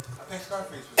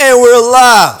And we're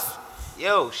live.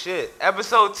 Yo, shit.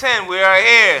 Episode 10, we are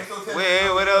here.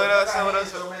 What else?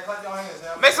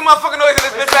 Make some motherfucking noise in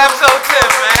this bitch for episode 10,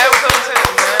 man. Episode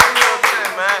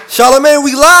 10, man. Charlamagne,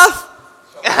 we live?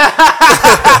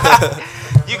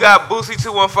 You got Boosie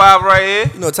 215 right here.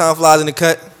 You know, time flies in the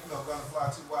cut.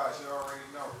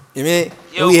 You mean?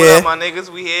 Yo, we what here. up, my niggas?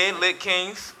 We here. Lit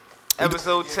Kings.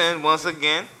 Episode 10, once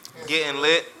again. Getting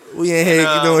lit. We in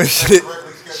here doing shit.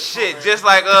 Shit, just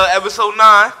like episode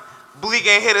 9. Bleak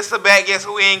ain't hit us back yet,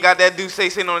 so we ain't got that Duce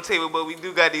sitting on the table, but we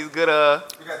do got these good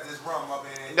We got this rum up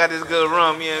in. got this good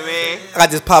rum, you know what I mean? I got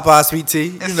this Popeye sweet tea.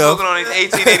 You It's know. smoking on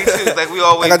these 1882s like we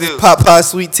always I got do. this Popeye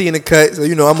sweet tea in the cut. So,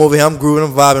 you know, I'm over here. I'm grooving.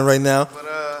 I'm vibing right now.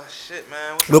 But shit,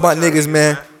 man. What's With up my with y'all niggas,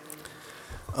 man.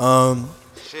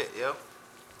 Shit, yo.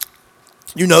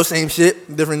 You know, same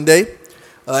shit. Different day.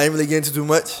 I ain't really getting into too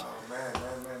much. Oh, man.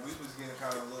 We was getting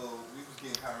kind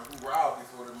of hoorah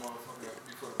before the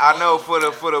motherfucker. I know for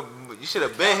the you should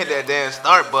have been hit that damn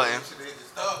start button.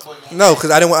 No, because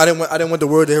I didn't want the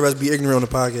world to hear us be ignorant on the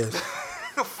podcast.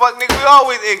 Fuck nigga, we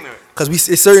always ignorant. Because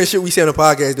it's certain shit we say on the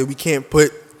podcast that we can't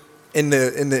put in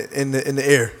the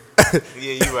air.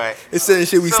 Yeah, you right. It's certain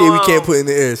shit we So, say we can't put in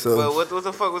the air. So But what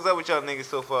the fuck was up with y'all niggas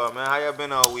so far, man? How y'all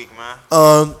been all week, man?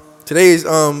 today is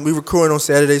we recording on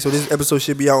Saturday, so this episode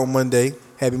should be out on Monday.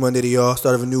 Happy Monday to y'all.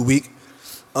 Start of a new week.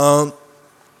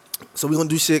 So we're gonna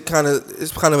do shit it's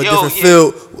kind of a different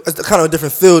feel. It's kind of a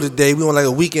different feel today. We want like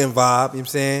a weekend vibe, you know what I'm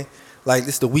saying? Like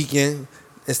this the weekend.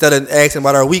 Instead of asking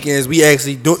about our weekends, we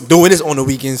actually doing this on the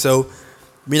weekend, so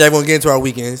we not gonna get into our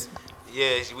weekends.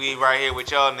 Yeah, we right here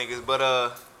with y'all niggas, but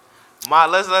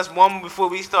let's one before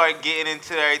we start getting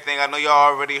into everything. I know y'all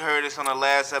already heard this on the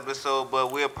last episode,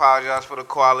 but we apologize for the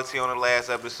quality on the last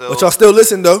episode. But y'all still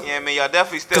listen though. Yeah, man, y'all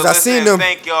definitely still Cause I listening. seen them.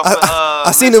 Thank y'all for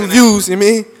I seen them listening. views. You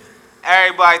mean?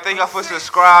 Everybody, thank y'all for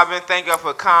subscribing. Thank y'all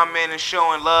for commenting,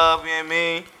 showing love. You know what I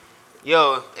mean?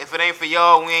 Yo, if it ain't for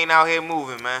y'all, we ain't out here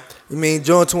moving, man. You mean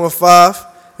John 215?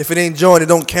 If it ain't John, it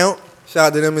don't count. Shout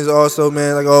out to them as also,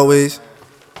 man, like always.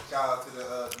 Shout out to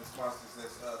the sponsors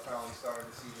that's finally starting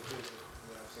to see the vision. You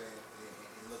know what I'm saying?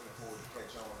 And looking forward to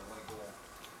catch on and when it go on.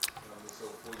 You know what I mean? So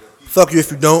for your future, Fuck you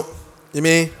if you don't. You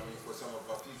mean? for some of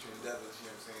our future endeavors, you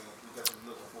know what I'm saying? We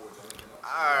definitely looking forward to linking up.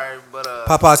 Alright, but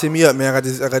Popeye's hit me up, man. I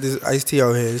got this iced tea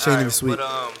out here. This ain't even sweet.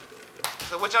 But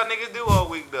so what y'all niggas do all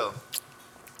week though?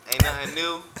 Ain't nothing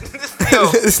new. This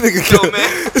yo, nigga,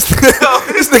 man. this nigga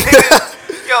This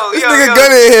nigga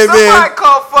Gunna in here, man. Somebody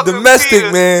call fucking Domestic,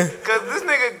 Peter, man. Cause this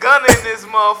nigga Gunna in this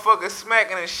motherfucker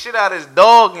smacking the shit out his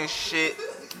dog and shit.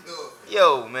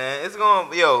 Yo, man,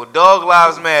 dog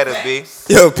lives matter, B.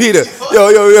 Yo, Peter. Yo.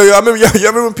 I remember y'all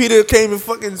remember when Peter came and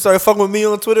fucking started fucking with me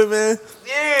on Twitter, man?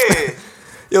 Yeah.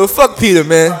 Yo, fuck Peter,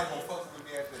 man.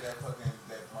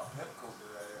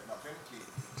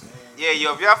 Yeah,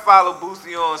 yo, if y'all follow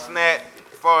Boosie on Snap,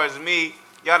 as far as me,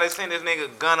 y'all done seen this nigga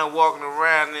Gunna walking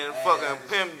around in a fucking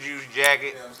pimp juice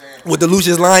jacket. With the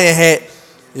Lucius Lyon hat.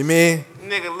 You mean?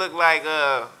 Nigga look like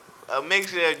a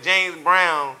mixture of James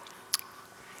Brown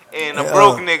and a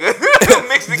broke nigga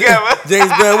mixed together.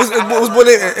 James Brown. What's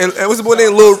the boy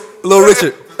name? Lil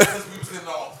Richard.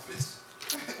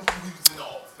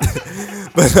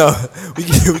 But we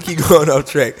keep going off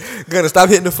track. Gonna stop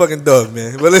hitting the fucking dog,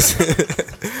 man. But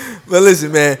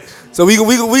listen, man. So we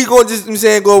gonna just, I'm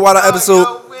saying, go watch our episode.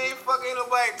 Yo, we ain't fucking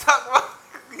nobody talk about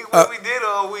what we did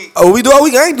all week. Oh, we do all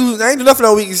week. I ain't do nothing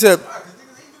all week except.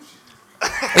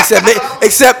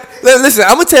 Listen.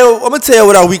 I'm gonna tell you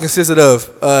what our week consisted of.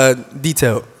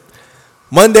 Detailed.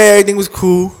 Monday, everything was cool.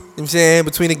 You know what I'm saying,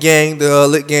 between the gang, the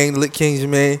Lit Gang, the Lit Kings,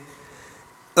 man.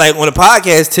 Like on the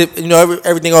podcast tip, you know,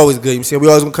 everything always good. You know what I'm saying, we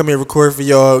always gonna come here and record for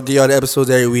y'all, get y'all the episodes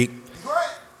every week.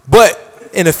 But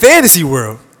in the fantasy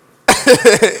world,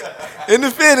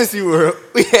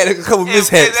 we had a couple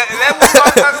mishaps. Is that what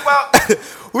y'all talking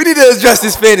about? We need to adjust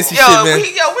this fantasy shit, man.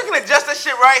 We can adjust that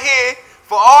shit right here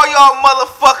for all y'all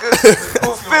motherfuckers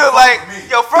who feel like,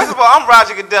 yo, first of all, I'm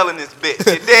Roger Goodell in this bitch.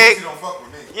 You dig? You don't fuck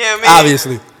with me. Yeah, man.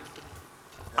 Obviously.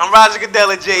 I'm Roger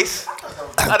Goodell and Jace.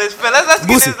 Let's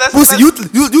get this. Boosie,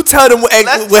 you tell them what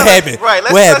happened. Right,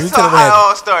 let's tell how it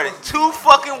all started. 2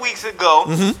 fucking weeks ago,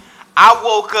 I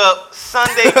woke up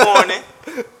Sunday morning.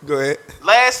 Go ahead.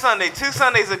 Last Sunday, 2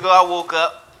 Sundays ago, I woke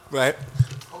up. Right.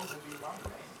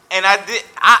 And I'm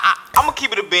going to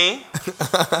keep it a bean.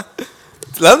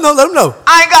 Let them know.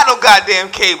 I ain't got no goddamn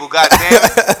cable, goddamn.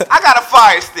 I got a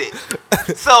Fire Stick.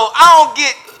 So I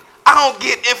don't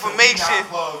get information.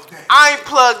 I ain't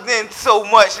plugged in so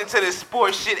much into this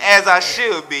sports shit as I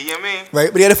should be, you know what I mean?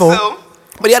 Right, but he had a phone.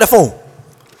 Yes,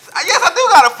 I do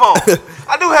got a phone.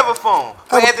 I do have a phone.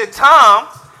 But at the time,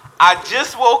 I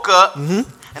just woke up.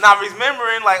 And I was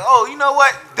remembering like, oh, you know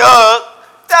what, Doug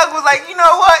was like, you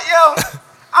know what, yo,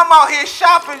 I'm out here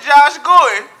shopping Josh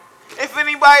Gordon. If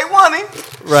anybody want him,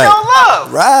 show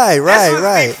love. Right.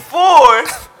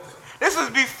 This was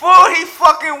before he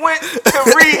fucking went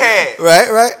to rehab.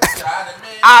 Right.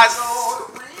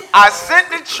 I sent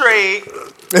the trade.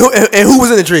 And who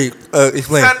was in the trade?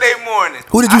 Explain. Sunday morning.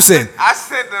 Who did you send? I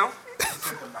sent them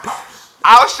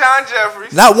Alshon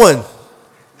Jeffries. Not one.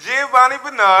 Giovanni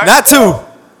Bernard. Not two.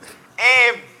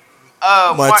 And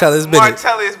Martellus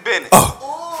Bennett.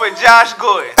 Oh. For Josh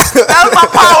Gordon. That was my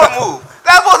power move.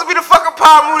 That was supposed to be the fucking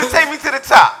power move to take me to the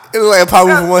top. It was like a power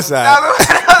move from one side.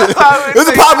 It was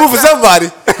a power move for somebody.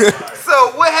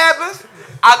 So what happens?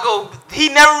 I go, he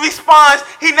never responds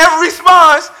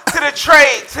to the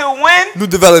trade till when? New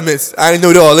developments. I didn't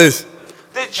know all this.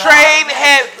 The trade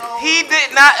he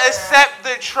did not accept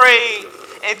the trade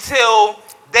until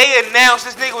they announced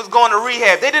this nigga was going to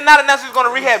rehab. They did not announce he was going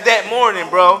to rehab that morning,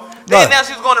 bro. They announced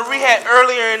he was going to rehab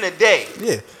earlier in the day.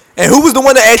 Yeah. And who was the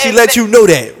one that actually let you know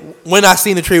that when I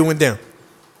seen the trade went down?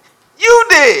 You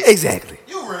did. Exactly.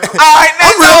 You real? All right, now,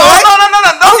 I'm real, right? No.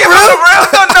 Don't give him the real.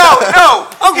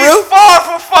 No. I'm real. He's far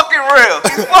from fucking real.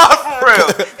 He's far from real.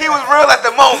 He was real at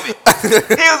the moment.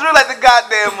 He was real at the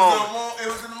goddamn moment. It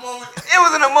was in the moment. It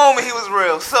was in the moment he was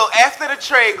real. So after the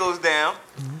trade goes down,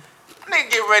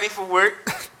 nigga get ready for work.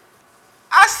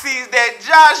 I see that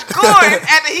Josh Gordon,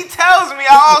 after he tells me,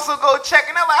 I also go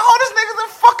check, and I'm like, oh, this nigga's in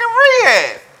fucking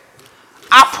rehab.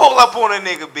 I pull up on a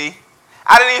nigga, B.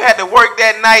 I didn't even have to work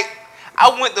that night.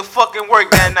 I went to fucking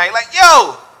work that night. Like,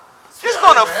 yo, just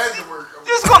gonna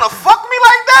fuck me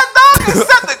like that, dog?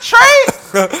 Accept the trade?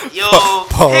 Yo,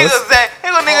 he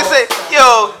gonna nigga say,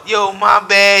 yo, my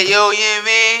bad, yo, you know what I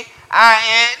mean? Man,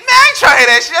 I ain't trying to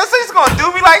hear that shit. So he's gonna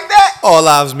do me like that? All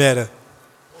lives matter.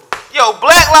 Yo,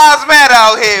 Black Lives Matter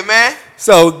out here, man.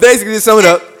 So basically, to sum it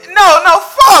up. No,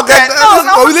 fuck that.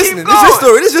 No, we listening.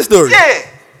 This is your story. Yeah.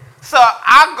 So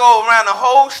I go around the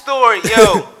whole story,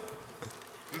 yo.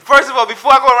 First of all,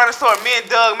 before I go around the story, me and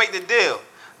Doug make the deal.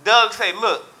 Doug say,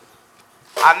 look,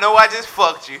 I know I just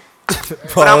fucked you,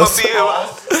 but I'm gonna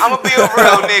be a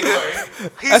real nigga.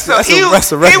 He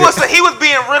was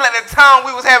being real at the time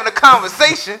we was having a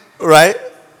conversation. Right.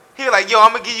 He was like, yo,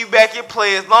 I'm gonna give you back your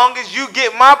players as long as you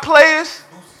get my players,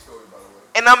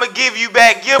 and I'm gonna give you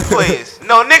back your players.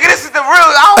 No, nigga, this is the real.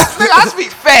 I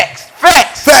speak facts.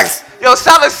 Facts. Yo,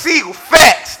 Silas Siegel,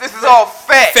 facts. This is all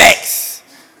facts.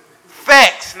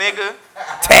 Facts, nigga.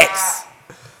 Tax.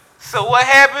 So what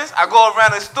happens? I go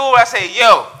around the store. I say,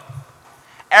 yo,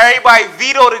 everybody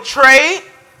veto the trade,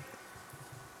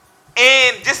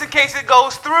 and just in case it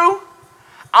goes through,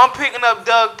 I'm picking up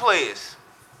Doug players.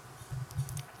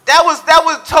 That was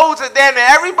told to damn near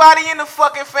everybody in the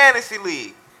fucking fantasy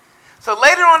league. So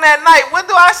later on that night, what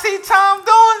do I see Tom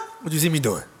doing? What you see me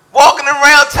doing? Walking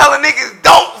around telling niggas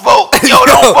don't vote. Yo,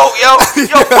 don't vote, yo.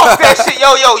 Yo, fuck that shit.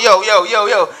 Yo,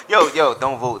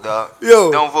 don't vote, dog.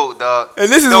 Yo. Don't vote, dog. And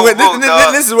this is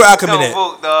where I come in at.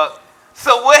 Don't vote, dog.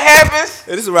 So what happens?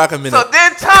 This is where I come in So at.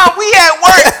 then Tom, we at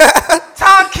work.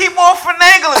 Tom keep on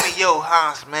finagling me. Yo,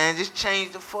 Hans, man, just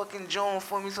change the fucking joint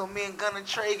for me so me and Gunner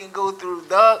Trey can go through,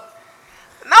 dog.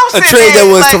 A trade that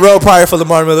was Terrell Pryor for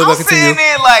Lamar Miller. I'm sitting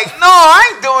there like, no,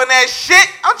 I ain't doing that shit.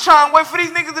 I'm trying to wait for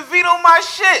these niggas to veto my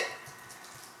shit.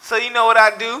 So you know what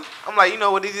I do? I'm like, you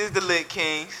know what? These is the Lit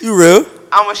Kings. You real?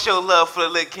 I'm going to show love for the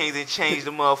Lit Kings and change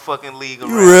the motherfucking league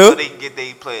around so they can get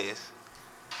their players.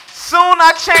 Soon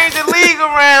I change the league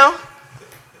around,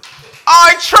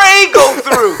 our trade go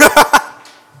through.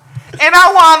 And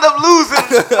I wound up losing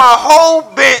my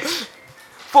whole bench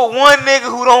for one nigga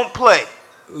who don't play.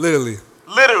 Literally.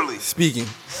 Speaking.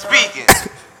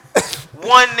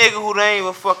 One nigga who ain't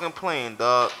even fucking playing,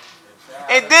 dog.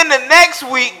 And then the next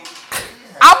week,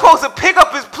 I'm supposed to pick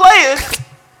up his players.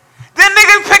 Then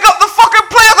niggas pick up the fucking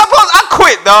players. I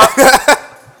quit, dog.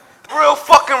 Real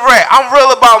fucking rat. I'm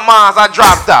real about mines. I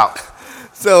dropped out.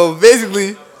 So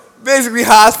basically,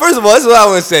 Haas. First of all, this is what I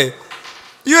want to say.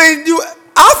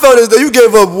 I felt as though you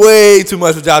gave up way too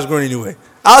much for Josh Gordon anyway.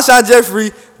 Alshon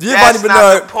Jeffrey, Giovanni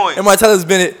Bernard, and Martellus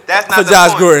Bennett for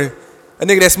Josh Gordon. A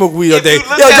nigga that smoke weed all day. Yo,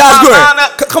 Josh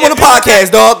Gordon, come on the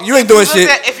podcast, dog. You ain't doing shit.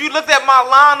 If you looked at my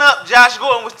lineup, Josh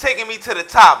Gordon was taking me to the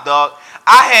top, dog.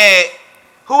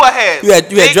 Who I had? You had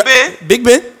Big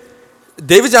Ben,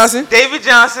 David Johnson,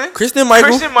 Christian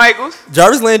Michaels,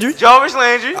 Jarvis Landry,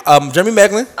 Jeremy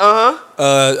Maclin.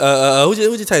 Who's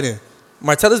your tight end?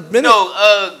 Martellus Bennett.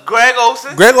 No, Greg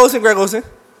Olsen.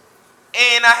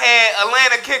 And I had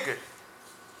Atlanta kicker.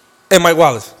 And Mike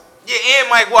Wallace. Yeah, and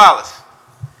Mike Wallace.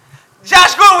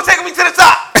 Josh Gordon was taking me to the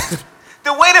top.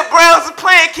 The way the Browns are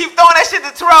playing, keep throwing that shit to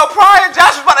Terrell Pryor.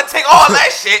 Josh was about to take all that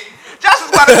shit. Josh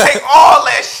was about to take all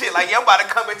that shit. Like, I'm about to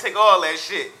come and take all that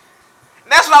shit.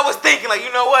 And that's what I was thinking. Like,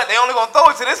 you know what? They only gonna throw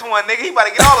it to this one nigga. He about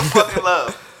to get all the fucking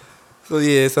love. So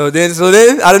yeah, so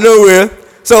then out of nowhere.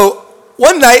 So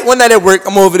one night at work,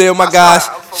 I'm over there with my guys.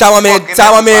 Shout my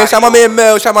man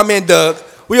Mel, shout my man Doug.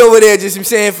 We over there just, you know what I'm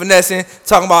saying, finessing,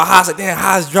 talking about Haas. Like, damn,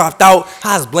 Haas dropped out.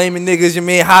 Haas blaming niggas, you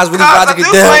mean? Haas really about to get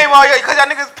down. Blame all y'all, because y'all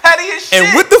niggas petty as shit.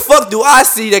 And what the fuck do I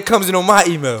see that comes in on my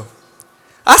email?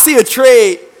 I see a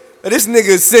trade of this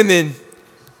nigga sending,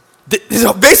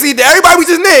 basically, everybody we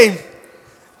just named,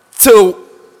 to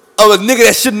a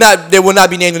nigga that will not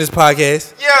be named in this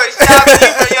podcast. Yo, shout out to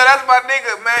you, yo, that's my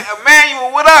nigga, man.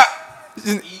 Emmanuel, what up?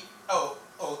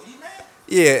 E-Man?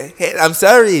 Yeah, I'm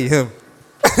sorry, him.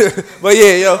 But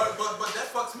yeah, yo. But that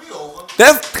fucks me over.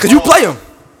 Cause you play him. You know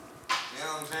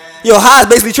what I'm saying? Yo, Haas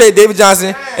basically traded David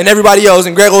Johnson and everybody else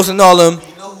and Greg Olsen and all of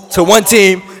them to one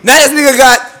team. Now this nigga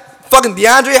got fucking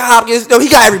DeAndre Hopkins. No, he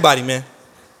got everybody, man.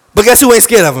 But guess who ain't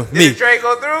scared of him? Me. Did the trade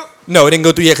go through? No, it didn't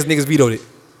go through yet because niggas vetoed it.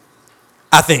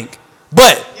 I think.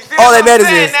 But You see all what that I'm matters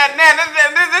saying? is.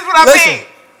 This is what I Listen. mean.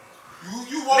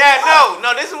 You won't.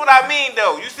 No, this is what I mean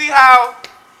though. You see how,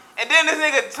 and then this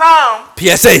nigga Tom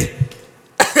PSA.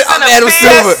 I'm sent a Adam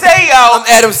Silver. PSA out I'm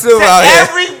Adam Silver to out here.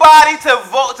 everybody to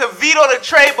vote to veto the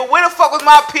trade. But where the fuck was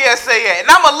my PSA at? And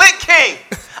I'm a lit king.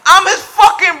 I'm his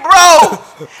fucking bro.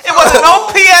 It wasn't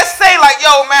no PSA like,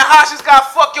 yo, man, Haas just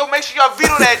got fuck, yo, make sure y'all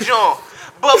veto that joint.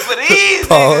 But for these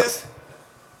niggas,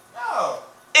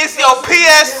 it's your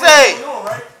PSA.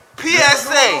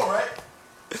 PSA.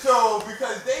 So,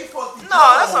 because they fucked each No,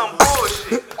 other that's some over,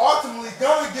 bullshit. ultimately,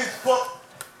 Gunner gets fucked.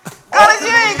 Gunner, you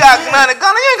ain't got none.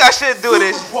 Gunner, you ain't got shit to do with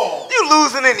this. Super Bowl. You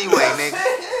losing anyway, nigga.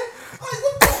 Like,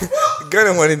 what the fuck?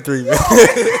 Gunner 1-3, man.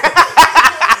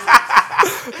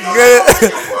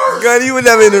 Gunner, you would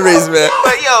never in the race, man.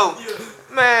 But yo,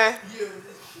 man,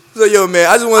 So yo, man,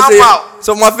 I just want to I'm say, out.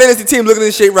 so my fantasy team looking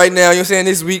in shape right now. You know what I'm saying?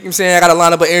 This week, you know what I'm saying, I got a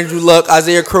lineup of Andrew Luck,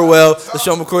 Isaiah Crowell,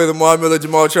 LaShawn McCoy, Lamar Miller,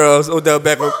 Jamal Charles, Odell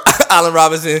Beckham, Allen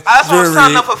Robinson, I just want to Jordan sign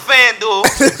Reed. up for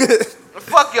FanDuel.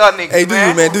 Fuck y'all niggas, Hey, do man.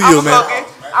 you, man. Do you, man.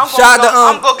 Shout out to,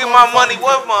 I'm gonna get my money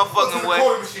one motherfucking way.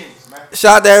 Quarter machines, man.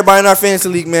 Shout out to everybody in our fantasy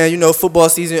league, man. You know, football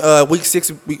season, week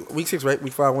 6, right?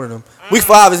 Week 5, one of them. Week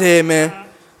 5 is here, man.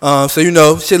 So you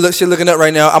know, shit looking up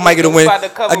right now. I might get a win. About to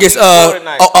cover I guess week 4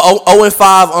 tonight.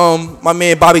 0-5. My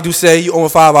man Bobby Ducey, you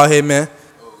 0-5 out here, man.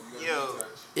 Yo,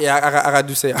 Yeah, I got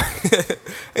Ducey out.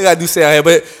 I got Ducey out here,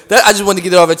 but I just wanted to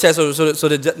get it off the chest so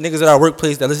the niggas at our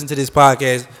workplace that listen to this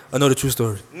podcast know the true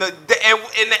story. no,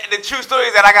 and the true story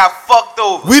is that I got fucked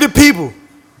over. We the people.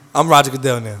 I'm Roger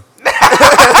Goodell now.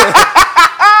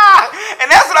 And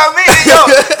that's what I mean, yo.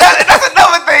 That's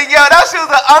another thing, yo. That shit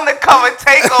was an undercover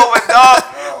takeover, dog.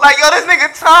 Like, yo, this nigga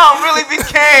Tom really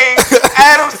became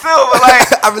Adam Silver. Like,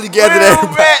 I really gathered real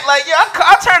everybody. rat. Like, yo,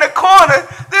 I turned the corner.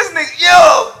 This nigga,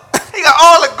 yo, he got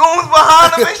all the goons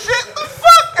behind him and shit. What the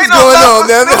fuck? Ain't no going love on,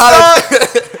 for man? Snoop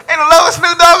Dogg. Ain't no love for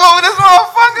Snoop Dogg over this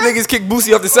motherfucker. Niggas kick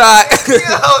Boosie off the side.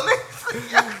 Yo,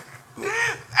 niggas.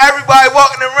 Everybody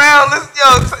walking around.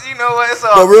 You know what? It's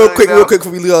all But real good, quick, though.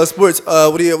 before we leave out sports,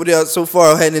 what are you so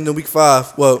far heading into week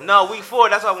 5? Well, No, week 4.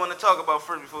 That's what I want to talk about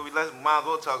first before we might as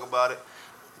well talk about it.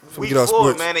 we Week get off 4,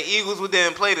 sports. man. The Eagles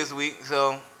didn't play this week,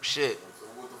 so shit. So,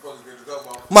 what the fuck is there to talk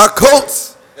about? My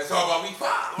Colts. That's all about week 5.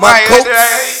 My Right,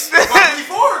 Colts. That's about week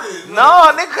 4 it is.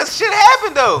 No, nigga, cause shit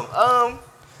happened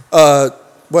though.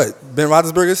 What? Ben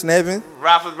Roethlisberger snapping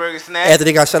Roethlisberger snap. after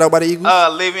they got shut out by the Eagles.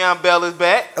 Le'Veon Bell is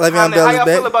back. Le'Veon Bell How is y'all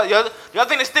back. feel about y'all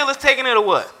think the Steelers taking it or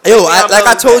what? Yo, Le'Veon like Bell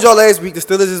I is told back. y'all last week, the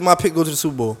Steelers is my pick. Go to the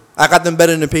Super Bowl. I got them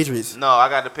better than the Patriots. No, I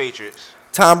got the Patriots.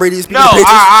 Tom Brady is speaking No, Patriots.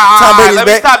 Tom Brady's let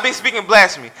me back. stop speaking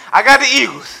blasphemy. I got the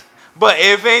Eagles, but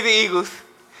if it ain't the Eagles,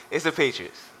 it's the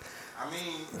Patriots. I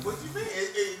mean, what you mean?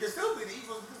 It can still be the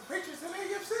Eagles, the Patriots, and the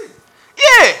AFC.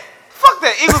 Yeah, fuck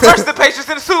that. Eagles versus the Patriots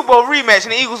in the Super Bowl rematch,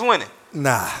 and the Eagles winning.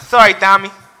 Nah, Sorry, Tommy.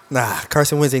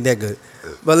 Carson Wentz ain't that good.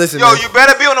 But listen, Yo, man, you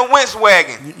better be on the Wentz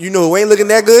wagon. you know it ain't looking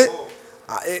that good.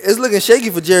 It's looking shaky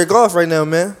for Jared Goff right now,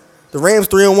 man. The Rams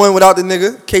 3-1 without the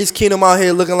nigga. Case Keenum out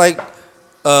here looking like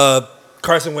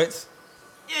Carson Wentz.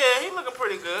 Yeah, he looking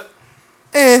pretty good.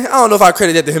 I don't know if I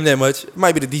credit that to him that much. It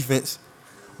might be the defense.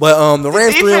 But the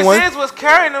Rams 3-1. Defense is what's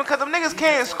carrying them because them niggas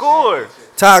can't score.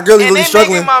 Todd Gurley And really they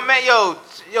struggling. making my man,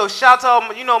 yo, shout out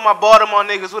to all my Baltimore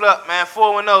niggas. What up, man?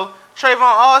 4-0. Trayvon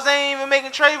Alls ain't even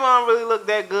making Trayvon really look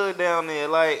that good down there.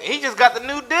 Like, he just got the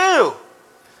new deal.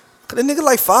 The nigga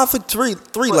like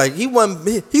 5'3". Like he wasn't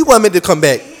meant to come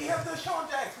back. He have the Sean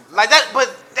Jackson. Like that,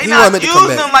 but they He not wanted to come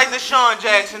using back. him like Deshaun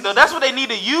Jackson, though. That's what they need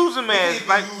to use him He as. could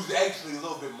Like, be used actually a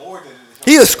little bit more than the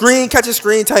He a catch a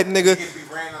screen type nigga. He can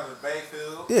be ran out of the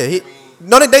backfield. Yeah, I mean,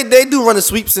 no, they do run the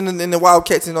sweeps and the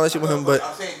Wildcats and all that shit with him, but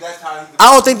I'm saying that's how he can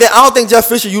I don't think Jeff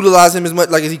Fisher utilized him as much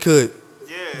like as he could.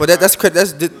 Yeah. But that's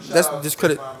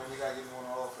discredit. Man, we gotta get him on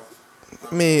the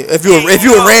offense. I mean, if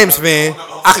you a Rams fan,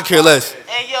 I could care less.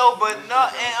 And yo, but no,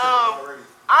 and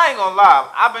I ain't gonna lie.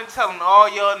 I've been telling all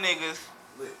y'all niggas,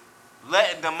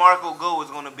 letting DeMarco go is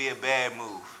gonna be a bad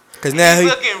move. Cause now He's he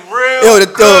looking real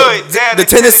good down the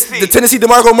in Tennessee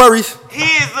DeMarco Murray's. He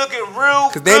is looking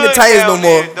real good. Cause they ain't the Titans no down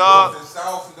more. there, dog.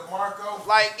 South and DeMarco.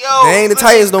 Like yo, They ain't the looking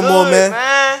Titans no more, good,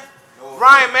 man.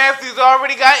 Ryan Matthews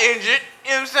already got injured.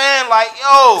 You know what I'm saying? Like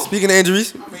yo. Speaking of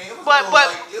injuries, I mean, it was But a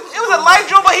little it was a light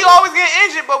draw, but he always get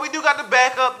injured. But we do got to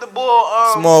back up the bull.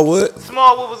 Smallwood.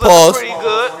 Smallwood was Pause. looking pretty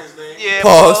good. Yeah.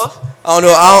 Pause. I don't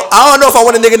know. I don't know if I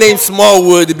want a nigga named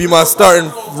Smallwood to be my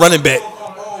starting running back.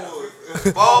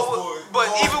 But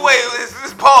either way,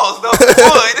 it's pause though. It's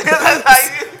wood.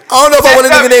 I don't know if I want a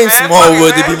nigga named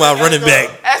Smallwood to be my running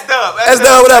back. That's dub.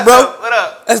 What up, bro? What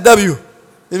up? That's W.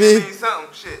 You mean?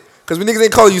 Something shit. Cause we niggas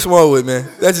ain't calling you Smallwood, man.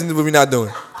 That's just what we not doing.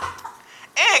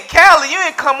 And Cali, you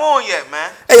ain't come on yet, man.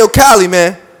 Hey, yo, Cali,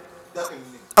 man.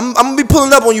 I'm gonna be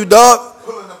pulling up on you, dog.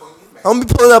 I'm gonna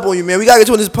be pulling up on you, man. We gotta get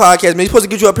you on this podcast, man. We're supposed to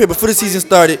get you up here before the season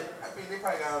started. I mean, they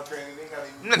probably got on training. They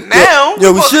got even. Now,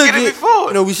 Yo, we supposed to should get it get. before.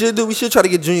 You know, we should try to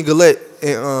get Junior Gillette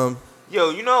and Yo,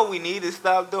 you know what we need to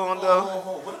stop doing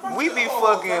though? We be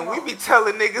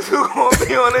telling niggas who gonna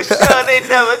be on the show, they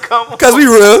never come on. Cause we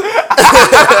real.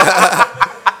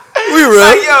 We real.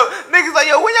 Like, yo, niggas like,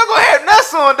 yo, when y'all gonna have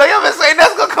Nuts on, though? Y'all been saying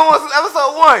Nuts gonna come on since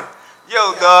episode 1.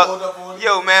 Yo, dog.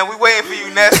 Yo, man, we waiting for you,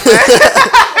 Nuts, man.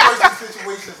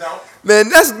 Man,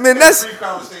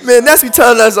 that's be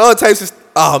telling us all types of.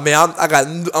 Oh man,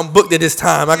 I'm booked at this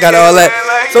time. I got all that. Man,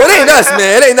 like, So it ain't us,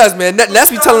 man. It ain't us, man.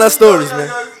 That's be telling us stories, man.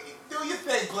 Do your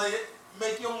thing, play it.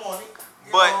 Make your money.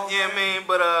 But yeah, man.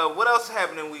 But what else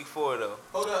happened in week 4 though?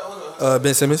 Hold up.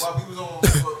 Ben Simmons. While we was on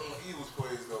Eagles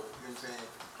players though, you know what I'm saying?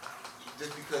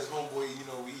 Just because homeboy, you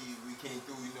know, we came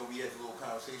through, you know, we had a little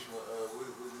conversation with what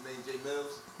was his name, Jay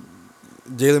Mills.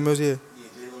 Jalen Mills, yeah. Yeah,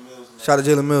 Jalen Mills. Man. Shout out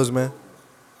to Jalen Mills, man.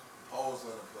 Pause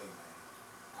on the play, man.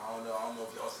 I don't know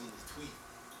if y'all seen his tweet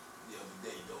the other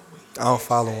day though. But he I don't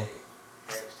follow him.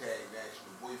 Hashtag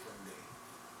National Boyfriend Day.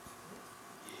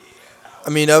 Yeah. I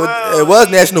mean, it was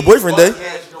National Boyfriend Day.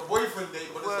 National Boyfriend Day,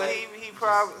 but Well, it's like he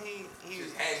probably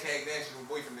just hashtag National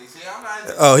Boyfriend Day. See, I'm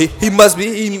not. Oh, he must be.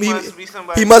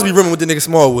 He must be rimming with the nigga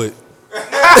Smallwood.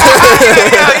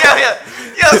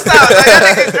 Yo, stop. Like,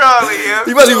 that nigga Charlie, yo.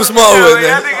 He must be with Smallwood,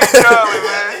 That man. nigga Charlie,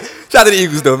 man. Shout out to the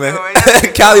Eagles, though, man. Yo, man, y'all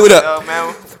niggas Cali, what Yo, up?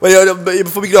 man. But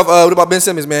before we get off, what about Ben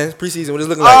Simmons, man? Preseason, what is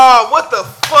looking like? Oh, what the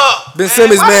fuck? Ben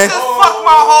Simmons, Why man. you just fuck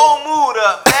my whole mood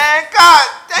up, man? God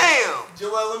damn.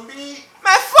 Joel Embiid.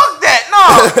 Man, fuck that. No.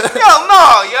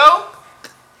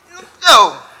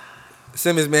 Yo,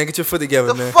 Simmons, man, get your foot together,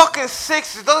 the man. fucking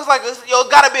Sixers. Looks like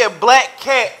gotta be a black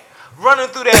cat running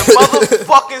through that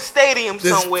motherfucking stadium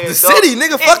somewhere, the dog. city,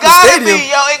 nigga, It fuck the gotta stadium. be,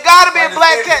 yo. It gotta be a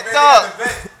black cat, dog.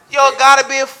 Yo, it gotta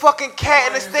be a fucking cat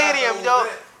in the stadium, yo.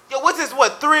 Yo, what's this?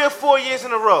 What, 3 or 4 years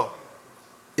in a row?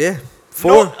 Yeah,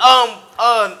 4. No,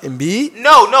 Embiid,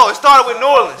 no. It started with New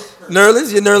Orleans.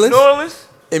 Nerlens, New Orleans,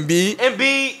 Embiid.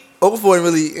 Embiid. Okafor didn't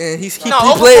really, and he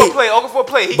Okafor played.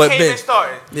 played. He But came Ben- and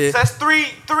started. Yeah. So that's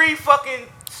three fucking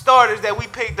starters that we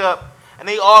picked up, and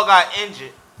they all got injured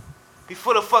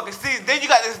before the fucking season. Then you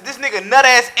got this nigga nut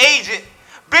ass agent.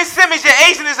 Ben Simmons, your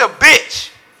agent is a bitch.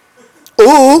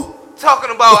 Ooh, Talking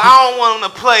about I don't want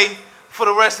him to play for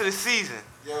the rest of the season.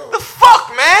 Yo, The fuck,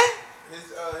 man? his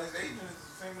agent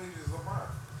is the same age as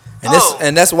LeBron.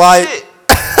 and that's why. Shit.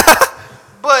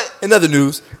 But In other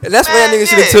news, and that's why Man, that nigga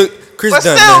should have yeah. took Chris But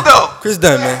Dunn, still, man. though. Chris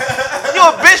Dunn, man. you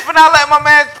a bitch for not letting my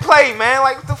man play, man.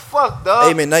 Like what the fuck, dog?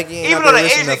 Hey, man, Nike ain't Even out though there the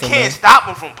risking agent nothing, can't man. stop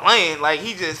him from playing, like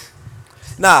he just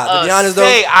Nah, to be honest though,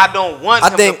 say I don't want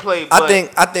him to play. But I think.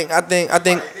 They probably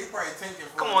tanking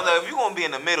for come on, though. If you gonna be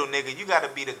in the middle, nigga, you gotta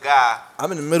be the guy.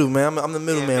 I'm in the middle, man. I'm the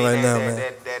middle man right now, man.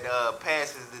 That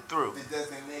passes the through. the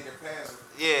designated passer.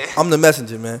 Yeah. I'm the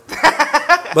messenger, man.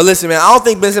 But listen, man, I don't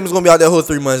think Ben Simmons gonna be out there whole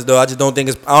 3 months though. I just don't think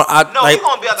it's. No, like, he's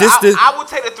gonna be out just there. the- I would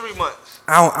take the 3 months.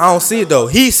 I don't see it though.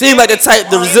 He seemed like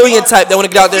the resilient type that want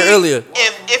to get out there earlier.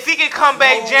 If he can come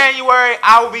back January,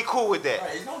 I would be cool with that.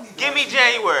 Give me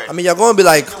January. I mean, y'all gonna be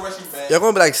like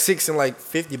Y'all 6 and like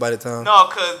 50 by the time. No,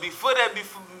 because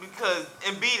because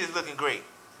Embiid is looking great.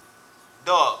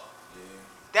 Dog.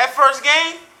 That first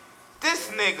game, this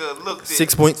nigga looked it.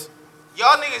 6 points.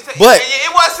 Y'all niggas say, But-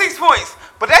 it was 6 points.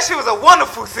 But that shit was a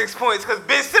wonderful 6 points because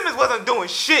Ben Simmons wasn't doing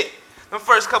shit. The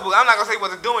first couple, I'm not gonna say he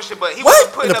wasn't doing shit, but he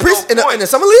wasn't What in putting the up no points. in the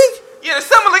summer league? Yeah, the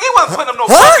summer league, he wasn't putting up no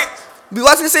Huh? buckets. We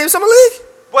watching the same summer league.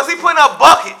 Was he putting up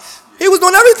buckets? He was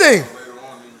doing everything. Later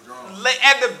on, he was drunk.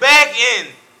 At the back end.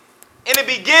 In the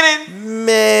beginning,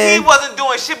 Man, he wasn't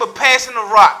doing shit but passing the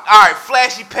rock. All right,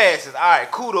 flashy passes. All right,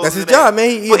 kudos. that's to his that. job,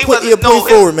 man. He But a point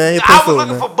forward, man. He a I point was forward,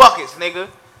 looking man. for buckets, nigga.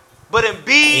 But Embiid,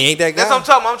 He ain't that that's guy. what I'm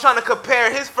talking about. I'm trying to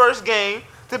compare his first game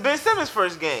to Ben Simmons'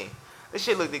 first game. This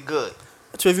shit looked good.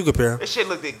 That's if you compare him. This shit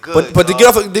looked good. But to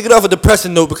dog. get off a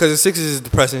depressing note, because the Sixers is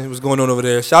depressing. What's going on over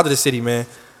there? Shout out to the city, man.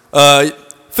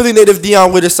 Philly native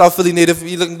Deion Waiters, South Philly native.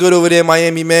 You looking good over there in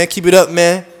Miami, man. Keep it up,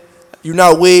 man. You're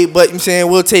not Wade, but you know what I'm saying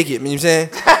we'll take it. You know what I'm saying?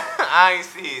 I ain't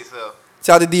see it, so.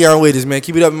 Shout out to Deion Waiters, man.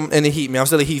 Keep it up in the Heat, man. I'm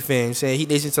still a Heat fan. You know what I'm saying Heat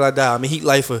Nation till I die. I'm a Heat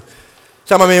lifer.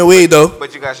 Shout out my man Wade, though.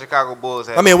 But you got Chicago Bulls.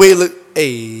 My man Wade look.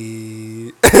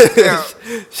 Hey.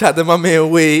 Shout out to my man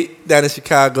Wade down in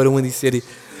Chicago, the Windy City.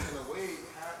 Speaking of Wade,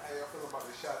 how y'all feel about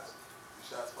the shots?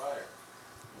 The shots fired.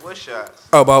 What shots?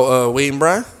 Oh, about Wade and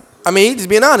Brian? I mean, he just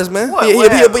being honest, man. What? He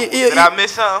Happened? Did I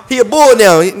miss something? He a bull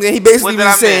now. He basically What did I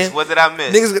was saying, miss? What did I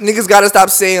miss? niggas gotta stop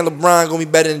saying LeBron gonna be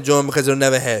better than Jordan because it'll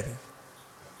never happen.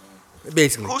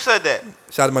 Basically. Who said that?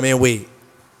 Shout out to my man Wade.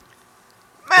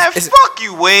 Man, It's- fuck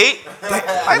you, Wade. Like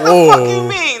Whoa. the fuck you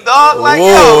mean, dog? Like,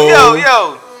 Whoa.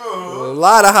 yo. A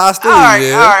lot of hostility, All right,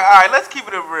 man. all right. Let's keep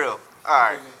it real. All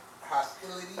right.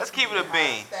 Hostility. Let's keep it a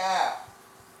bean.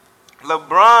 Hostile.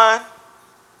 LeBron.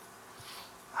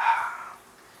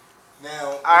 Now,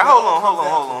 All right,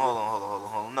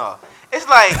 hold on. No, it's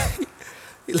like,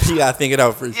 You gotta think it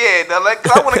out first. yeah,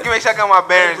 cause I want to make sure I got my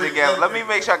bearings together. Let me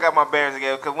make sure I got my bearings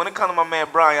together. Cause when it comes to my man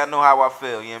Brian, y'all know how I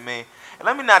feel. You know what I mean? And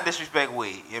let me not disrespect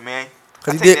Wade. You know what I mean?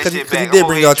 Cause I he take did- that cause he- shit cause he back. did I'm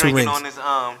bring over y'all here 2 drinking rings.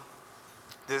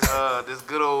 on this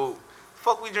good old.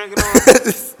 Fuck, we drinking on.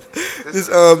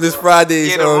 this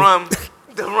Friday's Yeah,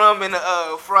 the rum in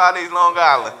the Fridays Long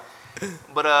Island.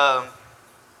 But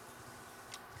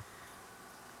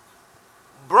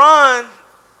Bron,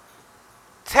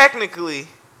 technically,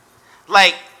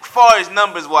 like far as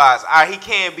numbers wise, he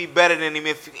can't be better than him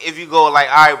if you go like,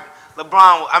 all right,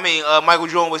 LeBron. I mean, Michael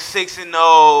Jordan was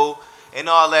 6-0 and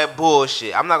all that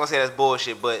bullshit. I'm not gonna say that's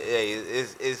bullshit, but hey,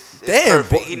 it's Damn,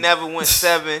 perfect. He never went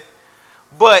 7.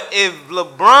 But if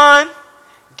LeBron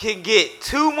can get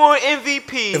 2 more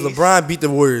MVPs, If LeBron beat the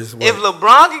Warriors, what? if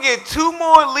LeBron can get 2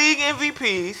 more league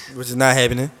MVPs, which is not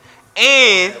happening.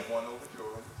 and have one over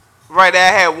Jordan. right, I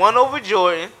had 1 over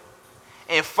Jordan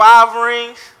and 5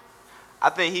 rings, I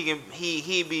think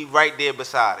he'd be right there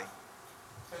beside him.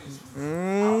 Tell you something.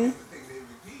 I don't even think the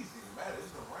MVPs even matter.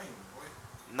 It's no rain, boy.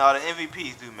 No, the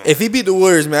MVPs do, man. If he beat the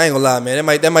Warriors, man, I ain't gonna lie, man.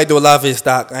 That might do a lot for his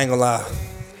stock. I ain't gonna lie.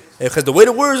 Because the way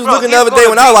the Warriors was Bro, looking the he's other day gonna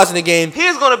when I was beat- watching the game,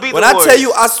 He's gonna beat when the I Warriors. tell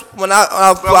you, when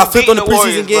I Bro, we flipped on the beating the preseason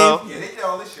Warriors, game, bro. Yeah, they did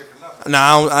all this shit for nothing. nah,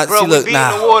 I don't, Bro, see, we look, beating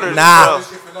nah, the Warriors, nah, bro. This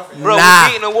shit for nothing. Bro, Nah. we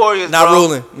beating the Warriors, not bro.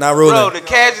 rolling, not rolling, Bro, the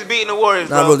Cavs is beating the Warriors,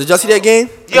 not bro. rolling. Did y'all see that game?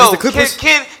 Yo, Against the Clippers?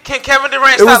 can Kevin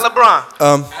Durant It was- stop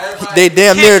LeBron? They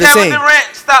damn Can near the Kevin same. Durant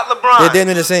stop LeBron? They're damn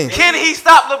near the same. Can he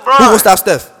stop LeBron? Who gonna stop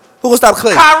Steph? Who gonna stop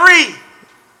Clay? Kyrie.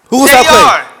 Who gonna stop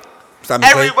Clay? JR. Stop me,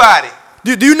 Clay. Everybody.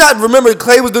 Do you not remember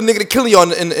Clay was the nigga to kill you in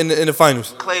the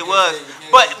finals? Clay was.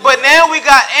 But now we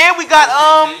got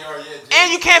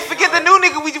and you can't forget the new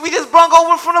nigga we just brung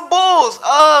over from the Bulls.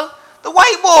 The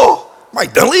white bull.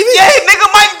 Mike Dunleavy? Yeah, nigga,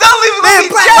 Mike Dunleavy Man, gonna be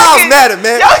Black jacking. Lives Matter,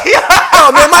 man. Yo,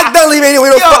 Oh man, Mike Dunleavy ain't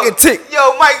with no fucking tick.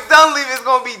 Yo, Mike Dunleavy is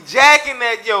gonna be jacking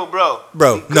that, bro.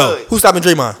 Bro, He no. good. Who's stopping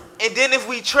Draymond? And then if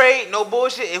we trade, no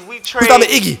bullshit. If we trade, Who's stopping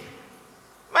Iggy?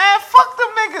 man, fuck them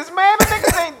niggas, man. The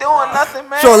niggas ain't doing nothing,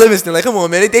 man. Sean Livingston, like, come on,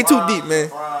 man. They too deep, man.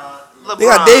 LeBron, They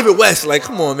got David West, like,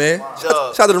 come on, man.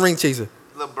 Dog. Shout out to the ring chaser.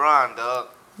 LeBron, dog.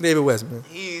 David West, man.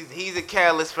 He's a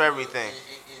catalyst for everything.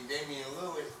 And Damian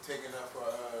Lillard taking up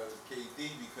KD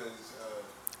because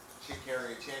shit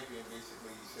carrying champion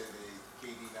basically said that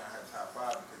KD not her top 5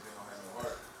 because they don't have no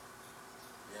heart.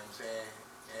 You know what I'm saying?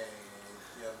 And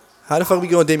you know, How the fuck we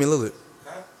get on Damian Lillard?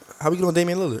 huh? How we get on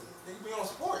Damian Lillard? They be on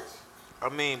sports I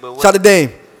mean, but Shout out to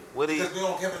Dame. what did he? because we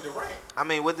on Kevin Durant. I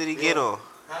mean, what did he get on?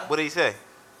 Huh? What did he say?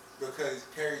 Because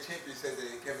Carrie Champion said that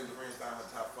Kevin Durant's not her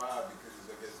top 5 because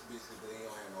I guess basically he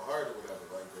don't have no heart or whatever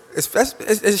like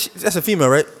that. That's a female,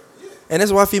 right? Yeah. And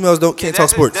that's why females can't talk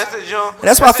sports. That's a John. And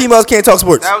that's why females can't talk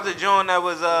sports. That was a John that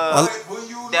was When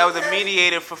you that was look a at it-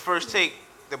 mediator for First Take,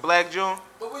 the black John.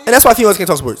 but when And that's why females can't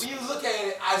talk sports. you look at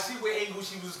it, I see what angle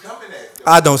she was coming at.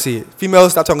 Though. I don't see it.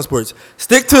 Females, stop talking sports.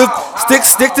 Stick to You don't think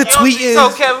tweeting so,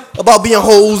 Kevin? about being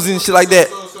hoes and shit like that.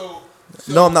 So,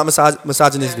 No, I'm not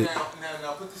misogynistic.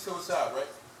 Now put this to the side, right?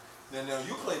 Now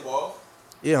you play ball.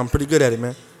 Yeah, I'm pretty good at it,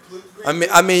 man. You play-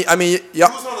 I mean, you y'all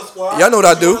was on the squad. y'all know what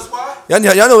I Was you do. on the squad? Y'all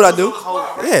know what I You do. was on the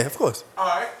squad, right? Yeah, of course. All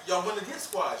right, y'all went against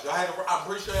squads. Y'all had. I'm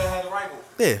pretty sure y'all had a rival.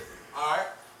 Yeah. All right,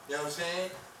 you know what I'm saying?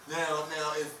 Now,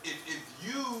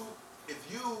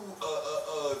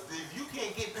 if you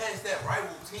can't get past that rival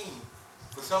team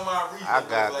for some odd reason, I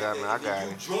got like Gunner, I that, got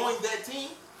and it. you join that team,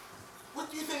 what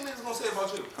do you think niggas gonna say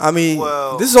about you? I mean,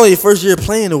 Well- this is only your first year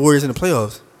playing the Warriors in the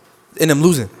playoffs, and them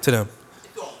losing to them.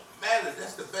 It don't matter.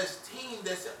 That's the best team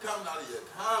that's coming out of your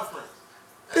conference.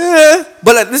 Yeah,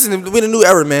 but like, listen, we in a new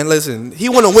era, man. Listen, he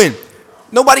want to win.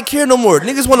 Nobody care no more.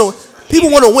 Niggas want to. People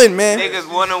want to win, man.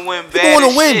 Niggas want to win People bad wanna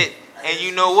as win. shit. And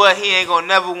you know what? He ain't gonna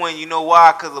never win. You know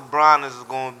why? Cause LeBron is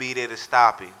gonna be there to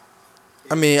stop him.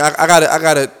 I mean, I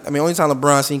gotta. I mean, only time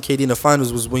LeBron seen KD in the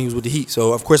finals was when he was with the Heat.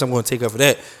 So of course I'm gonna take up for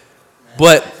that.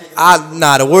 But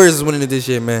the Warriors is winning it this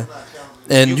year, man.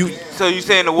 And you, So you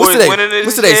saying the what's Warriors today? winning this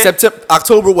What's today? shit? September,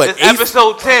 October, what? It's 8th?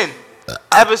 episode 10.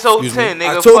 Episode Excuse me. 10,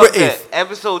 nigga. October Fuck that. 8th.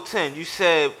 Episode 10. You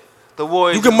said the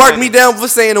Warriors. You can is mark winning. me down for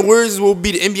saying the Warriors will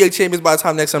be the NBA champions by the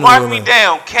time next summer. Mark roll me around.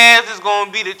 down. Cavs is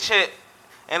gonna be the chip,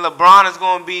 and LeBron is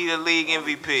gonna be the league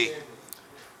MVP.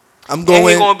 I'm And going.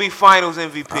 he gonna be Finals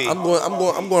MVP.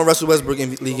 I'm going. Russell Westbrook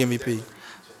league MVP.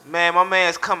 Man, my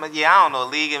man's coming. Yeah, I don't know.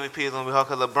 League MVP is gonna be hard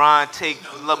because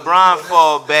LeBron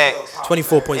fall back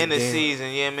 24 points in the game.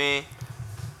 season. Yeah, man.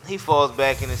 He falls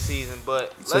back in the season.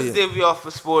 But So, let's yeah. divvy off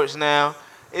for sports now.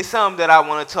 It's something that I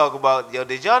want to talk about. Yo,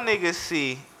 did y'all niggas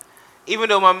see? Even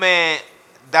though my man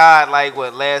died like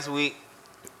what last week.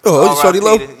 Oh, Shorty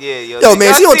Low. R.I.P. Yeah, yo. Yo, Did man,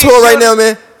 y'all she on see tour right Shorty- now,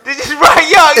 man. Did you right,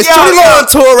 yo, Is yo, Shorty yo. Low on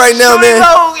tour right now, Shorty man?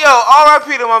 Low, yo,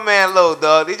 R.I.P. to my man Low,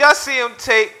 dog. Did y'all see him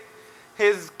take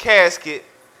his casket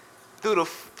through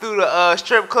the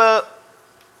strip club?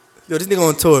 Yo, this nigga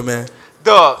on tour, man.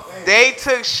 Dog, they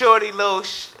took Shorty Low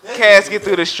casket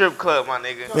through the strip club, my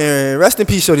nigga. Man, rest in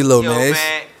peace, Shorty Low, Yo, man.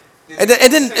 man. And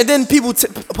then people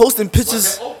posting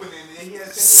pictures.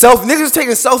 Niggas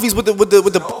taking selfies with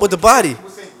the body.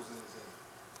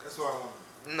 That's what I want.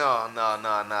 No.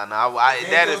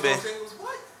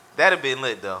 That'd have been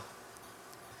lit though.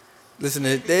 Listen,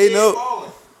 they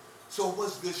know. So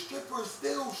was the stripper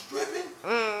still stripping?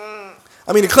 I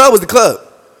mean, the club was the club.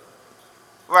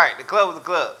 Right, the club was the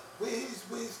club. With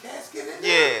his casket in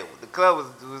there? Yeah, the club was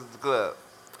the club.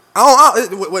 I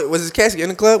don't. Wait, was his casket in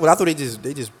the club? Well, I thought they just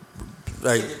like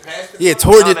Took it past the yeah, club?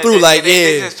 toured No, it through like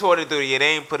they yeah. just toured it through. Yeah, they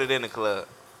ain't put it in the club.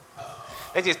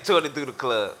 They just toured it through the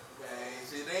club. Man,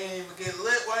 see, they ain't even get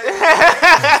lit while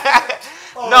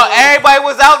No, everybody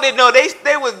was out there. No, they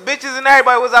was bitches and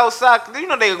everybody was outside. You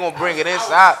know they were gonna bring it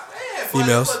inside.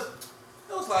 Females. It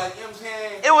was like, you know what I'm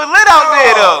saying? It was lit out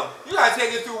there though. You gotta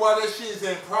take it through while that shit is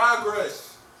in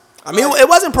progress. I mean, it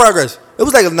wasn't progress. It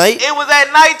was like a night. It was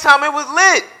at nighttime. It was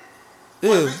lit. What,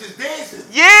 Yeah. bitches dancing?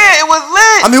 Yeah, it was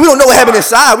lit. I mean, we don't know what happened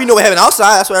inside. We know what happened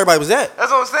outside. That's where everybody was at.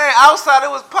 That's what I'm saying. Outside it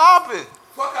was popping.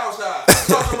 Fuck outside. I'm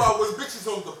talking about was bitches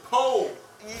on the pole.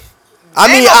 I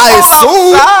mean, Ain't no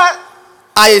pole outside.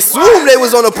 I assume they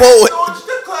was on the pole. On the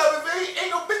strip club, if ain't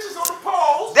no bitches on the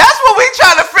poles. That's what we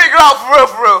trying to figure out for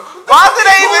real. Why did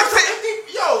they even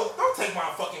Yo, don't take my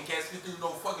fucking casket through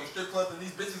no fucking strip club and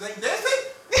these bitches ain't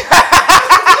dancing.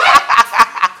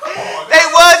 They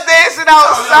was dancing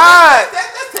outside.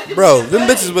 Bro, them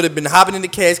bitches would have been hopping in the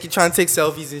casket trying to take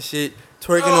selfies and shit,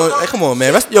 twerking No, on. no. Hey, come on,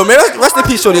 man. Rest in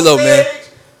peace, Shorty Low, man.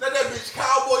 Let that bitch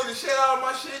cowboy the shit out of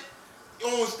my shit.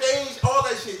 On stage, all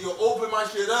that shit. You'll open my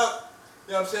shit up.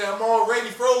 You know what I'm saying? I'm already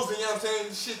frozen. You know what I'm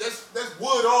saying? Shit, that's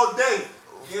wood all day.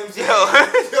 You know what I'm saying?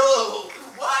 Yo,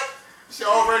 what? Shit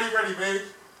already ready, baby.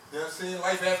 You know what I'm saying?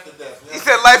 Life after death. You know He what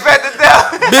said life after death.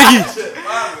 Biggie. Shit,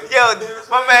 violent. Yo, You know what I'm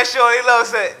my man Shorty Low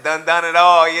said, done it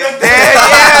all. You Done dead. done it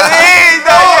all. Yeah, he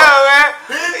done, yo, man.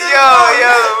 He done Yo, it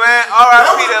all. man. That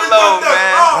R.I.P. would've to been Low, done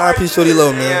man. all right R.I.P. Shorty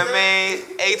Low, man. Yeah, man.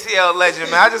 ATL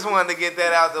legend, man. I just wanted to get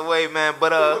that out the way, man.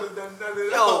 But Would've done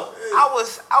it yo, all. I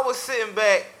was sitting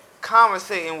back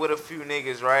conversating with a few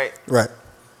niggas, right? Right.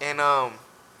 And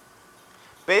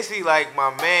basically like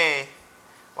my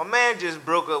man just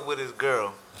broke up with his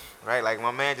girl, right? Like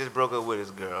my man just broke up with his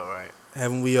girl, right?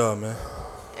 Haven't we all, man?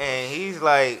 And he's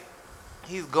going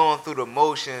through the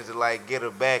motions to like get her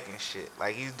back and shit.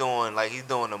 Like he's doing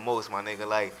the most, my nigga.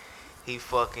 Like he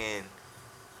fucking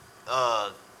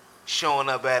showing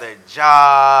up at her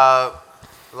job,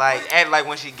 like act like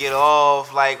when she get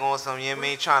off, like on some, you know what I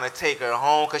mean, trying to take her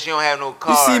home because she don't have no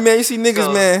car. You see niggas,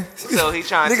 So- man. So he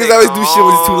trying to Niggas take always her do shit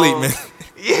when it's too late, home. man.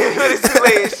 Yeah, when it's too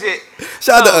late and shit.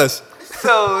 Shout out to us.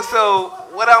 So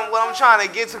what I'm trying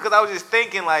to get to, because I was just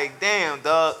thinking like, damn,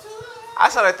 dog. I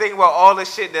started thinking about all the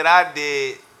shit that I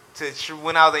did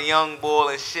when I was a young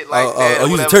boy and shit like that. you or was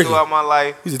a whatever turkey. throughout my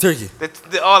life. He's a turkey.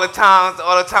 All the time,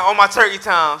 all my turkey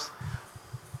times.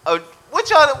 What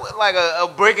y'all like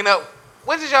a breaking up?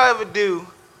 What did y'all ever do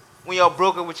when y'all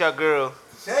broke up with your girl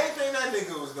Same thing that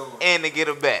nigga was doing. and to get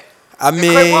her back? I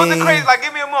mean, what was the crazy? Like,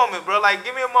 give me a moment, bro. Like,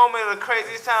 give me a moment of the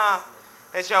craziest time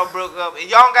that y'all broke up. And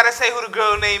y'all don't gotta say who the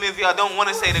girl name if y'all don't want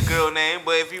to say the girl name.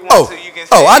 But if you want to, you can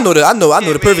say. I know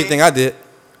the perfect thing I did.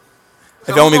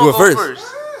 So if y'all want me to go first.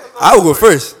 I will go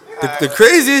first. The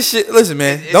craziest shit. Listen,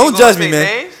 man. Don't judge me, man.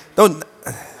 Names? Don't.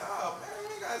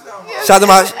 Shout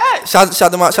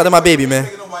out to my baby, man.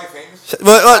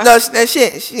 Well, no,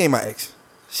 she ain't my ex.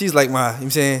 She's like my, you know what I'm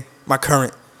saying, my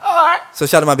current. All right. So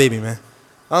shout out to my baby, man.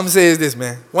 All I'm gonna say is this,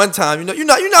 man. One time, you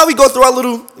know how we go through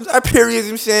our periods,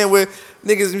 you know what I'm saying, where niggas,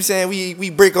 you know what I'm saying, we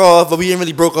break off, but we ain't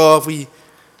really broke off. We, you know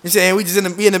what I'm saying, we just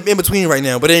in between right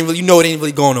now, but it ain't really, it ain't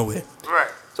really going nowhere. Right.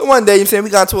 So one day, you know what I'm saying, we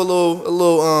got into a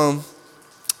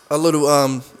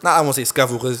little, not I won't say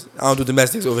scuffle because I don't do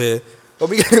domestics over here, but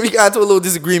we got into a little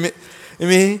disagreement. You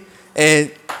know what I mean,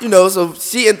 and you know, so we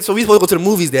supposed to go to the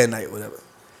movies that night or whatever.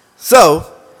 So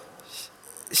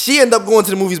she ended up going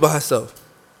to the movies by herself.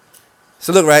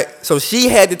 So look, right? So she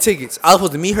had the tickets. I was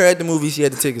supposed to meet her at the movies. She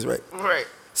had the tickets, right? Right.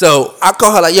 So I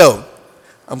call her like, yo,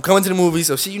 I'm coming to the movies.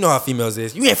 So you know how females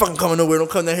is. You ain't fucking coming nowhere. Don't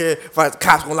come down here. If the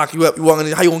cops gonna lock you up, you walking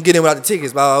in. How you gonna get in without the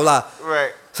tickets? Blah, blah, blah.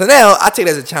 Right. So now I take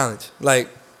that as a challenge. Like,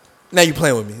 now you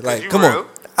playing with me. Like, come real.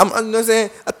 on. You know what I'm saying?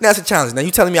 I think that's a challenge. Now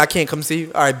you telling me I can't come see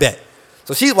you? All right, bet.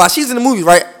 So while she's in the movies,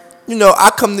 right? You know, I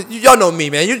come to, y'all know me,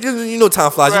 man. You know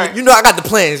time flies. Right. You know I got the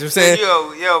plans, you know what I'm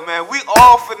saying? Yo, man, we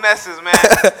all finesses, man.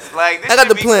 Like, this I got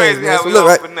the be plans, crazy man. how So we look, all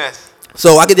right? finesse.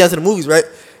 So I get down to the movies, right?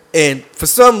 And for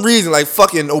some reason, like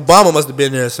fucking Obama must have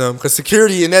been there or something. Because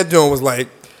security in that joint was like,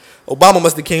 Obama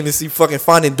must have came to see fucking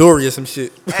Finding Dory or some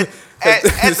shit. At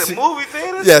the movie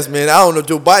theaters? Yes, man. I don't know,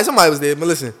 Joe Biden. Somebody was there, but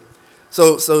listen.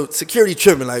 So security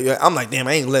tripping. Like, I'm like, damn,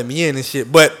 I ain't letting me in and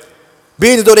shit. But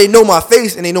being as though they know my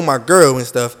face and they know my girl and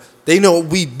stuff, they know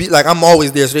we be like I'm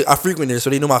always there, so I frequent there, so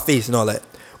they know my face and all that.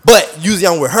 But usually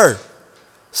I'm with her,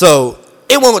 so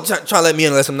it won't try to let me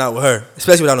in unless I'm not with her,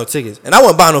 especially without no tickets. And I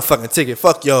won't buy no fucking ticket.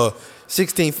 Fuck y'all.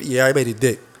 16 feet. Yeah, everybody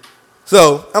dick.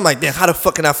 So I'm like, damn, how the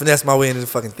fuck can I finesse my way into the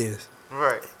fucking theaters?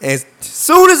 Right. And as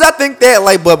soon as I think that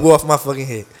light bulb go off my fucking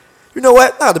head, you know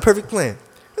what? Nah, the perfect plan.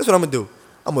 That's what I'm gonna do.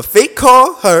 I'm gonna fake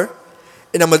call her.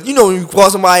 And I'm when you call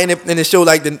somebody and it show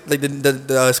like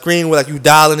the screen where like you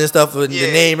dialing and stuff, and the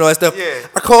name and all that stuff. Yeah.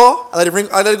 I call, I let it ring,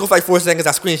 I let it go for like 4 seconds.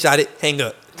 I screenshot it, hang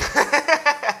up.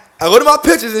 I go to my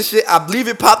pictures and shit. I believe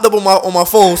it popped up on my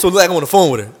phone, so it look like I'm on the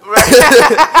phone with her. Right.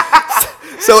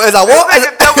 So as I walk, it's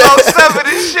like a 007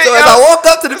 and shit. so as I walk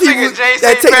up to the This people nigga James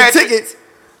that St. take the Patrick. tickets,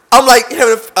 I'm like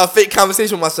having a fake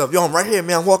conversation with myself. Yo, I'm right here,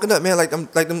 man. I'm walking up, man. Like I'm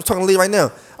talking to Lee right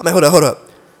now. I'm like, hold up.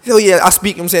 Hell yeah, I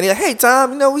speak. I'm saying, hey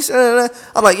Tom, we said.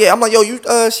 I'm like, yeah. I'm like, yo, you.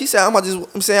 She said,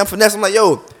 I'm saying, I'm finesse. I'm like,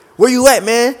 yo, where you at,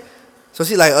 man? So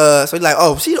she like,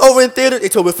 oh, she's over in theater. They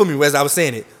told me for me as I was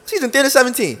saying it. She's in theater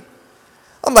 17.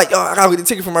 I'm like, yo, I gotta get the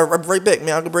ticket from her right back,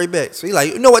 man. I'll go right back. So he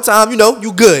like, you know what, Tom? You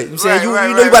good. You know saying, you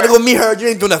about to go meet her. You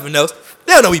ain't doing nothing else.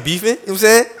 They don't know we beefing. You know what I'm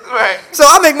saying? Right. So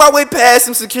I make my way past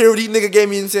some security. Nigga gave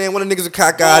me, you know what I'm saying, one of the niggas a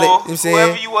cock got it. You know what I'm saying?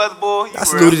 Whoever you was, boy. I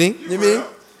saluted him. You know what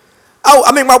I mean?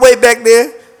 I make my way back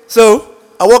there. So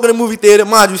I walk in the movie theater.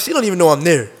 Mind you, she don't even know I'm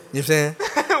there. You know what I'm saying?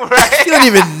 Right. She don't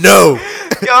even know.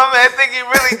 Yo, man, I think he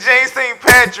really James St.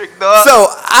 Patrick, dog. So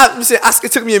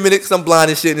it took me a minute because I'm blind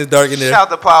and shit and it's dark in there. Shout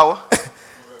the power.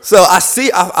 So I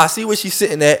see where she's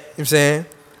sitting at. You know what I'm saying?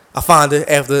 I find her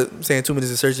after, you know what I'm saying, 2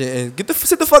 minutes of searching and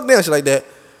sit the fuck down, shit like that.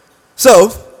 So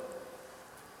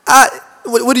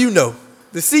what do you know?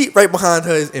 The seat right behind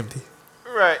her is empty.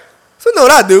 Right. So know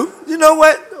what I do? You know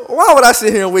what? Why would I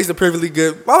sit here and waste a perfectly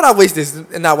good? Why would I waste this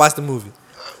and not watch the movie?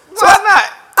 So Why not?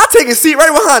 I take a seat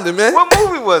right behind her, man. What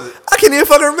movie was it? I can't even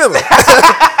fucking remember.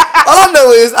 All I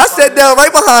know is I sat down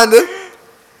right behind her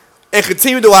and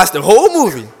continued to watch the whole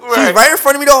movie. Right. She's right in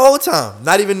front of me the whole time,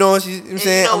 not even knowing she's. You know what I'm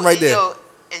saying, I'm right there.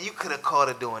 And you could have called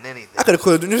her doing anything. I could have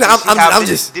called her. I'm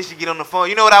just. Did she get on the phone?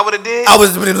 You know what I would have did? I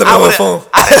was looking on my phone.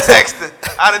 I'd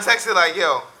have texted like,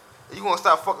 yo, you gonna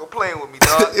stop fucking playing with me,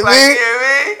 dog? You Like, mean?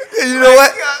 yeah, You know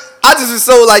what? I just was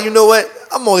so like, you know what?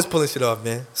 I'm always pulling shit off,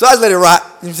 man. So I just let it rock. You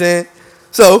know what I'm saying?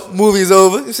 So movie's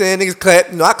over. You know what I'm saying? Niggas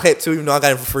clap. You know I clap too. You know I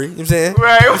got it for free. You know what I'm saying?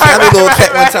 Right. I made a little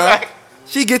clap one time.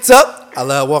 She gets up. I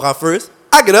let her walk out first.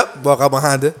 I get up, walk out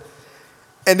behind her.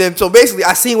 And then, so basically,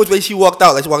 I seen which way she walked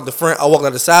out. Like, she walked the front, I walked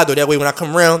out the side door. That way, when I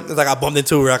come around, it's like I bumped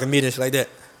into her. I can meet her and shit like that.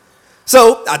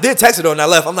 So, I did text her, though, and I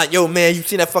left. I'm like, yo, man, you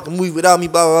seen that fucking movie without me,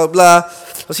 blah, blah, blah.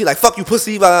 So, she like, fuck you,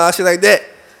 pussy, blah, blah, shit like that.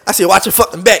 I said, watch your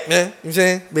fucking back, man. You know what I'm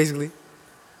saying? Basically.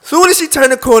 Soon as she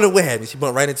turned the corner, what happened? She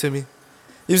bumped right into me. You know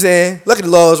what I'm saying? Lucky the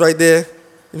laws right there. You know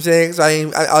what I'm saying? So,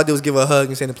 all I did was give her a hug, you know what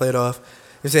I'm saying, to play it off.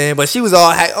 You know what I'm saying? But she was all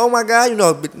happy. Oh my God, you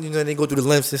know, they go through the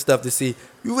lymphs and stuff to see.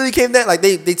 You really came down, like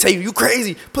they tell you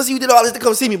crazy. Pussy, you did all this to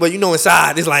come see me, but you know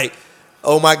inside, it's like,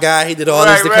 oh my God, he did all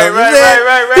Right, this to right, come. right, You know what I'm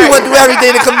right, saying? right, He right. went through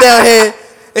everything to come down here.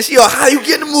 And she, how you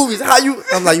get in the movies? How you?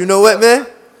 I'm like, you know what, man?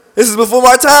 This is before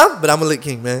my time, but I'm a Lit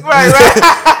King, man. Right, right.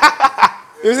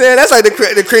 You know what I'm saying? That's like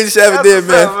the craziest shit I ever That's did, what's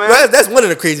man. up, man. That's one of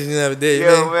the craziest things I ever did,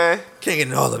 Yo, man. man. Can't get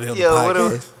in all of it on Yo, the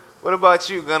podcast. what about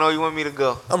you, Gunno? You want me to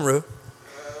go? I'm real.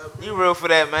 You real for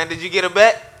that, man. Did you get a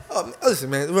bet? Oh, man, listen,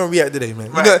 man, where we at today,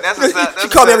 man? Right, You know, that's what's up, she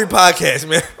that's call me what's every podcast,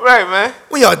 man. Right, man.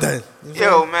 When y'all done? You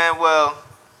know Yo, man, well,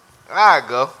 I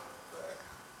go.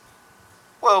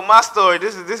 Well, my story,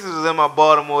 this is in my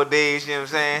Baltimore days, you know what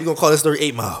I'm We saying? gonna call this story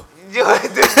 8 Mile. Yo,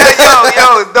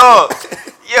 dog.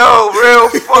 Yo, real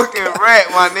fucking rat,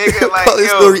 my nigga. Like, Call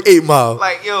this yo, story 8 Mile.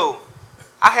 like, yo,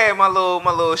 I had my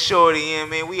little shorty, you know what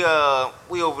I mean?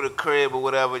 We over the crib or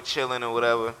whatever, chilling or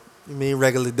whatever. You mean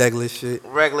regular degular shit?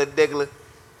 Regular diggler.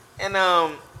 And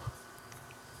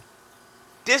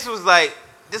this was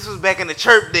back in the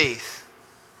chirp days.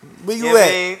 Where you know what I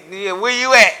at? mean? Yeah, where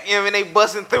you at? You know what I mean? They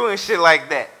busting through and shit like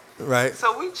that. Right.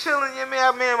 So we chilling, you know what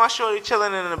I mean? Me and my shorty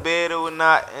chilling in the bed or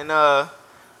whatnot. And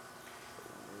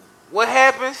what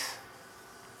happens?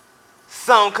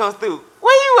 Something comes through.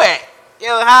 Where you at?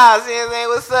 Yo, how's it, man?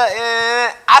 What's up?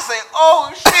 I say,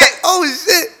 oh shit. Oh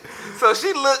shit! So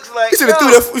she looks like, You should have threw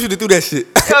that. You should have threw that shit.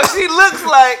 yo, she looks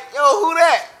like, yo, who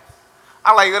that?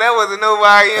 I'm like, yo, that wasn't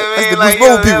nobody, you know what I That's mean? the Like, Boost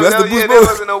yo, Mode people. That's the Boost that Mode.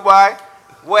 wasn't nobody.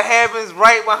 What happens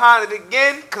right behind it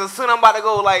again? Cause as soon as I'm about to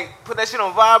go, like, put that shit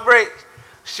on vibrate,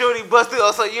 shorty bust through,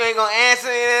 oh, so you ain't gonna answer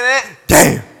me and that?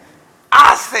 Damn.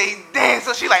 I say, damn.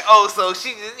 So she like, oh, so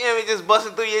she just, you know what I mean, just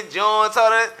busting through your joints,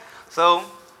 all that. So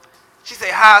she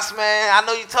say, Haas, man, I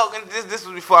know you talking, this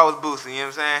was before I was boosting, you know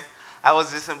what I'm saying? I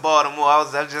was just in Baltimore, I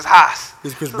was just Haas.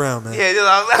 This Chris Brown, man. Yeah,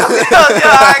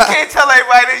 I can't tell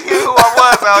everybody that you who I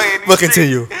was out here in But these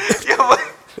continue. streets. Yeah, but,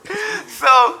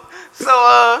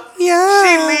 so Yeah.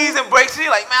 she leaves and breaks. She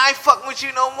like, man, I ain't fucking with you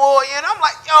no more. Yeah, and I'm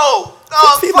like, yo,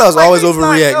 dog, Females fuck, always like,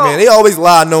 overreact, yo, man. They always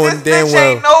lie knowing this damn bitch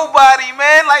well. ain't nobody,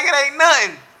 man. Like, it ain't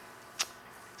nothing.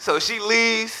 So she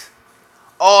leaves.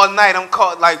 All night I'm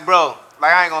caught, like, bro,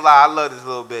 like, I ain't gonna lie, I love this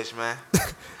little bitch, man.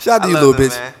 Shout out to you, I little love her,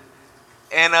 bitch. man.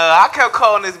 And I kept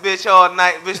calling this bitch all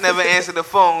night. Bitch never answered the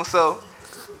phone, so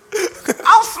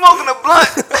I'm smoking a blunt.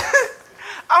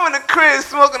 I'm in the crib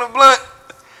smoking a blunt,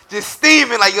 just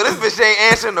steaming like, yo, this bitch ain't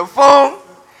answering the phone.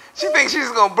 She thinks she's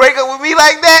gonna break up with me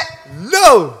like that?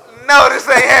 No. No, this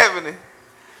ain't happening.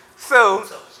 So,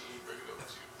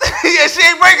 yeah, she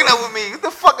ain't breaking up with me. What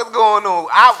the fuck is going on?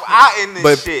 I in this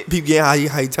But shit. people get how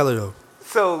you tell her though.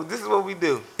 So this is what we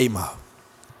do. 8 Mile.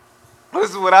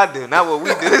 This is what I do, not what we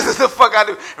do. This is the fuck I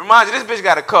do. Remind you, this bitch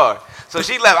got a car. So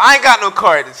she left. I ain't got no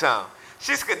car at the time.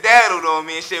 She skedaddled on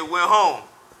me and shit, went home.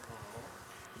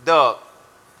 Dog.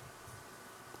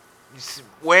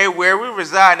 Where we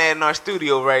residing at in our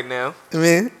studio right now, I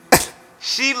mean,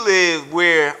 she lived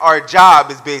where our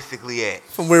job is basically at.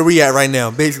 from where we at right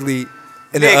now, basically in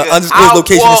an Nigga, undisclosed I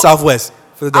location in walk- Southwest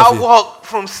I Philadelphia. walked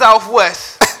from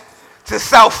Southwest to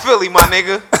South Philly, my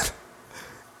nigga.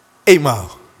 8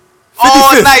 Mile.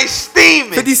 All 55th. night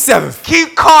steaming. 57th.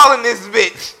 Keep calling this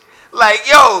bitch. Like,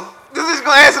 yo, this bitch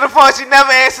gonna answer the phone. She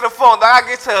never answer the phone. Dog, I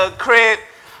get to her crib.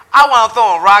 I wound up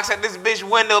throwing rocks at this bitch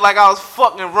window like I was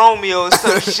fucking Romeo or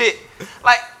some shit.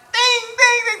 Like, ding,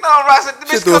 ding, ding, throwing rocks at the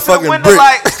She bitch. threw a Come to the fucking window brick.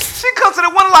 like, she come to the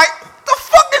window like, the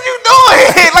fuck is you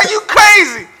doing here? Like, you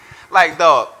crazy. Like,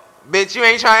 dog, bitch, you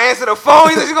ain't trying to answer the phone.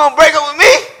 You think you gonna break up with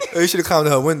me? Oh, you should have climbed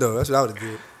to her window. That's what I would have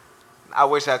did. I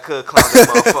wish I could climb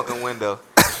the motherfucking window.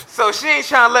 So she ain't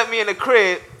trying to let me in the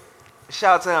crib.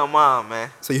 Shout out to her mom, man.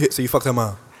 So you fucked her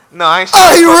mom. No, I ain't.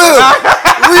 Oh, you real?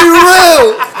 We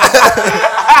real?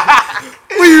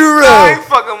 We No, I real? ain't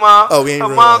fucking mom. Oh, we ain't her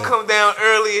real, mom right. come down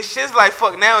early and shit's like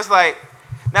fuck. Now it's like,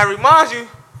 now remind you,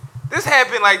 this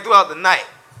happened like throughout the night.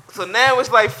 So now it's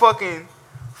like fucking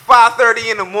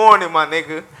 5:30 in the morning, my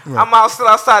nigga. Right. I'm still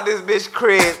outside this bitch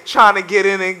crib trying to get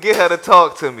in and get her to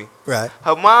talk to me. Right.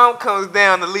 Her mom comes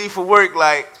down to leave for work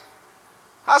like,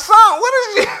 Hassan, what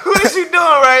is you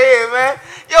doing right here, man?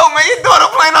 Yo, man, your daughter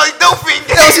playing all these dope fiend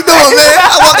games. Hey, what you doing, man?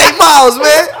 I walk 8 miles,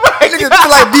 man. Nigga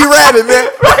feel like B-Rabbit, man.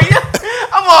 Right, yeah.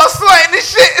 I'm all sweating and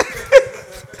shit.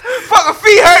 Fucking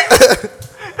feet hurt.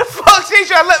 The fuck, she ain't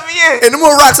trying to let me in. And no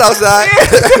more rocks outside.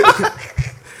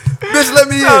 Bitch, let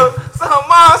me in. So her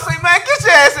mom say, man, get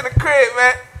your ass in the crib,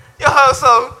 man. Yo,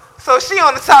 so she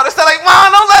on the top. They say like,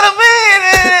 mom, don't let him in.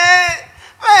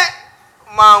 Man,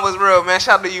 mom was real, man.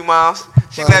 Shout out to you, moms.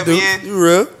 She let me in. You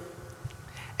real?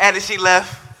 After she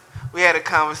left, we had a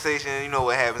conversation. You know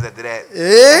what happens after that.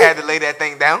 Yeah. We had to lay that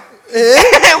thing down.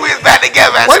 Yeah. We was back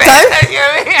together after One that. time? You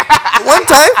know what I mean? One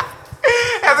time.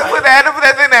 had to put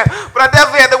that thing down. But I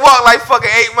definitely had to walk like fucking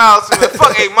 8 miles.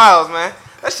 Fuck 8 miles, man.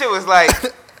 That shit was like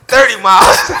 30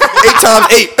 miles. 8 times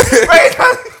 8. Right?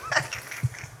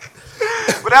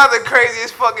 But that was the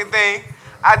craziest fucking thing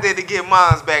I did to get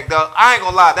mines back, dog. I ain't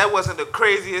gonna lie, that wasn't the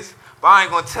craziest, but I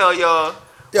ain't gonna tell y'all.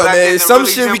 Yo, what I man, did it's to some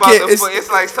really shit we jump out can't. the foot. It's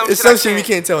like It's some shit we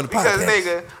can't tell on the because, podcast.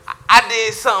 nigga, I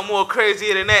did something more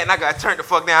crazier than that, and I got turned the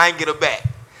fuck down. I ain't get her back.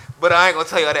 But I ain't gonna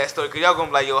tell y'all that story, because y'all gonna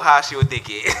be like, yo, how she a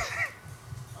dickhead?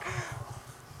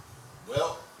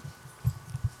 Well,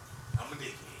 I'm a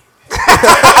dickhead.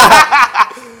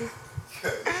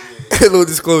 A little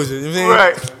disclosure, you know what I'm saying?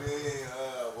 Right. You know what I mean?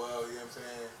 Well, you know what I'm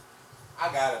saying? I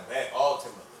got it back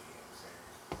ultimately, you know what I'm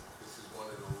saying? This is one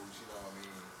of those, you know what I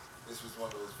mean? This was one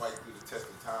of those fight through the test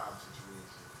of time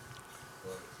situations.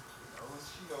 But,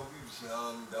 we was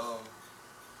young, dumb.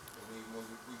 And when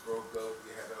we broke up, we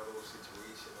had our little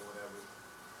situation or whatever.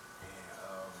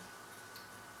 And,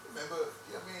 remember,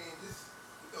 you know what I mean? This,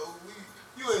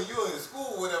 you in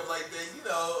school or whatever like that,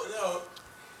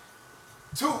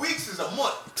 2 weeks is a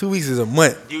month. 2 weeks is a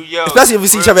month. Yo, especially if we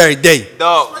see each other every day.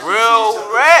 Dog, real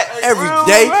rap. Every real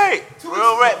day. Rap. 2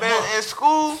 Real weeks rap, is a man. month. In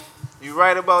school, you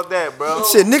right about that, bro.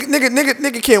 Shit,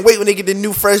 nigga can't wait when they get the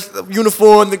new fresh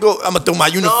uniform to go. I'ma throw my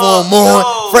uniform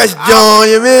on, fresh John,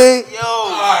 you know what I mean? Yo, All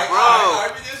right,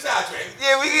 bro. we get sidetracked.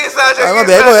 Yeah, we get sidetracked. All right, my get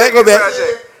bad. Go ahead, sidetracked, go get back.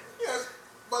 sidetracked. Yes,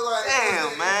 but like,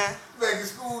 Damn, man. Back in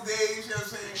school days, you know what I'm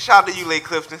saying? Shout out to you, Lake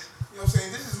Clifton. You know what I'm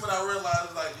saying? This is when I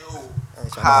realized, like, yo, I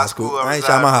ain't shot my high school. I ain't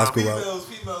shot my high school out.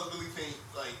 females really think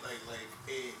like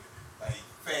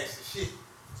fast as shit.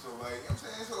 So like, you know what I'm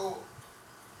saying? So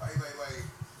like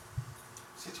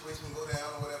situation go down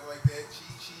or whatever like that.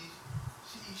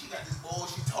 She got this boy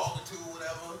she talking to or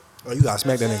whatever. Oh, you gotta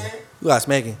smack that nigga. You gotta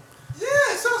smack him. Yeah,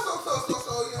 so. You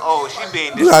know Oh, what I she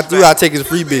mean? being You gotta take his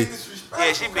She being freebie. disrespectful,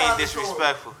 Yeah, she being kinda,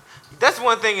 disrespectful. That's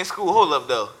one thing in school. Hold up,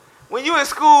 though. When you in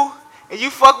school and you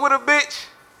fuck with a bitch,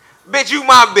 you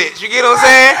my bitch. You get what I'm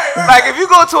saying? Like, if you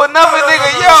go to another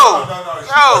nigga, No. She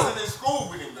yo. wasn't in school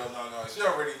with him. No. She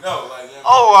already know. Like, you know,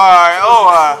 Oh,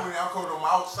 alright. I called him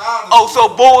outside. Oh, so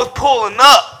Bo was pulling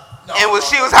up. And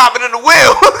she was hopping in the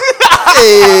wheel.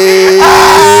 Hey.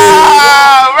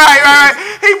 Right.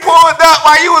 He pulled up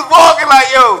while you was walking like,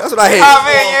 yo. That's what I hate. Hop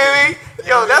in, you know what I mean?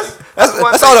 Yo,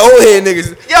 that's all the old head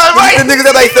niggas. Yo, right. The niggas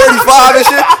that like 35 and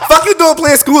shit. Fuck you doing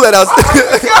playing school at us?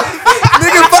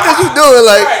 Nigga, fuck is you doing?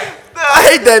 Like, I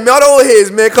hate that, man. All the old heads,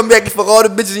 man, come back and fuck all the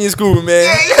bitches in your school, man.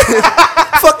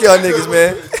 Fuck y'all niggas,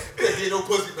 man. Can't get no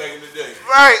pussy back in the day.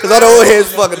 Right. Cause all the old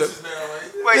heads fucking them.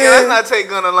 Wait, yeah, let's not take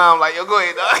gun alarm like, yo, go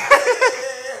ahead, dog.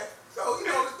 Yeah. So,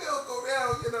 they'll go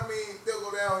down, you know what I mean? They'll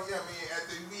go down, you know what I mean?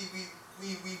 After we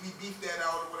beef that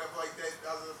out or whatever like that,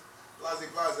 blase.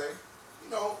 You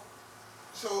know,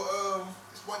 so,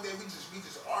 this one day we just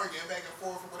arguing back and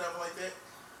forth or whatever like that.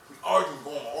 We arguing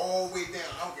going all the way down.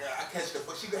 I catch the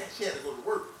bus. She had to go to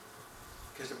work.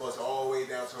 Catch the bus all the way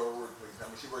down to her workplace. I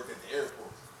mean, she worked at the airport.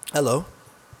 Hello.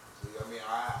 So, I mean,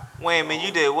 Wait a minute,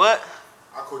 you did what?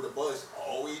 I caught the bus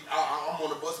all the way. I'm on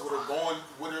the bus with her going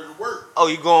with her to work. Oh,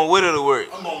 you going with her to work?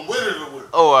 I'm going with her to work.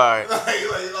 Oh, alright.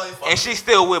 Like, And she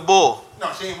still with Bull?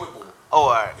 No, she ain't with Bull. Oh,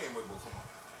 alright. She ain't with Bull. Come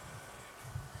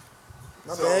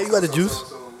on. My bad, you got the juice.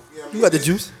 Yeah, You got the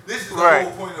juice. This is the Right.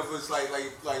 whole point of us like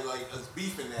us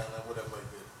beefing now, like whatever like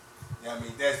that. You know what I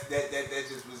mean? That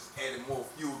just was adding more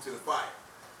fuel to the fire.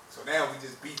 So now we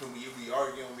just beefing, we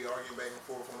arguing back and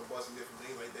forth on the bus and different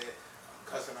things like that. I'm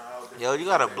cussing her out. Yo, you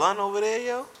got a blunt over there,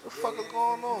 yo? What the fuck is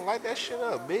going on? Light that shit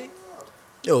up, B.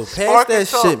 Yo, pass Spark and that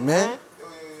talk, shit, man.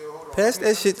 Hold on. Pass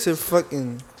that shit to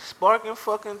fucking. Spark and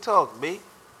fucking talk, B.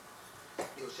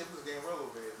 Yo, shit was getting real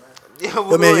over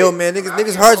here, man. Yo, man,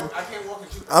 niggas hearts. I can't walk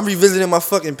and shoot. I'm revisiting my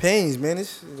fucking pains, man.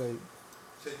 This shit, like,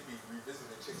 Said you be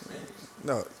revisiting chicks' panties.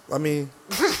 no, I mean,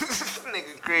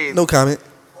 Nigga crazy. no comment.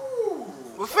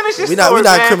 Well, finish your We story,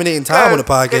 not man. incriminating time on the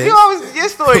 'Cause podcast. You always, your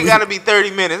story gotta be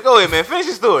 30 minutes. Go ahead, man. Finish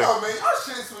your story. Oh man, our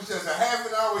shit was just a half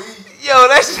an hour each. Yo,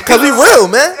 that shit. Cause we real,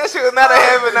 man. That shit was not a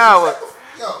half an hour.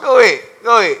 Yo, Go ahead.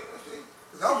 cause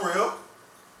I'm real. You know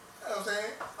what I'm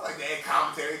saying? I like to add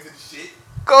commentary to the shit.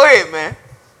 Go ahead, man.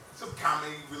 Some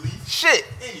comedy relief. Shit.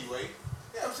 Anyway,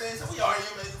 you know what I'm saying? So we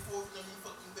arguing back and forth, you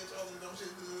fucking bitch, all this dumb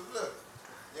shit, blah, blah, blah.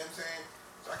 You know what I'm saying?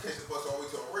 So I catch the bus all the way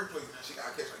to our workplace, and she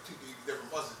gotta catch like 2-3 different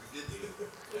buses to get there. You know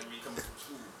what I mean? Coming from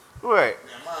school. Right.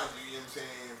 Now mind you, know what I'm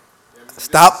saying? You know what I mean?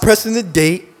 Stop pressing the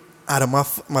date out of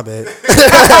my bad.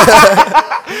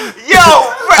 Yo,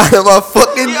 Out of my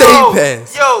fucking date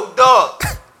pass. Yo, dog.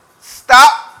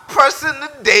 Stop pressing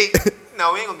the date.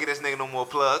 No, we ain't gonna get this nigga no more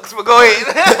plugs. But go ahead.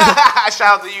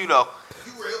 Shout out to you though.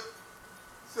 You real?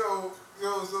 So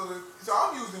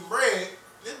I'm using bread.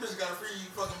 This bitch got a free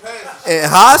fucking pass. In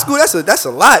high school, that's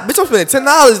a lot. Bitch, I'm spending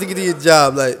 $10 to get to your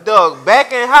job. Like, Dog,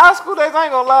 back in high school, days, I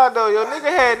ain't gonna lie though, yo, nigga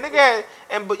had,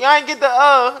 and but y'all ain't get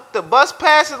the bus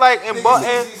passes like in See, in it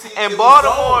was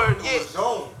Baltimore. zone. It Yeah. was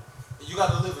zone. And you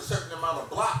got to live a certain amount of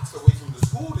blocks away from the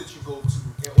school that you go to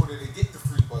in order to get the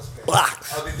free bus pass.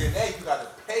 Blocks. Other than that, you got to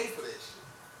pay for that shit.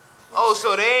 Oh,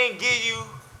 so they ain't give you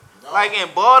No. like in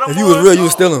Baltimore. if you was real, you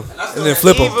would steal them And I and still then had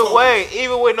flip them.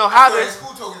 Even with no I how still to. had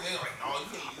school tokens. They like, no, you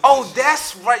can't use Oh, that shit.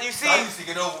 that's right. You see, I used to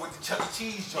get over with the Chuck E.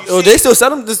 Cheese joint. Oh, they still sell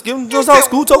them? Just give them those out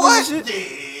school tokens and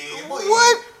shit? Yeah, boy,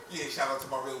 What? Yeah, shout out to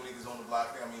my real niggas on the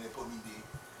block. I mean, they put me there.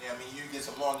 Yeah, I mean, you get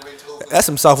some lingerie tokens. That's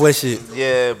some Southwest shit.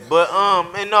 yeah, but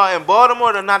and no, in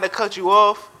Baltimore, to not to cut you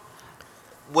off,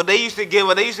 what they used to give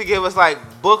us like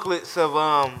booklets of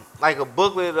like a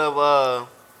booklet of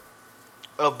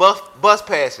bus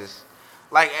passes.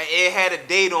 Like it had a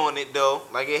date on it though.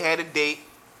 Like it had a date.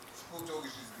 School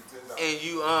tokens used to be $10. And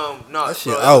you no, That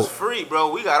shit bro, it out. was free,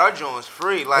 bro. We got our joints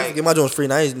free. I used Like to get my joints free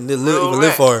and I ain't even real live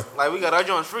rap. far. Like we got our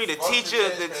joints free. The Fuck teacher,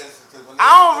 the the, passes, 'cause when I they-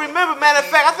 don't remember. Matter of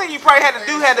fact, I think you probably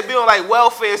had to be on like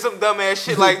welfare, some dumbass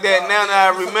shit like that. Now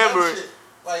that I remember it,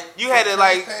 Like, you had to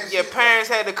like pass your shit, parents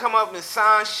had to come up and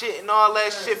sign shit and all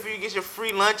that shit for you to get your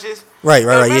free lunches. Right,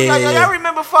 Y'all yeah. Y'all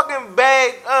remember fucking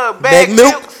bag Bag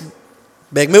milk? milks?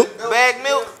 Bag milk? Bag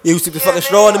milk? You stick the Yeah, fucking man.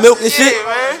 straw in the milk and Yeah, shit?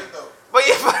 man. shit, though. But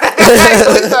yeah,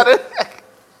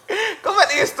 go back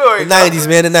to your story. The 90s,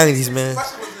 man. The 90s, man. My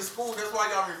shit was in school. That's why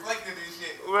y'all reflected this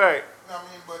shit. You know Right. what I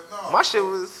mean? But no. My shit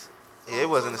was, yeah, it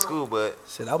wasn't in school, but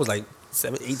Shit, I was like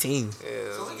 18.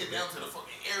 yeah. So we get down to the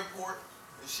fucking airport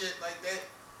and shit like that.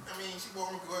 I mean, she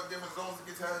walking me through different zones to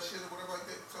get to her shit or whatever like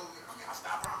that. So, I mean, I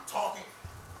stop her. I'm talking.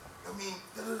 I mean,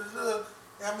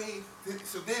 I mean,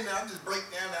 so then I just break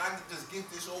down and I can just give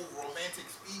this old romantic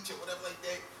speech or whatever like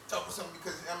that. Talk with something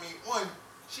because, I mean,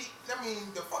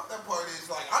 the fucked up part is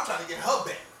like, I'm trying to get her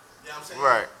back. You know what I'm saying?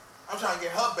 Right. I'm trying to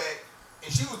get her back and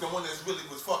she was the one that really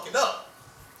was fucking up.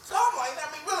 So I'm like, I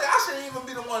mean, really, I shouldn't even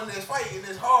be the one that's fighting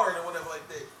this hard or whatever like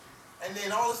that. And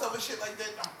then all this other shit like that,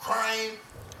 I'm crying.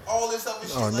 All this other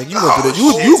shit. Oh, like nigga, you going through the-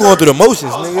 you whole going through the turkey.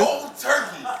 motions, I was nigga. whole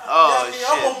turkey. Oh, you know what I mean? shit,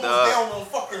 I'm almost dog. down on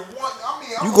fucking one. I mean,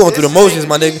 You going through the motions,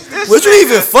 my nigga. This Was you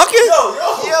even nigga- fucking? Yo. Yo.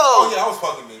 Oh, yeah, I was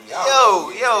fucking baby. Yo,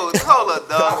 hold up, I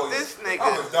dog. was- This I nigga.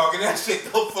 was dogging that shit the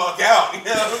fuck out. You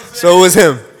know what I'm saying? So it was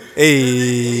him.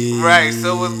 Hey. Right,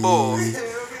 so was Bull.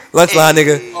 Lunchline,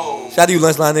 nigga. Oh. Shout out to you,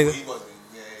 lunchline, nigga. He wasn't.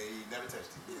 Yeah, he never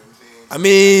touched it. You know what I'm saying? I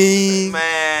mean,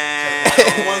 Man.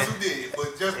 The ones who did, but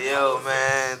just Yo,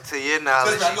 man, to your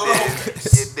knowledge, Just I know the whole you facts.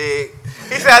 did. You dig.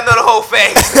 He said, I know the whole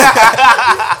facts.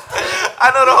 I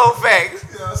know the whole facts.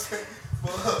 You know what I'm saying?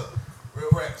 But real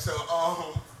rap. So I'm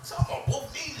on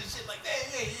both knees and shit like that.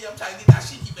 Yeah. I'm trying to get that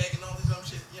shiki back and all this other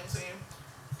shit. You know what I'm saying?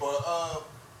 But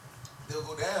they'll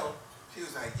go down. She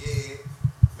was like, yeah,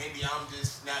 maybe I'm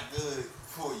just not good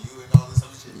for you and all this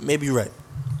other shit. maybe you're right.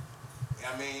 You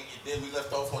know what I mean? And then we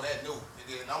left off on that note. And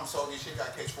then I'm sorry this shit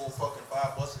got to catch 5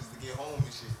 buses to get home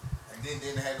and shit. And then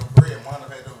didn't have no bread. Wound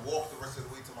up had to walk the rest of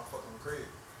the way to my fucking crib.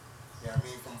 You know what I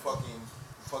mean? From fucking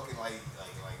like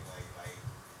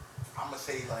I'ma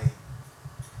say like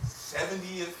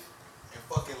 70th and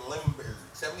fucking Limburg,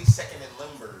 72nd and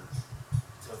Limburg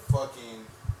to fucking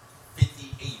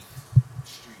 58th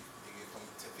Street, nigga,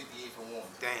 to 58th and 1.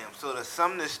 Damn, so to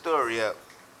sum this story up,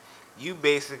 you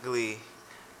basically,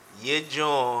 your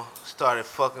John started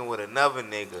fucking with another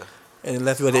nigga. And then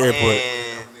left you at the airport.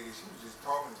 And Nigga, she was just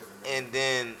talking to the nigga.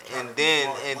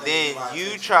 and then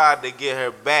you tried to get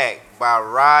her back by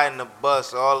riding the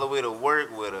bus all the way to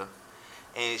work with her.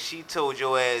 And she told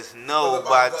your ass no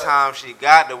by the time she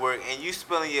got to work, and you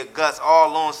spilling your guts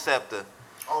all on Scepter.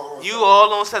 You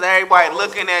all on Scepter, everybody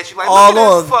looking at you like, All look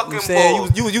at on. this fucking I'm saying, bull.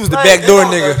 you was the Like, backdoor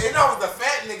And nigga. that was the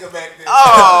fat nigga back then.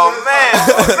 Oh man,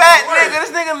 fat nigga,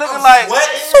 this nigga looking I'm like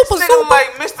sweating. this nigga like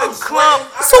Mr. I'm Clump.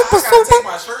 sweating. I gotta take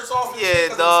my shirts off and shit Yeah,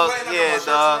 'cause I'm dog. sweating. I got my Yeah, shirts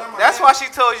around dog. my That's neck. why she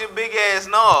told you big ass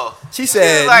no. She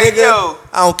said, like, nigga, yo.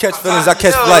 I don't catch feelings, I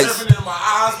catch Yo, flights. Dripping into my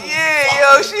eyes was Yeah, yo,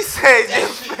 fucking- she said you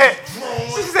fat.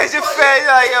 She said you fat.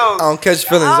 You're like, yo. I don't catch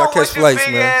feelings, I don't catch want your flights,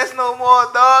 big man. ass no more,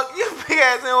 dog. Your big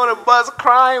ass ain't on the bus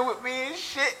crying with me and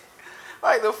shit.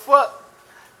 Like the fuck.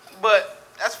 But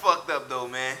that's fucked up though,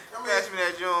 man. I mean- Pass me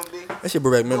that John B. That shit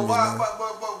bring back But memories, why? man.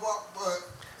 But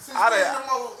since I we in done- the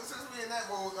mode, since we in that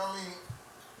mode, I mean,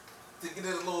 to get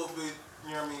it a little bit,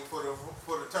 you know what I mean, for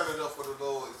the turn it up for the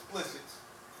little explicits.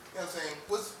 You know what I'm saying?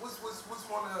 What's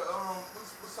one of the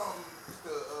what's something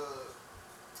the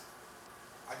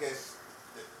I guess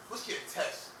what's your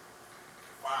test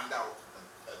to find out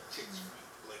a chick's freak?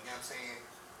 Like, you know what I'm saying?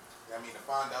 I mean, to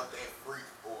find out that freak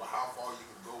or how far you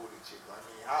can go with a chick. I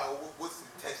mean, what's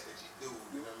the test that you do?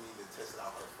 You know what I mean?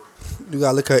 You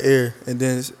gotta lick her ear and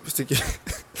then stick it.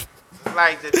 Like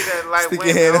like Stick your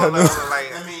women hand all out, no. over,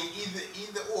 like I mean,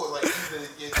 either or, like either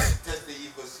you test to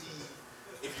either see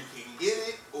if you can get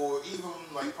it, or even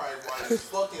like probably while you're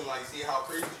fucking, like see how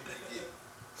crazy you can get.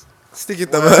 Stick your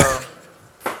thumb out.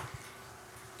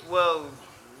 well,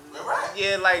 Right?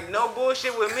 yeah, like no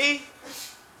bullshit with me.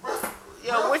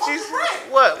 Yo, Bro, what you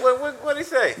fucking right. what he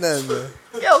say? Nothing, man.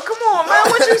 Yo, come on, man,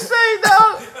 what you say,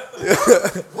 dog?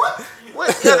 What?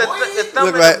 What? Yo, the thumb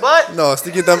Look in right. the butt? No,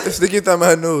 stick your thumb in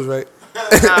her nose, right? Nah, man.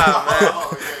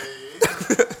 Oh, yeah.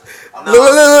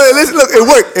 Look, listen, look, it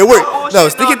worked. It worked. bullshit, No,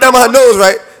 stick your no thumb in her nose,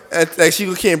 right? And like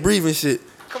she can't breathe and shit.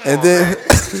 Come And on, then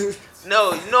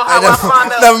No, you know how I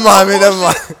found out? never mind, man. Never No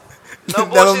mind.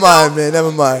 bullshit, Never mind, though. man.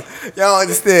 Never mind. Y'all don't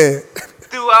understand.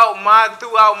 Throughout my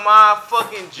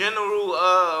fucking general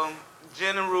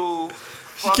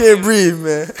She can't breathe,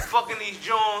 man. fucking these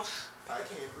Jones. I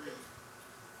can't breathe.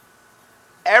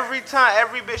 Every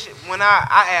bitch when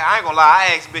I ain't gonna lie,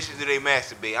 I ask bitches do they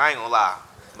masturbate. I ain't gonna lie.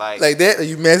 Like that?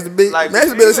 You masturbate? Like,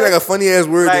 Masturbate is like a funny ass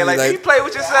word. like, to me, do you play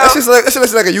with that yourself? shit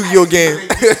looks like a Yu-Gi-Oh game. You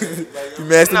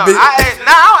No, masturbate? I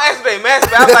don't ask they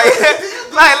masturbate. I'm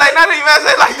like, like not even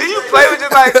masturbate. Like, do you play with your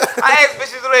like? I ask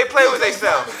bitches do they play with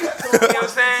themselves. You know what I'm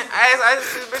saying? I ask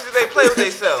bitches do they play with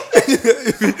themselves.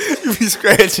 You be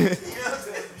scratching. Yo,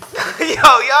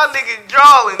 y'all niggas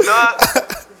drawing, dog.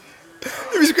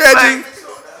 You be scratching. Like,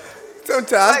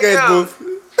 Sometimes I like, scratch yo. both.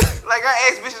 Like I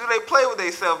ask bitches do they play with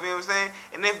themselves, you know what I'm saying?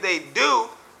 And if they do,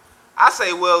 I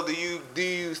say, well, do you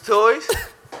use toys?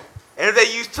 And if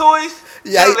they use toys,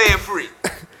 Yeah, you're laying free.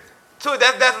 So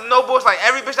that's no bullshit. Like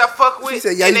every bitch I fuck with, She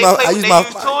said, "Yeah, and they play with they use I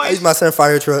use toys, my son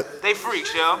fire truck." they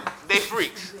freaks, yo. They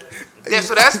freaks. Yeah,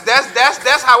 so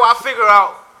that's how I figure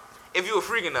out if you a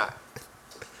freak or not.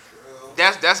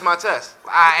 That's my test.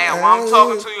 I am. When I'm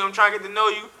talking to you, I'm trying to get to know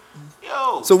you.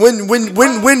 Yo. So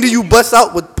when do you bust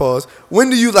out with pause? When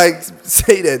do you like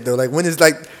say that though? Like when is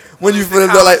like when you feel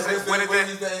like When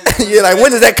is it? yeah, like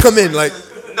when does that come in? Like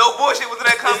No bullshit. When did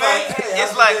that come in? Hey,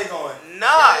 It's how's like, your day going?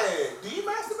 nah, Hey, do you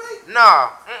masturbate? nah.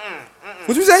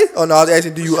 what you say? Oh no, I was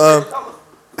asking, do you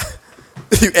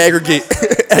you aggregate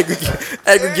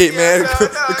aggregate, man.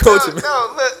 The culture, man.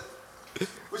 No, look.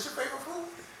 What's your favorite food?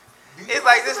 It's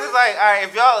like this is like, all right.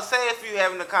 If y'all say if you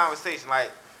having a conversation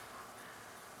like,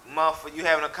 motherfucker, you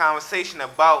having a conversation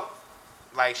about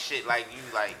like shit, like you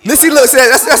like. You Listen, know, look,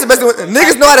 that's the best one.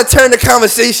 Niggas know how to turn the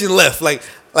conversation left. Like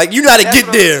you know how to that's get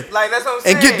what there Like that's what I'm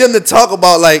saying. and get them to talk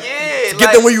about like Yeah, get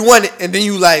like- them where you want it, and then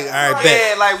you like, all right,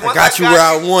 Yeah, bet. like I once got you where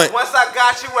I want. Once I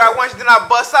got you where I want you, then I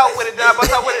bust out with it.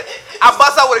 I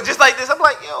bust out with it just like this. I'm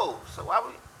like, yo, so why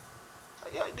would?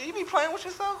 Yo, do you be playing with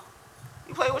yourself?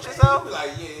 You play with yourself?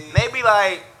 Like, yeah. Maybe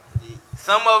like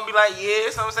some of them be like, yeah,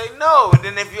 some say no, and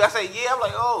then if I say yeah, I'm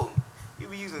like, oh, you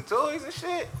be using toys and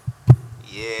shit.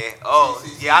 Yeah. Oh,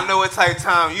 yeah. I know what type of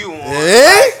time you want.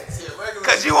 Eh?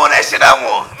 Cause you want that shit I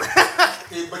want.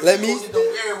 Let me- Don't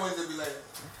weird ones that be like,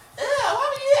 yeah, why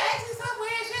would you ask me some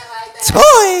weird shit like that?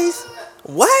 Toys?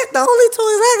 What? The only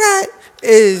toys I got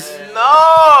is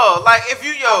No, like if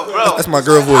you bro. that's my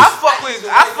girl voice.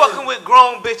 I fucking with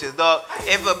grown bitches, dog.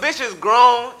 If a bitch is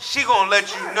grown, she gonna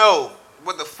let you know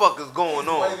what the fuck is going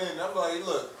on. Right then, I'm like,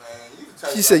 look, man, you can tell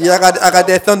She me said, "Yeah, I got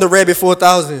that Thunder Rabbit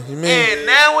 4000." You mean? And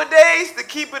nowadays, to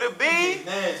keep it a bean,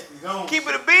 nasty, don't keep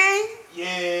it a bean.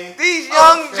 Yeah. These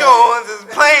young Jones is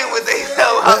playing with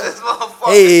themselves out this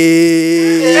motherfucker.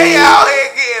 Hey, They out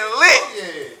here getting lit.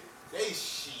 Yeah. They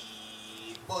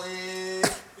shit, boy.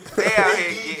 They out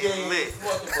They here getting DJing lit.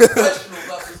 fucking professionals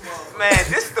out this motherfucker. Man,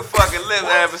 this is the fucking lit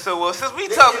episode. Well, since we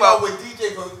They talking came out about, with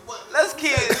DJ Pro. What? let's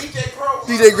keep it. DJ Pro.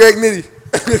 DJ Greg Nitty.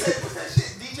 What's that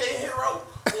shit? DJ Hero.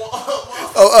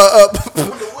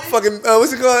 Fucking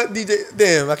what's it called? DJ.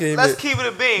 Damn, I can't even. Let's keep it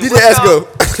a bean. DJ What's y'all-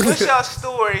 Esco. What's y'all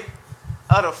story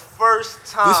of the first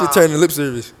time? This should turn to lip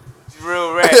service.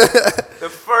 Real rap. The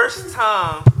first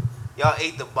time y'all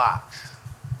ate the box.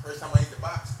 First time I ate the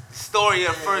box. Story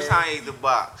of the first time you ate the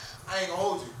box. I ain't gonna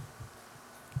hold you.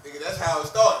 Nigga, that's how it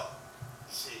started.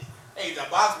 Shit. I ate the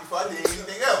box before I did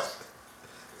anything else.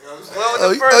 You know what I'm saying? Well, Oh,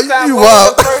 the first time. you what was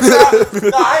wild. the first time?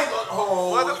 No, I ain't gonna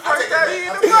hold. What the I first take that time you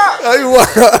back. ate the box? Oh, you wild.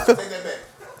 Take that back.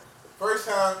 First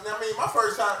time, I mean, my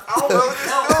first time, I don't really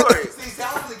count. story. See, I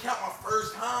don't really count my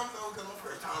first time, though, because my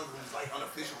first time was like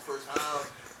unofficial first time.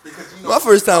 Because, you know. My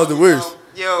first time was the worst.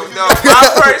 Yo, no, my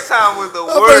first time was the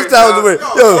My worst. first time was the dog. worst.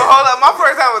 No, Yo, But hold up, my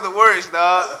first time was the worst,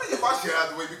 dog. Let me get my shit out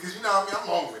the way because, you know what I mean, I'm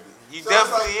long with it. You So it's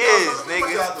definitely like, yo, is, so let me get my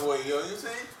nigga. shit out the way, yo, you know what I'm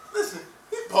saying? Listen,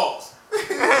 hit pause.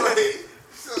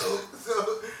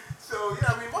 So, you know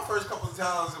what I mean, my first couple of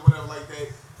times or whatever like that, you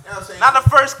know what I'm saying? Not the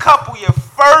first couple, your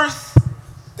first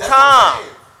That's what I'm time.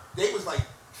 saying. They was like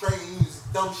Training use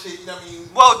dumb shit, you know what I mean?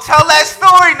 Well, tell that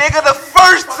story, nigga, the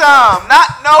first time.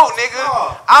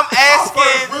 Nigga. I'm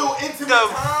asking the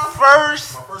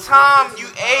first time you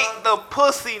ate the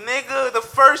pussy, nigga. The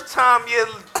first time your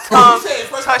tongue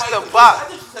touched the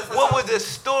box. What was the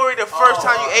story the first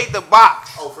time you ate the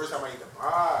box? Oh, first time I ate the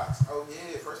box. Oh,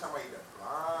 yeah, first time I ate the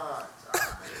box.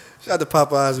 Shout out to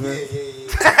Popeyes, man.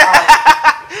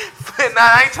 Nah,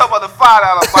 I ain't talking about the $5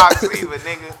 box either,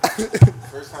 nigga.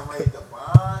 First time I ate the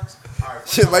box. Right,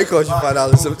 shit might cost you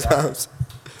 $5 sometimes.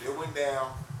 It went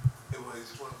down. It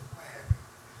was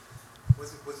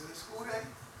was it a school day?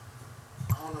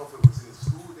 I don't know if it was a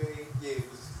school day. Yeah, it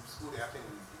was a school day. I think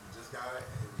we just got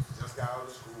out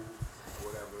of school or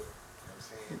whatever. You know what I'm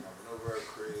saying? I went over her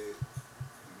crib.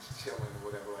 We was chilling or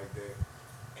whatever like that.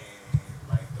 And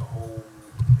like the whole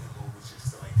MO was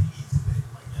just like the easy day.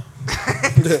 Like,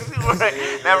 you know what I mean?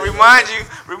 Right. Now remind you,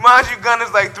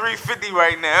 Gunner's like 350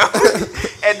 right now.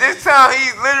 At this time,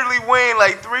 he's literally weighing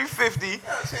like 350,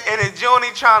 and the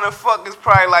Joni trying to fuck is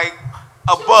probably like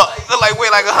a buck, like weigh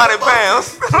like 100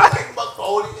 pounds. Buck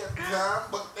 40,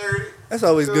 buck 30. That's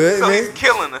always good, So man. he's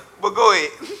killing her. But go ahead.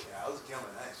 Yeah, I was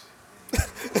killing that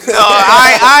shit. No,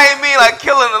 I ain't mean like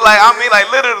killing her. Like I mean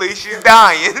like literally, she's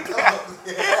dying.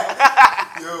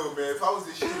 Yo, man, if I was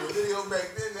to shoot a video back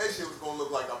then, that shit was gonna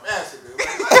look like a massacre.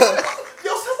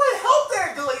 Yo, somebody help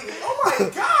that lady. Oh my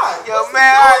God. Yo,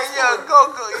 man, go.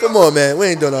 Come on, man. We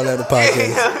ain't doing all that in the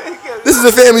podcast. This is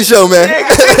a family show, man.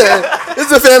 This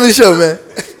is a family show, man.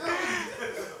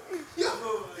 Yo,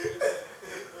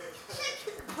 she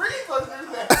can't breathe under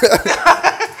that.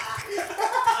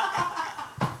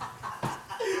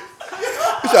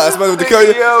 You trying to smell with the cover?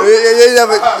 You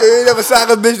ain't never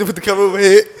signed a bitch to put the cover over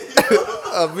here.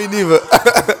 Me neither.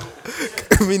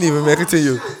 Me neither, man.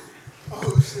 Continue.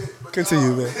 Oh shit. But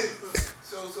Continue, man.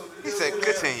 He said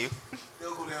continue.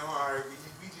 They'll go down hard.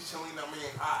 We just chilling. I mean,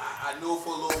 I knew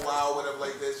for a little while, whatever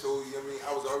like that. So you know what I mean,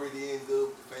 I was already in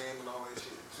good with the fam and all that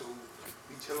shit. So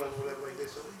we chilling, whatever like that.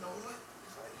 So you know what?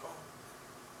 It's like, oh,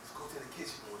 let's go to the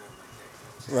kitchen or whatever like that. You know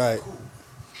what I'm saying? Right. Cool. You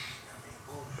know what I mean,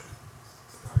 boom.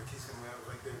 Started kissing whatever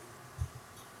like that.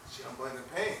 She unbuttoned the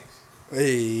pants.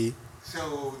 Hey.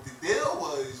 So the deal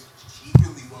was, she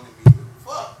really wanted me to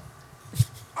fuck.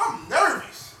 I'm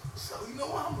nervous. So you know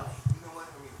what? I'm like, you know what?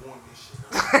 Let me warm this shit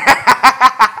up.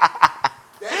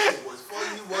 That shit was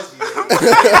funny, wasn't it? Yo,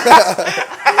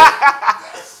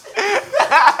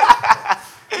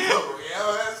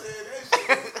 I said that shit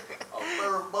was a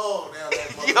third ball down that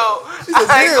motherfucker. Yo,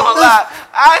 I ain't gonna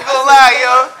lie,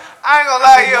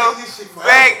 yo.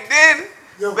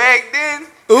 Back then,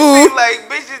 Ooh. like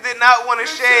bitches did not want to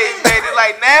shave, man.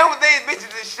 Like nowadays,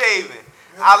 bitches is shaving.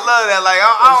 I love that. Like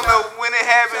I don't know when it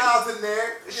happened. Shout out to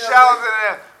Nick. Shout out to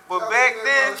that. But back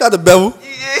then, Shout out to Bevel.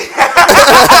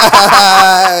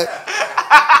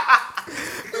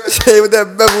 Shave with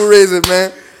that Bevel razor,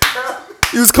 man.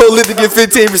 Use code LIT to get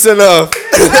 15% off.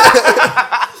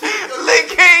 Lit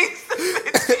Kings.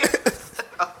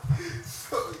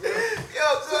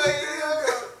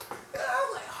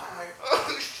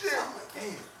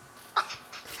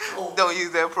 Don't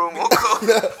use that promo code.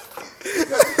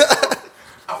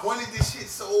 I wanted this shit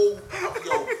so,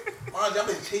 yo, mind you, I've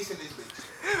been chasing this bitch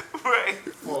Right.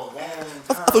 for a long time.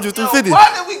 I thought you was 350.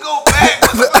 Why did we go back?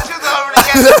 Bitches already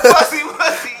got the pussy.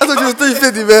 I thought you was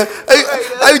 350, man.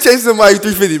 How you chasing somebody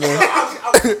 350, man?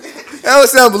 That don't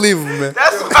sound believable, man.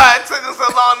 That's why it took us so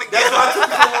long to get That's why it took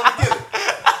me so long to get it.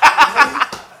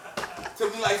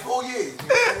 Took me like 4 years. You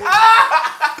know what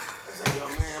I was like, yo,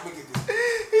 man, I'm gonna get this.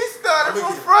 He started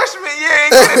from freshman year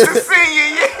and get it to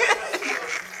senior year.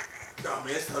 No,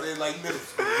 man, it started like middle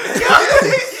school.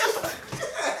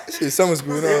 Shit, something's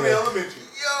going on, Same man. elementary.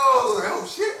 I Yo, was like, oh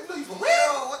shit, I know you from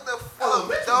yo, what the fuck,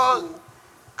 elementary dog? school.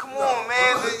 Come on,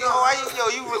 man. Yo,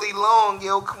 you really long,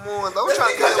 yo. Come on. I'm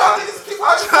trying to get Because to y'all my niggas keep I'm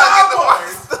having trying to get to my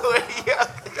sidebars. story, yo.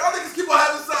 Y'all niggas keep on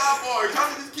having sidebars. Y'all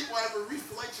niggas keep on having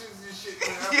reflections and shit.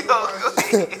 Man, Yo, go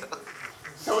ahead.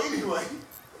 So anyway,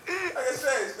 like I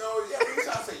said, so yeah, we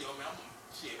trying to say, yo, man,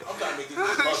 I'm trying to make this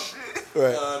bitch buck. You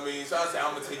Right. know what I mean? So I said,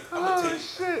 I'm gonna take it.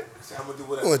 Shit. I said, I'm gonna do I'm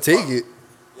whatever. gonna take it.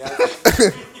 Yeah, that's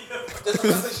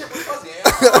the shit was fuzzy. I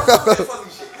don't that fuzzy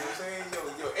shit. You know what I'm saying?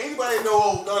 Yo, anybody know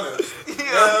old Gunner? You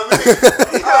know what I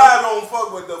mean? I don't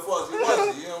fuck with the fuzzy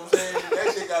wuzzy. You know what I'm saying?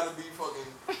 That shit gotta be fucking,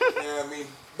 you know what I mean?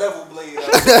 Bevel blade.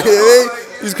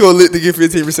 Use code LIT to get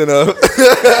 15% off.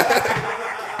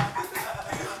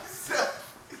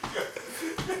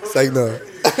 It's like, no.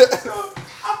 So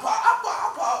I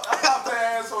popped the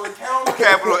ass on the counter.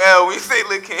 Capital L. We say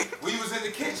Lit King. We was in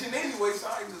the kitchen anyway, so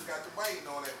I just got to biting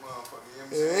on that motherfucker. You know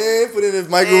what I'm saying? Hey, put it in the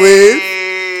microwave.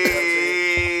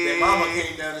 That mama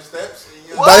came down the steps. And,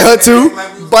 you know, Bite her too.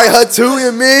 like we was Bite her watching too,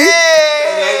 you mean?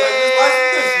 Hey.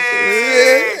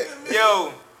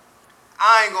 Yo,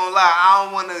 I ain't gonna lie.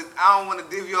 I don't wanna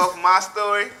divvy off my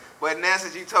story, but now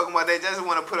since you talking about that, I just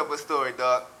wanna put up a story,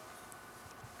 dog.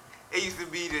 It used to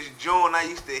be this joint I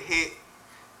used to hit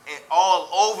and all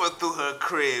over through her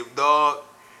crib, dog.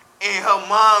 And her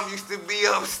mom used to be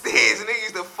upstairs, and they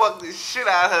used to fuck the shit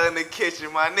out of her in the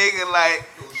kitchen, my nigga. Like,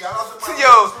 shout out to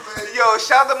my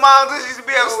shout out to moms who used to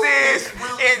be upstairs,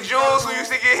 and Jules who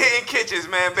used to get hit in kitchens,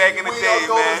 man, back in the day,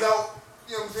 man. Out,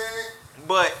 you know what I'm saying?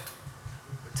 But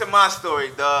to my story,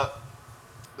 dog.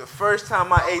 The first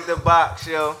time I ate the box,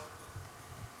 yo,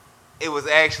 it was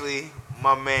actually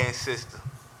my man's sister.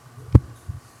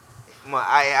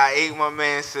 I ate my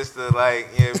man's sister, like,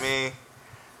 you know what I mean?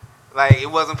 Like,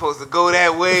 it wasn't supposed to go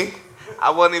that way. I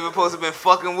wasn't even supposed to have been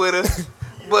fucking with her.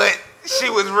 But she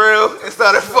was real and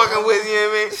started fucking with, you know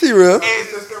what I mean? She real.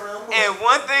 And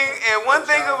one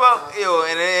thing about,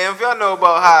 and if y'all know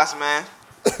about Haas, man,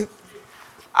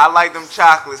 I like them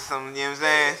chocolates, you know what I'm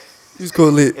saying? He's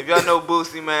cool lit. If y'all know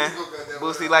Boosie, man,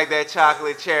 Boosie like that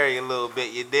chocolate cherry a little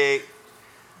bit, you dig?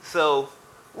 So,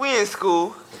 we in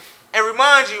school. And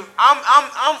remind you,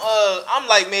 I'm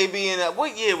like maybe in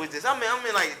what year was this? I'm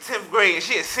in like the 10th grade and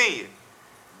she a senior.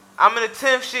 I'm in the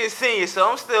 10th, she a senior, so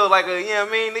I'm still like a, you know what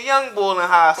I mean, the young bull in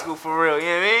high school for real, you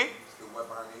know what I mean? Still wet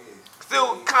behind the ears.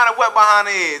 Still kind of wet behind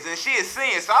the ears, and she a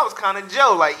senior, so I was kind of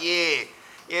Joe, like, yeah,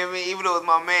 you know what I mean, even though it was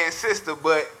my man's sister,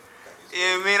 but, you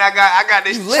know what I mean, I got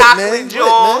this lit, chocolate man.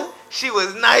 Joe, Lit, she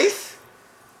was nice.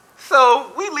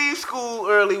 So, we leave school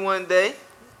early one day.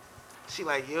 She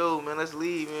like, yo, man, let's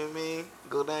leave, you know what I mean?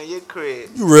 Go down your crib.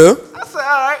 You real? I said,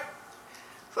 all right.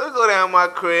 So we go down my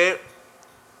crib.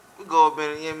 We go up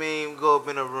in, you know what I mean? We go up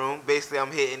in the room. Basically, I'm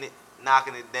hitting it,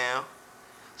 knocking it down.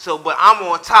 So, but I'm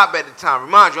on top at the time.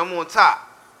 Remind you, I'm on top.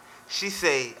 She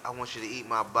say, I want you to eat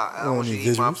my body. I want you to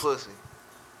eat my pussy.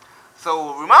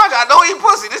 So, remind you, I don't eat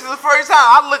pussy. This is the first time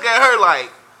I look at her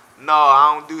like, no,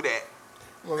 I don't do that.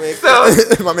 My man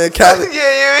Khaled.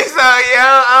 Yeah, so,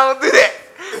 I don't do that.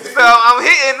 So I'm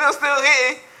still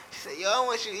hitting. She said, yo, I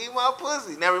want you to eat my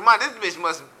pussy. Now remind, this bitch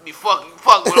must be fucking with a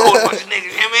whole bunch of niggas, you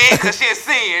know what I mean? Cause she a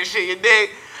senior and shit, you dig?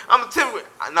 I'm a 10th grade.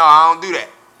 No, I don't do that.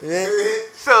 Yeah.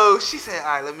 So she said, all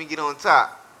right, let me get on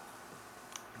top.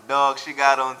 Dog, she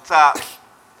got on top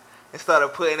and started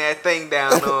putting that thing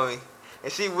down on me.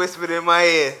 And she whispered in my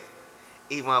ear,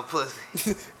 eat my pussy.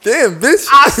 Damn, bitch.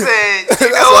 I said,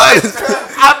 you know what?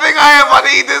 I think I am about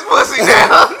to eat this pussy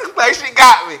now. Like, she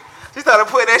got me. She started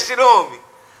putting that shit on me.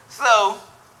 So,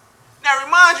 now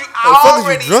remind you, I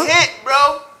already hit,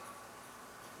 bro.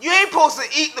 You ain't supposed to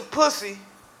eat the pussy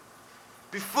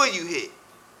before you hit.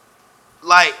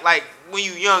 Like when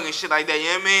you young and shit like that, you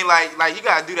know what I mean? Like you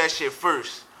gotta do that shit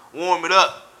first. Warm it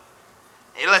up.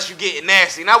 Unless you get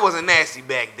nasty. And I wasn't nasty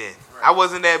back then. Right. I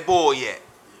wasn't that boy yet.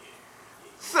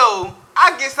 So,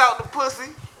 I gets out the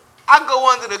pussy. I go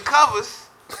under the covers.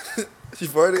 She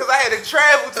farted? Because I had to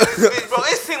travel to this bitch, bro.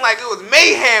 It seemed like it was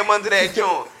mayhem under that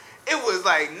joint. It was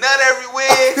like nut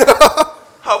everywhere.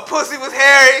 Her pussy was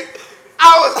hairy.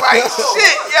 I was like,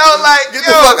 shit, yo, like, Get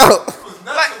the fuck out.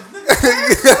 Like,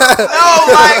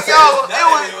 no, like, yo,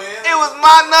 it was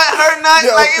my nut, her nut.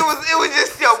 Yo. Like, it was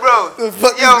just, yo, bro. The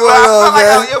fuck Yo, is bro, going on,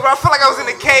 man? I felt like I was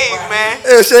in the cave, man.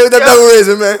 Yeah, shave that double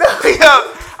razor, man. Yo,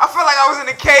 I felt like I was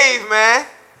in the cave, man.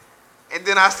 And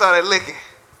then I started licking.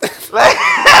 Like,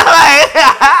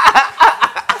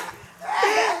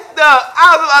 no,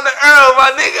 I was on the Earl, my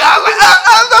nigga. I was like,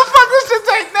 the fuck this shit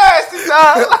take nasty,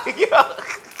 dog. Like, yo.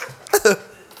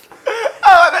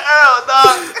 I'm on the Earl,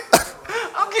 dog.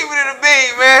 I'm keeping it a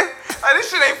bean, man. Like, this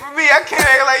shit ain't for me. I can't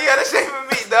act like, yo, this ain't for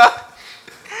me, dog.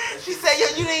 She said, yo,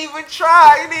 you didn't even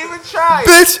try.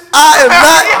 Bitch, I am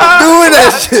not doing that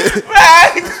shit.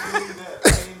 Right?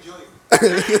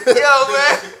 Yo,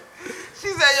 man. She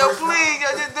said, yo, please,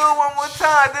 yo, just do it one more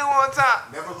time.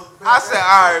 Never look back. I said,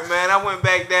 all right, man. I went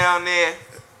back down there,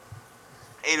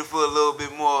 ate it for a little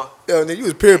bit more. Yo, nigga, you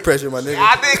was peer pressure, my nigga.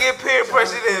 I did get peer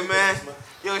pressured in, man.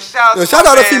 Yo, shout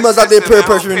out to females out there peer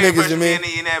pressuring niggas, you mean?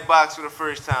 In that box for the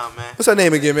first time, man. What's her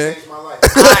name again, man? Changed my life.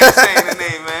 I ain't saying the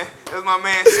name, man. It was my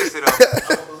man's sister, though. I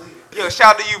don't believe it. Yo,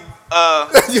 shout out to you,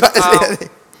 You got to say that name.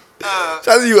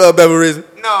 Shout out to you, Bevel Razor.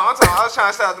 No, I was trying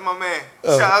to shout out to my man.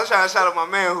 Oh. I was trying to shout out my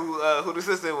man who the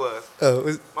sister was. Oh,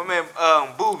 My man,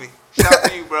 Booby. Shout out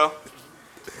to you, bro.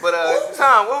 But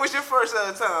Tom, what was your first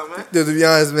time, man? to be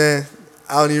honest, man,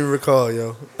 I don't even recall,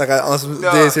 yo. Like, on some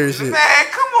dead serious shit. Man,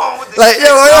 come on with the Like, shit,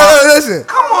 yo, dog. listen.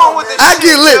 Come on with the I shit,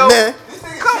 get lit, yo. man.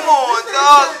 Come on,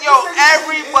 dog. Yo,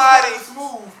 everybody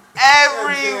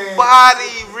everybody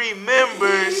He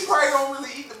remembers. probably don't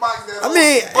really eat the box that I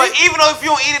mean, But even though if you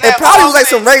don't eat it it that probably was like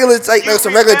often, some regular type, you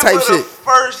some regular type remember shit. the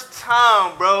first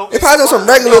time, bro. It probably was some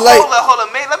Yo, regular like. hold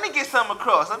up, man. Let me get something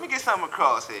across.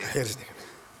 Here. Here's this nigga.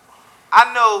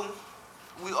 I know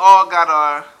we all got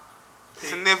our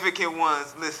significant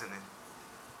ones listening.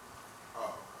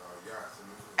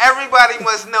 Everybody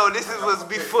must know this is what's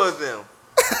before them.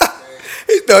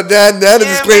 He's no down the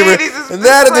disclaimer. And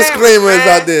now the disclaimer is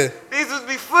out there. These was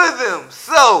before them.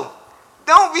 So,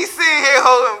 don't be sitting here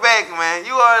holding back, man.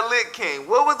 You are a lit king.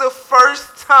 What was the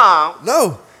first time?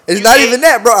 No. It's You not ate even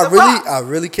that, bro. the box? I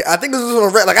really can't. I think this was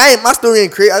on like my story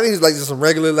ain't crazy. I think it's like just some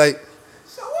regular like.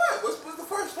 So what? What's the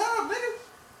first time, nigga?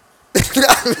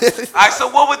 Alright, so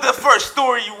what was the first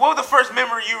story what was the first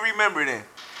memory you remember then?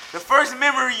 The first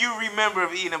memory you remember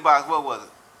of eating a box, what was it?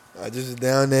 I just was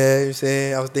down there, you know what I'm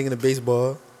saying? I was thinking of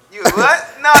baseball. You what?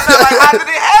 No, like how did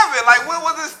it happen? Like what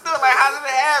was it still? Like how did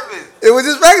it happen? It was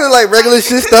just regular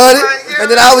shit started. And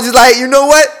then I was just like, you know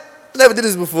what? Never did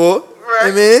this before. Right.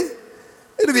 I mean,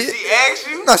 it'll be. Did she ask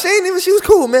you? No, she ain't even. She was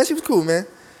cool, man. She was cool, man.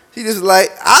 She just like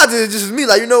I just me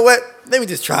like, you know what? Let me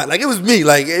just try it. Like it was me.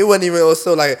 Like it wasn't even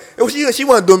also like it was she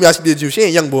wasn't doing me how she did you. She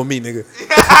ain't young boy me, nigga.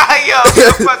 Yo,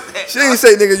 fuck that. She ain't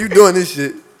say, nigga, you doing this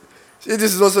shit. She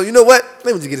just was also, you know what?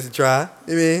 Let me just get this a try. You know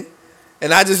what I mean?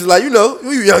 And I just was like, you know,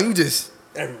 when you young, you just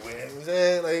everywhere. You know what I'm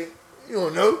saying? Like, you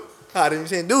don't know how to, you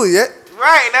saying, do it yet.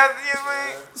 Right, that's you know what I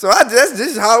mean? So that's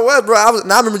just how it was, bro. I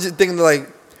remember just thinking like,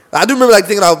 I do remember like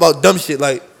thinking about dumb shit.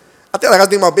 Like, I think like I was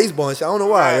thinking about baseball and shit. I don't know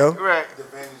why, yo. Right. The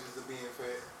advantages of being fat.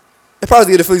 It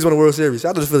probably get the Phillies won the World Series. Shout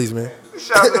out to the Phillies, man.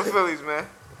 Shout out to the Phillies, man.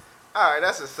 All right,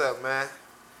 that's what's up, man.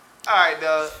 All right,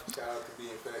 dog. Shout out to being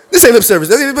fat. This ain't lip service.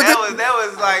 That was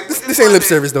like This ain't lip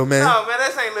service though, man. No, man,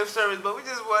 that ain't lip service. But we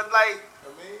just want like I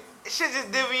mean, shit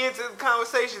just divvy into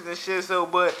conversations and shit. So,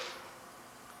 but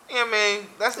yeah, man,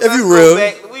 that's If you go real.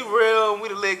 back. We real and we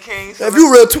the lit kings. So If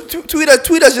you real,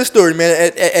 tweet us your story,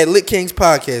 man, at Lit Kings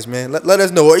Podcast, man. Let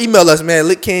us know. Or email us, man,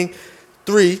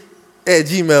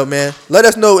 litking3@gmail, man. Let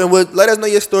us know, and let us know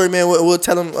your story, man. We'll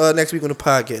tell them next week on the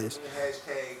podcast.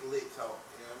 hashtag lit talk.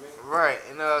 You know what I mean? right,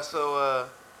 and so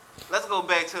let's go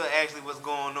back to actually what's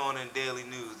going on in daily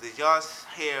news. Did y'all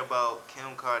hear about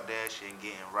Kim Kardashian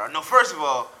getting robbed? No, first of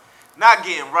all, not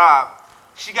getting robbed.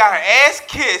 She got her ass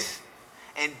kissed,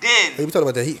 and then Hey, we talked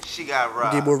about that heat. she got We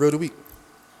robbed. gave more real of the week.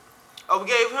 Oh, we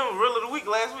gave him Real of the Week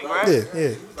last week, right?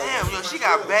 Yeah. Damn, yo, she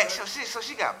got back. So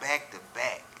she got back to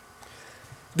back.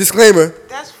 Disclaimer: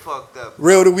 That's fucked up.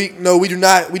 real of the week. No, we do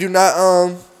not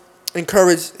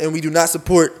encourage and we do not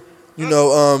support.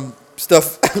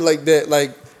 Stuff like that,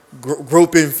 like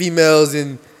groping females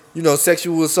and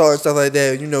sexual assault and stuff like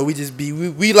that.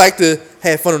 We like to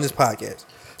have fun on this podcast.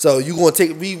 So you gonna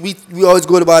take we always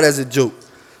go about it as a joke.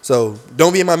 So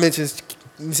don't be in my mentions. You know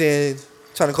what I'm saying,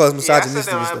 trying to call us Yeah, I said misogynistic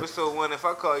that and on stuff. episode 1. If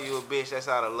I call you a bitch, that's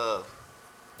out of love.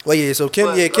 Well, yeah. So Kim,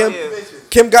 But,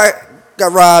 Kim got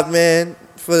robbed, man,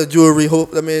 for the jewelry.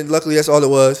 Luckily that's all it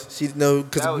was. She because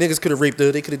That was- niggas could have raped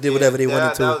her. They could have did whatever they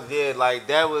wanted to.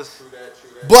 That was. True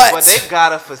that. But they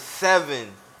got her for $7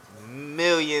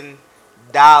 million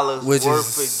which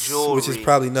worth of jewelry. is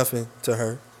probably nothing to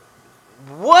her.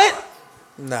 What?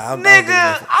 Nah, I don't Nigga, think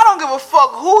nothing. I don't give a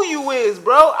fuck who you is,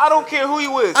 bro. I don't care who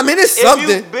you is. I mean, it's if you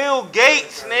something. Bill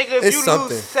Gates, nigga, if It's you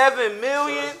something. lose $7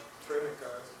 million Trading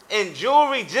cards. in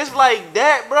jewelry just like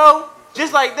that, bro,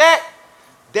 just like that,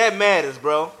 that matters,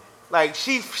 bro. Like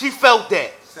she felt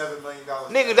that, $7 million.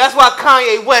 nigga. That's why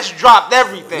Kanye West dropped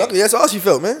everything. Luckily, that's all she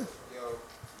felt, man. Yo,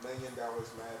 $1 million matters.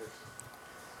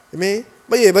 I mean,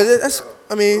 but that's.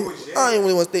 I mean, Who was Jay? I ain't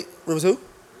really want to think. It was who? It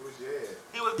was yeah.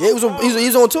 Yeah, he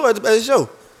was on tour at the show.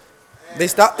 They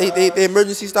stopped. They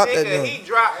emergency stopped that. Nigga, he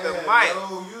dropped the Man, mic.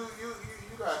 yo, you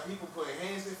got people putting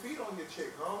hands and feet on your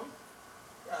chick, homie.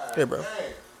 God Yeah, bro.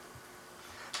 dang.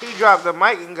 He dropped the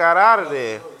mic and got out of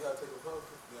there. You gotta take a photo.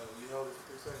 You hold it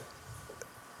for 3 seconds.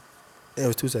 Yeah, it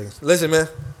was 2 seconds. Listen, man.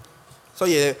 So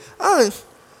yeah, I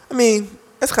mean,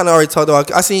 that's kind of already talked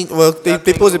about. I seen. Well, they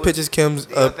think posted it was- pictures. Kim's.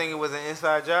 You don't think it was an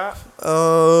inside job?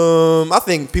 I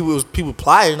think people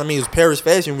plying. I mean, it was Paris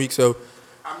Fashion Week, so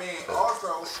I mean,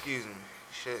 also, Excuse me.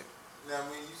 Shit. now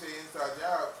when you say inside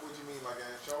job, what you mean, like an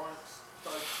insurance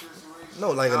type situation?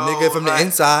 no, like a No, nigga from the like-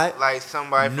 inside. Like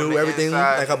somebody Knew from the everything,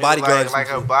 inside, like a knew, bodyguard or like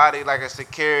some a shit. body, like a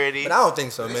security, But I don't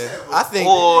think so, man. I think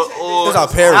or Those are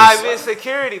Paris. not even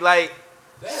security. Like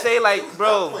say It like was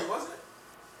bro, Subway, wasn't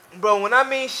it? bro. When I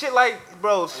mean shit like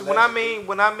bro, when I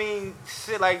mean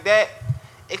shit like that,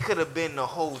 it could have been the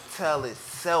hotel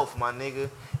itself, my nigga.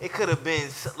 It could have been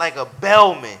like a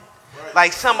bellman,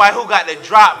 like somebody who got the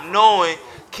drop knowing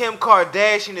Kim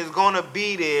Kardashian is gonna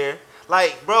be there.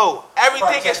 Like, bro,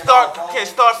 everything can start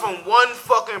from one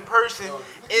fucking person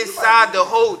inside the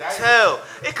hotel.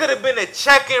 It could have been a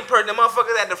check-in person, the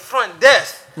motherfuckers at the front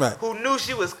desk Right. who knew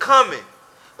she was coming.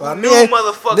 Well, I Who mean, knew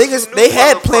motherfuckers. niggas, who knew they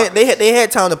had motherfuckers. they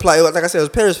had time to play. It was, like I said, it was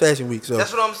Paris Fashion Week, so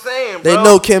That's what I'm saying, bro. they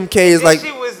know Kim K is And like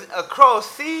she was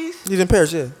across seas. he's in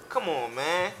Paris, yeah. Come on,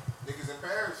 man. Niggas in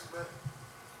Paris, man.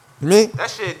 You mean? That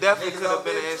shit definitely Niggas could have out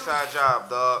been an there, inside job,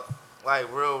 dog.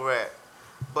 Like real rap.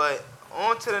 But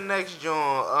on to the next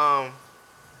joint.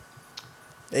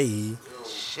 Hey,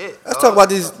 Shit. let's dog. talk about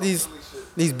these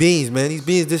beans, man. These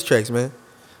beans diss tracks, man.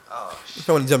 Oh, If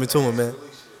you want to jump into them, man.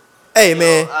 Hey,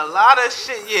 man. A lot of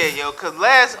shit, yeah, yo. Cause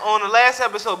on the last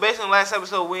episode, based on the last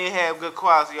episode, we didn't have good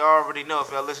quality. Y'all already know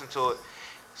if y'all listen to it.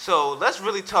 So let's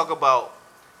really talk about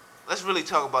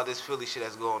this Philly shit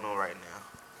that's going on right now.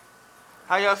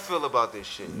 How y'all feel about this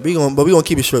shit? We gonna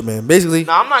keep it short, man. Basically,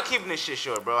 No, I'm not keeping this shit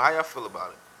short, bro. How y'all feel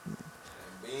about it? And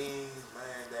beans, man,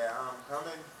 that I'm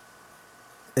coming.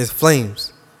 it's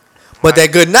flames. But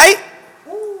that good night,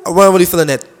 I wasn't really feeling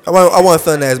that. I wasn't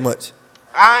feeling that as much.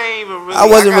 I ain't even really. I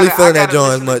wasn't really feeling I that gotta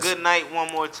joint as listen to much. Good night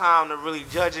one more time to really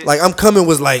judge it. Like I'm coming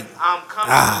was like I'm coming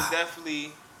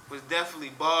was definitely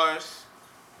bars,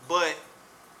 but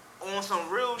on some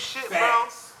real shit, bro.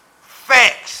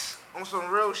 Facts. On some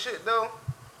real shit though.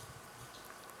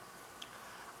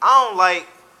 I don't like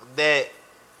that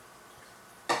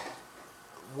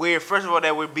first of all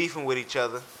that we're beefing with each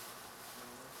other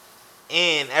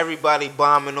and everybody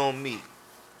bombing on me.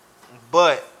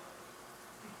 But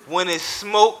when it's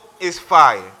smoke, it's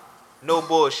fire. No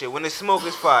bullshit. When it's smoke,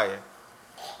 it's fire.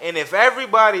 And if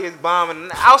everybody is bombing,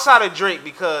 outside of Drake,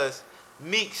 because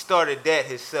Meek started that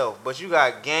himself, but you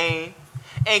got Game.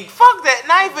 And fuck that,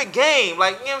 not even Game.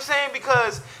 Like, you know what I'm saying?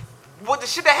 Because what the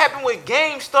shit that happened with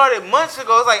Game started months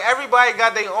ago. It's like everybody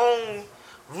got their own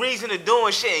reason to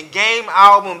doing shit. And Game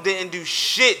album didn't do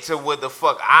shit to what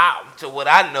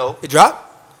I know. it dropped.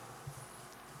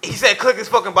 He said click his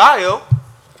fucking bio.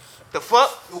 The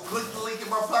fuck? Yo, click the link in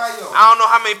my bio. I don't know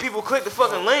how many people clicked the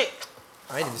fucking link.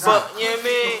 I ain't even see But, it. you know what I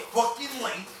mean? The fucking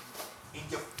link in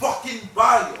your fucking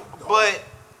bio. Dog. But,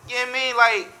 you know what I mean?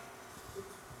 Like,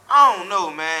 I don't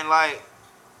know, man. Like,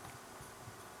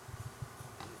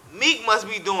 Meek must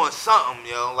be doing something,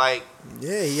 yo. Like,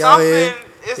 Yeah, he out here.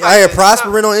 it's He out here it's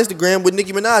prospering on Instagram with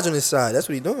Nicki Minaj on his side. That's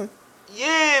what he doing.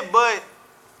 Yeah, but,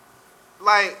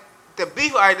 like, the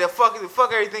beef, alright, the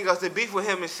fuck everything else, the beef with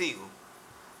him and Siegel.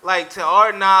 Like, to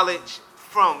our knowledge,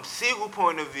 from Siegel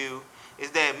point of view, is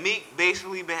that Meek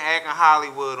basically been acting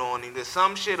Hollywood on him. There's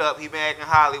some shit up, he been acting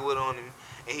Hollywood on him,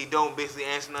 and he don't basically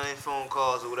answer none of his phone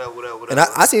calls or whatever. And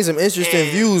I seen some interesting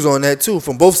And- views on that too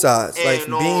from both sides, like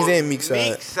from on Beans and Meek's side.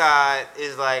 Meek's side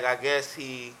is like, I guess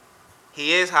he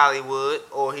is Hollywood,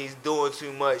 or he's doing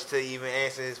too much to even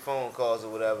answer his phone calls or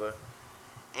whatever.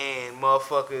 And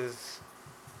motherfuckers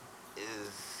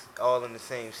is all in the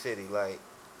same city. Like,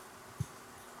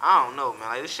 I don't know, man.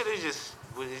 Like, this shit is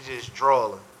just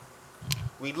drawing.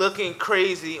 We looking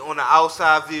crazy on the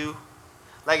outside view.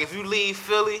 Like, if you leave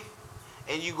Philly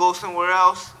and you go somewhere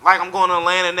else, like I'm going to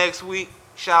Atlanta next week.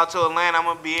 Shout out to Atlanta. I'm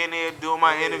going to be in there doing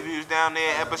my interviews down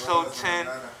there. Episode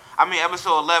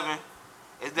 11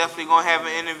 is definitely going to have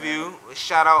an interview.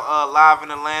 Shout out Live in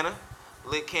Atlanta.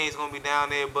 Lit King's going to be down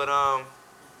there. But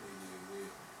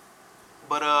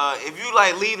if you,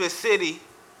 like, leave the city,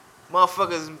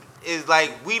 motherfuckers is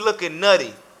like, we looking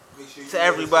nutty to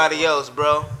everybody else,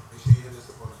 bro. Make sure you hit us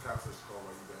up on the conference call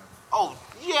while you down. Oh,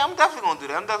 yeah, I'm definitely going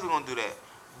to do that.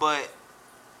 But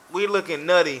we looking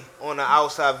nutty on the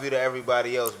outside view to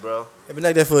everybody else, bro. It's been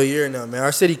like that for a year now, man.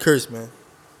 Our city cursed, man.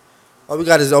 All we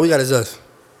got is us.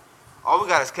 All we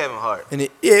got is Kevin Hart. And real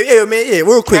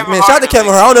quick, Kevin man. Hart Shout out to is Kevin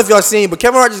like- Hart. I don't know if y'all seen, but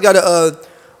Kevin Hart just got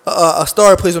a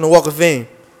star place on the Walk of Fame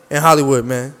in Hollywood,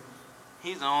 man.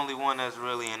 He's the only one that's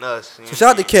really in us. You know So shout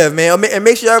out to what I mean? Kev, man. And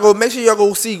make sure y'all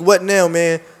go see What Now,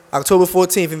 man. October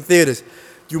 14th in theaters.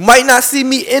 You might not see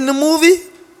me in the movie,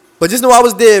 but just know I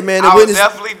was there, man. I was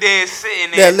definitely there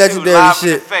sitting there. that legendary live shit.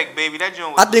 In effect, baby. That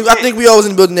joint was I think we all was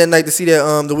in the building that night to see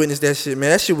that to witness that shit,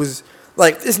 man. That shit was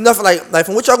like, it's nothing like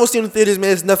from what y'all gonna see in the theaters,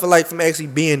 man. It's nothing like from actually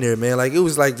being there, man. Like, it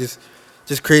was like just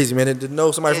crazy, man. And to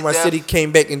know somebody from our city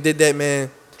came back and did that, man.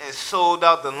 And sold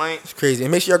out the link. It's crazy.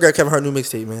 And make sure y'all grab Kevin Hart new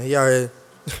mixtape, man. Y'all here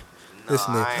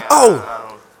listening. I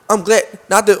don't. I'm glad.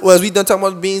 Not that. Was we done talking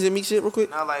about the Beans and Meek shit real quick?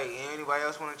 Not like anybody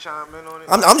else want to chime in on it.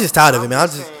 I'm just tired of it, man. I'm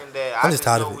saying just that I'm just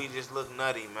tired of know it. We just look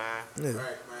nutty, man. Yeah. Right,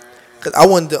 man. Cause I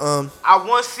wanted to I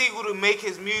want Siegel to make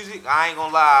his music. I ain't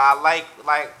gonna lie.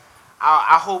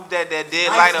 I hope that did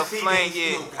light a flame.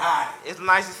 Yeah, it's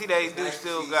nice to see that he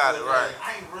still got it. Right.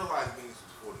 I ain't realized Beans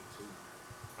was 42.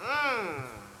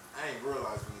 I ain't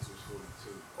realized Beans was 42.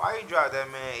 Why you drop that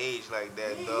man age like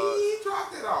that, dog? He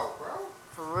dropped it off, bro.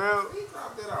 For real? He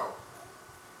dropped it off.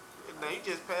 No, you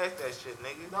just passed that shit,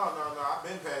 nigga. No, I've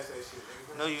been past that shit,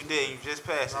 nigga. No, you didn't. You just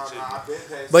passed it to me. I've been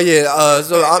past But yeah,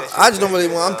 so That I shit just don't really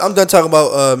crazy, want. dog. I'm done talking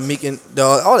about Meek and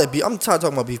all that beef. I'm tired of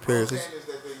talking about beef period. 'Cause saying is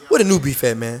that the young where the new beef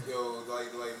at, man? Yo, like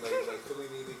Philly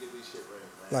need to get this shit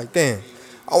right, man. Like damn.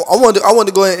 I wanted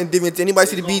to go ahead and dig into anybody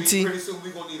see the It's gonna be- BT. Pretty soon we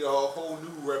gonna need a whole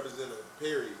new representative.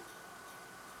 Period.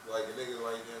 Like a nigga,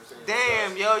 like you know what I'm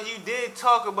saying. Damn, yo, you did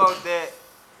talk about that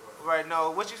right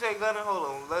now. What you say, Gunner?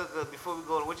 Hold on. Before we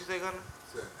go, what you say, Gunner?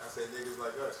 I said niggas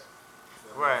like us.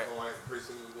 Right. Pretty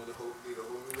soon we gonna need a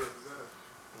whole new representative.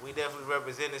 We definitely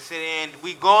represent the city, and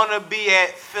we gonna be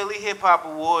at Philly Hip Hop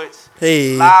Awards.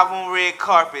 Hey. Live on red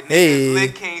carpet. Niggas, Hey.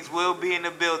 Lit Kings will be in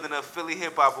the building of Philly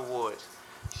Hip Hop Awards.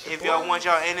 If y'all want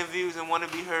y'all interviews and want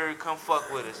to be heard, come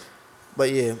fuck with us. But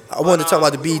yeah, I wanted to talk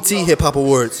about the BT Hip Hop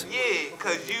Awards. Yeah,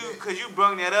 cause you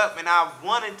brought that up, and I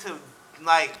wanted to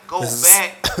like go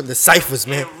back The ciphers,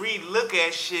 man. and re-look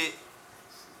at shit.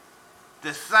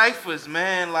 The ciphers,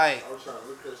 man, like I was trying to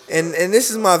look that shit. And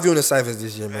this is my view on the ciphers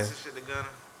this year, man. that's the shit to Gunner.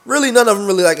 Really, none of them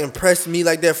really like impressed me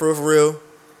like that for real.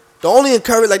 The only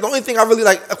thing I really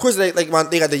like, of course, they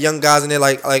got the young guys in there.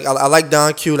 Like I like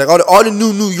Don Q, like all the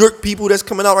new New York people that's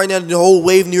coming out right now. The whole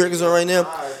wave New York is on right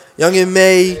now. Young and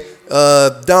May,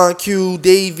 Don Q,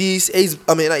 Davies, not Ace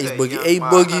Boogie, A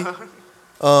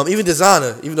Boogie, even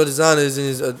Designer. Even though Designer is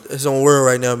in his own world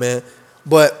right now, man.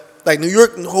 But like New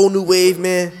York, the whole new wave,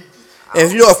 man.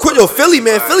 And of course, Philly,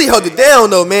 man. Philly held it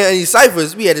down though, man. And these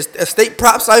ciphers, we had a state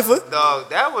prop cipher. Dog,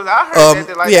 that was I heard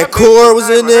that. Like, We had that Core bass was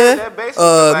in I heard there. that bass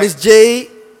was like- Miss Jade.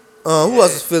 Who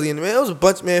else was Philly in there, man? It was a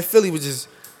bunch, man. Philly was just.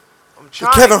 I'm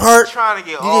trying Kevin Hart, trying to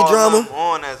get DJ all Drama. of them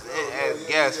on as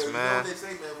guests, You know man. what they say,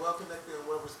 man. Well connected and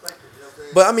well respected. You know what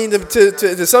I'm saying? But I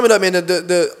mean, to sum it up, man,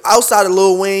 the outside of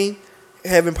Lil Wayne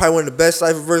having probably one of the best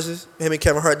cipher verses, him and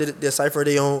Kevin Hart did their cipher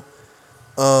they own.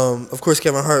 Of course,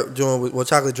 Kevin Hart joined with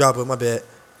Chocolate Dropper. My bad.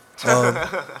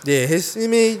 Yeah,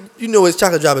 you know his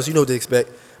Chocolate Dropper, so you know what to expect.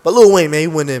 But Lil Wayne, man, he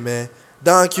went in, man.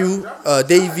 Don Q,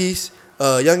 Davies,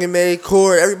 Young and May,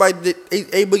 Core, everybody did,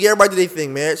 A Boogie, everybody did their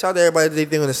thing, man. Shout out to everybody that did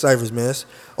their thing on the ciphers, man. It's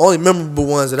only memorable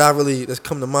ones that's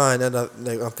come to mind that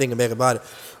I'm thinking back about it.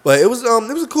 But it was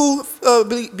a cool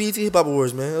BT Hip Hop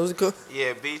Awards, man. It was cool.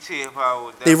 Yeah, BT Hip Hop.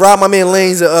 was They robbed my man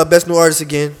Lane's best new artist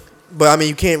again. But I mean,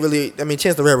 you can't really. I mean,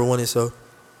 Chance the Rapper won it, so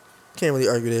can't really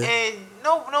argue there. And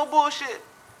no bullshit.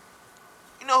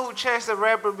 You know who Chance the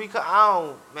Rapper? Because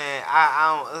I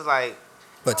don't. It's like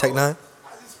But Tech Nine.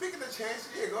 Speaking of Chance,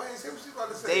 yeah, go ahead and say what you about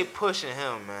to say. they pushing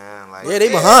him, man. Like Yeah, they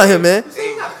behind him, man.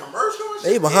 He got a commercial and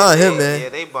They shit. behind him, Yeah,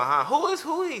 man. they behind.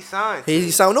 Who he signed? to?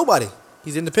 He signed nobody.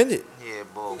 He's independent. Yeah,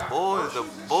 boy is the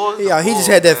boy. Yeah, he just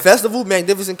had that festival,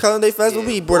 Magnificent Color Day Festival.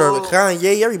 Yeah, He brought out Bull.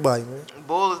 Kanye, everybody, man.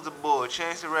 Bull is the bull.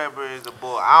 Chance the Rapper is the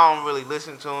bull. I don't really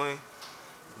listen to him,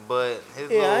 but his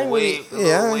Yeah, I little ain't wave, really-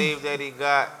 yeah, I little ain't- wave that he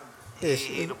got, Yeah,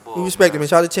 he the bull. we respect him man. and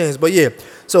shout out to Chance. But yeah,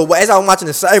 so as I was watching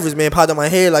the ciphers, man, popped in my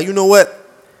head, like, you know what?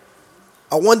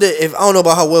 I wonder if, I don't know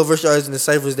about how well versed y'all is in the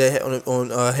ciphers that happened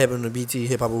on the BT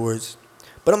Hip Hop Awards.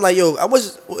 But I'm like, yo, I wish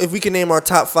if we can name our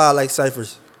top 5 like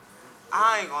ciphers.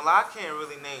 I ain't gonna lie, I can't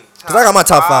really name. 'Cause I got my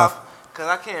top five. Cause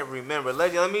I can't remember.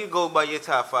 Let me go by your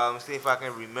top 5 and see if I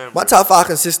can remember. My top 5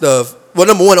 consists of, well,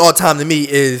 number 1 all time to me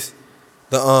is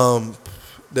the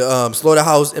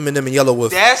Slaughterhouse, Eminem, and Yellow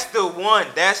Wolf. That's the one.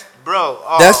 That's bro.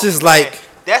 Oh, That's just man. like-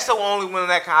 That's the only one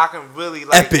that I can really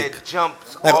like. Epic. That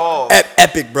jumps Like, off.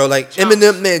 epic, bro. Like Jumps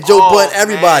Eminem, man, Joe off, Budden,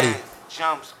 everybody. man.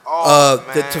 Jumps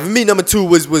off, man. For me, number 2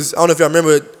 was I don't know if y'all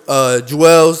remember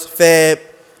Jewels, Fab,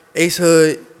 Ace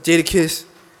Hood, Jadakiss.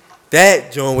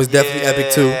 That joint was definitely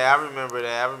epic too. Yeah, I remember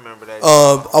that.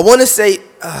 I want to say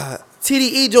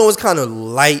TDE joint was kind of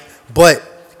light,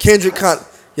 but Kendrick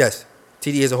yes,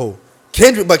 TDE as a whole.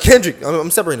 Kendrick,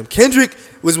 I'm separating them. Kendrick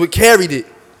was what carried it.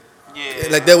 Yeah.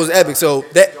 Like that was epic. So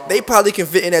that they probably can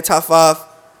fit in that top 5.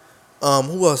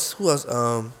 Who else?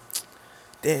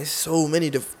 There's so many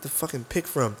to fucking pick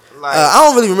from. Like, I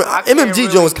don't really remember. I can't MMG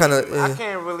really- joint was kind I of.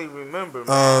 can't really remember,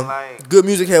 man. Like, Good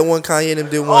Music had one. Kanye and them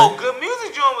did one. oh, Good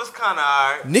Music joint was kind of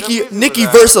alright. Nicki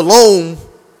verse alone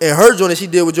and her joint that she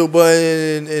did with Joe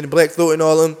Budden and Black Thought and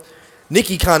all them.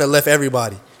 Nicki kind of left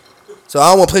everybody. So I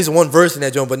don't want to place one verse in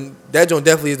that joint, but that joint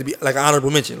definitely is to be like an honorable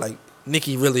mention. Like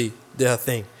Nicki really did her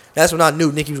thing. That's when I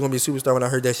knew Nicki was gonna be a superstar when I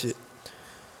heard that shit.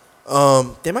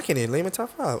 Damn, I can't even name my top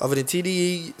 5 other than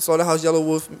TDE, Slaughterhouse, Yellow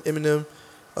Wolf, Eminem,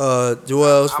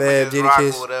 Jewels, Fab,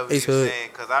 Jadakiss, Ace Hood.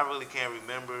 Because I really can't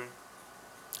remember.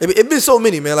 It been so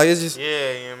many, man. Like it's just.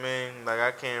 Yeah, you know what I mean? Like,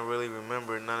 I can't really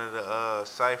remember none of the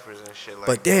ciphers and shit like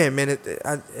But that. damn, man,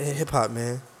 hip hop,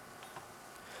 man.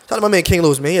 Shout out to my man King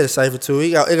Lewis, man. He had a cipher too.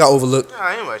 It got overlooked. Nah,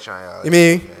 ain't nobody trying y'all. You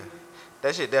mean?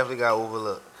 That shit definitely got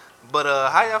overlooked. But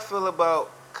how y'all feel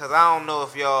about? Cause I don't know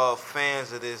if y'all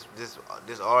fans of this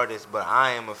artist, but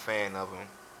I am a fan of him.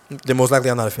 Then most likely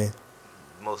I'm not a fan.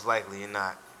 Most likely you're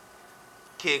not.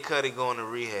 Kid Cudi going to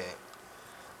rehab.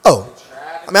 Oh,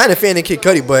 I mean I ain't a fan of Kid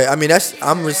Cudi, but I mean that's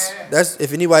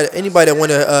if anybody that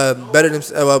want to better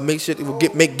themselves, make shit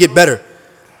get better,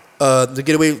 to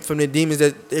get away from the demons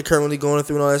that they're currently going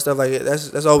through and all that stuff like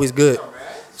that's always good.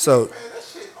 So Man, that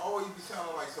shit always be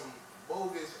sounding like some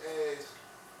bogus ass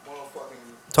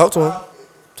motherfucking. talk to him.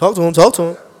 Talk to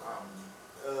him.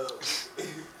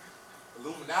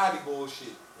 Illuminati bullshit.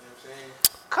 You know what I'm saying?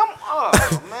 Come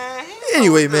on, man.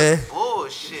 Anyway, man.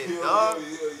 Bullshit, dog.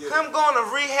 Yeah. Come going to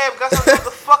rehab, got some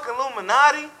motherfucking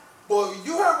Illuminati. Boy,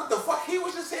 you heard what the fuck he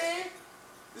was just saying?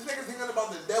 This nigga thinking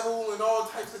about the devil and all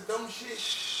types of dumb shit.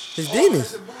 His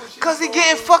demons. Cause he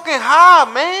getting fucking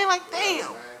high, man. Like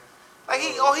damn. Like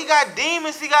he got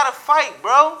demons. He got to fight,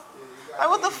 bro. Like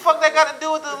what the fuck that got to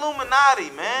do with the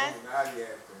Illuminati, man?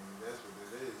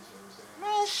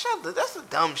 Man, shut up. That's the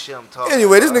dumb shit I'm talking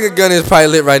Anyway, about. this nigga gun is probably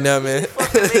lit right now, man.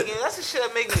 That's the shit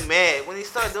that make me mad when he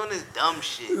start doing this dumb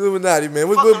shit. Illuminati, man.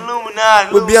 Fuck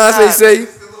Illuminati. What Beyonce say?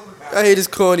 I hate this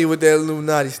corny with that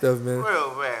Illuminati stuff, man.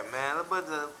 Real rap, man. But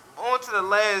on to the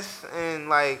last and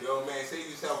like yo, man, say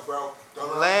yourself, bro.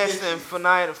 last and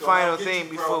final thing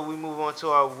before we move on to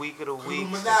our week of the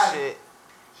weeks and shit.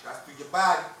 Shots to your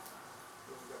body.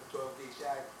 12-gauge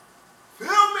shot. Feel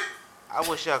me? I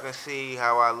wish y'all can see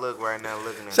how I look right now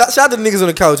looking at Shout out to the niggas on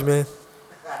the couch, man.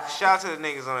 Shout out to the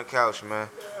niggas on the couch, man.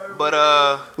 But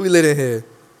we lit in here.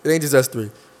 It ain't just us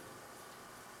three.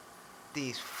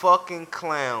 These fucking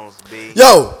clowns, B.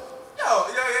 Yo.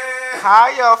 How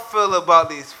y'all feel about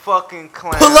these fucking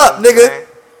clowns? Pull up, nigga. Man?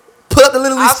 Pull up to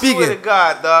literally speaking. I swear to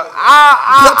God, dog.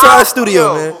 Pull up to our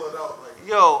studio, man.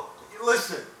 Yo,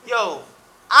 listen. Yo,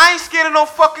 I ain't scared of no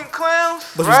fucking clowns.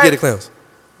 But right? you scared of clowns.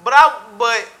 But I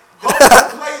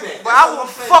will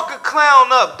fuck a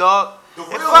clown up, dog.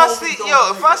 If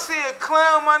I see a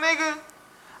clown, my nigga,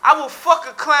 I will fuck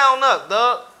a clown up,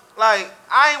 dog. Like,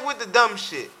 I ain't with the dumb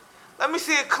shit. Let me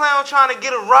see a clown trying to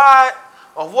get a ride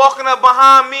or walking up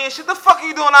behind me and shit. The fuck are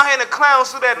you doing out here in the clown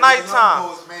suit at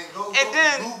nighttime? And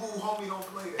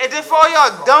then for all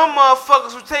y'all dumb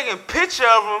motherfuckers who taking picture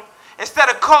of them instead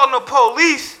of calling the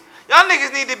police, y'all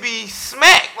niggas need to be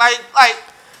smacked. Like.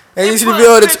 And you see the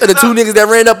video of the two niggas that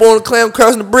ran up on the clown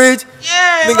crossing the bridge?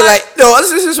 Yeah. Nigga like, yo,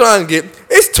 this is what I don't get.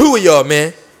 It's two of y'all,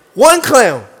 man. One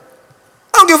clown.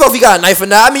 I don't give a fuck if he got a knife or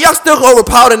not. I mean, y'all still gonna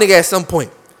overpower the nigga at some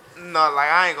point. No, like,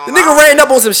 I ain't gonna The nigga ran up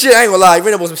on some shit. I ain't gonna lie. He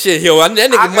ran up on some shit. Yo, that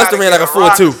nigga must have ran like a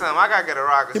 4.2. I gotta get a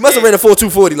rocket. He must have ran a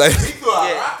 4.240. Like.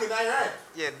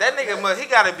 Yeah, that nigga he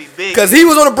gotta be big. Cause he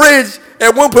was on the bridge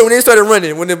at one point when they started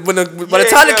running. By the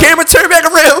time the camera turned back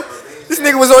around, this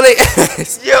nigga was on their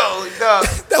ass. Yo, dog.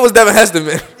 That was Devin Hester,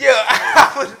 man.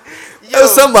 That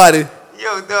was somebody.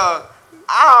 Yo, dog.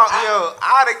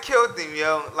 I'd have killed him,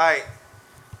 yo. Like,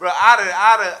 bro,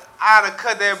 I'd have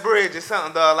cut that bridge or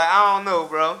something, dog. Like, I don't know,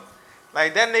 bro.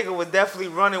 Like, that nigga was definitely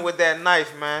running with that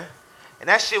knife, man. And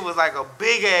that shit was like a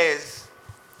big ass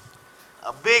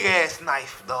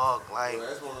knife, dog. Like, yo,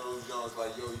 that's one of those Jones.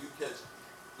 Like, yo, you catch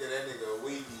that nigga a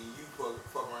wavy, you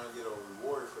fuck around and get a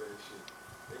reward for that shit.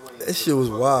 That shit was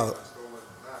wild.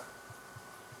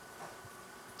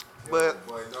 But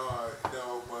but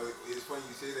it's funny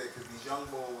you say that because these young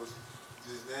boys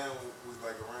just now was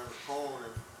like around the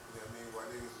corner. You know what I mean? While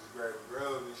niggas was grabbing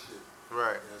girls and shit.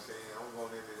 Right. You know what I'm saying? I'm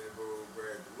going into that bro,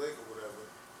 grab the lick or whatever.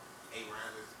 They ran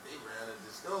the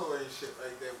distillery and shit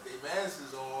like that. They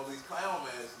masses on all these clown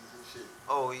masses and shit.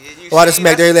 Oh yeah, you. I just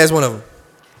smacked every last one of them.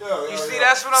 You see,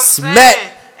 that's what I'm Smack.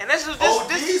 saying. And this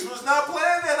was not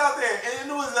playing that out there, and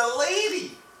it was a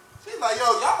lady. She's like, yo,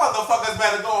 y'all motherfuckers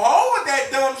better go home with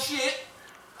that dumb shit.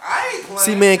 I ain't playing.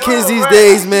 See, man, kids these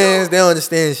days, man, they don't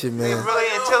understand shit, They man.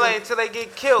 really until they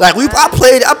get killed. Like I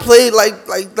played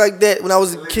like that when I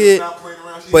was a kid.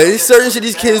 But it's certain shit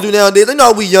these kids do nowadays. They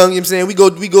know we young, you know what I'm saying?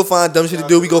 We go find dumb shit to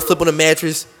do. We go flip on a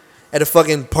mattress at a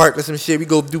fucking park or some shit. We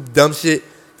go do dumb shit.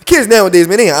 The kids nowadays,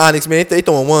 man, they ain't Onyx, man. They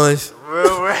throwing ones.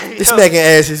 Real right. They smacking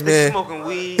asses, They man. smoking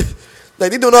weed.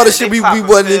 Like, they doing all the shit we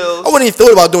wasn't. I wasn't even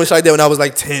thought about doing shit like that when I was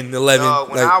like 10, 11.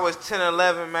 When I was 10,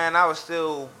 11, man, I was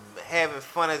still having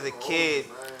fun as a kid.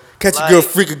 Catch a girl,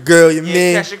 freak a girl, you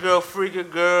mean? Catch a girl, freak a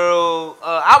girl.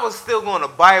 I was still going to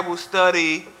Bible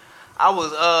study. I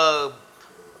was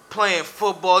playing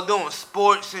football, doing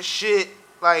sports and shit.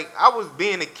 Like, I was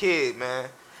being a kid, man.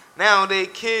 Nowadays,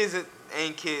 kids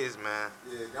ain't kids, man.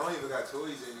 Yeah, they don't even got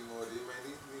toys anymore, dude, man.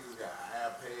 These niggas got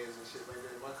iPads and shit like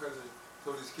that. My cousin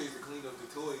told his kids to clean up the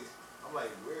toys. I'm like,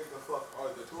 where the fuck are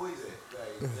the toys at?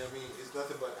 Like, you know what I mean? It's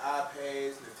nothing but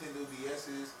iPads, Nintendo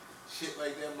DS's, shit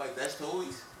like that. I'm like, that's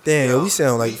toys? Damn, yo, we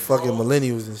sound like Leap fucking frogs.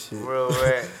 millennials and shit. Real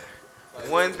rap. Like,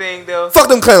 One thing though. Fuck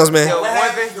them clowns, man. Yo, What one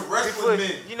happens thing. to wrestling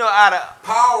men? You know, out of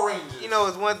Power Rangers. you know,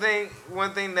 it's one thing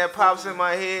that pops in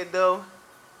my head though.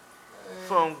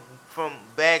 From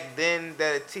back then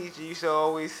that a teacher used to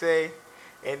always say,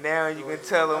 and now you can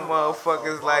tell them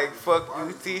motherfuckers like, fuck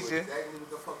you, teacher.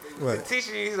 The Right.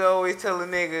 teacher used to always tell a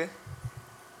nigga,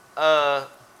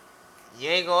 you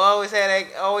ain't gonna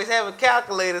always have a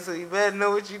calculator, so you better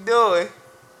know what you're doing.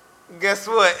 Guess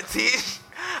what, teach?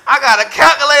 I got a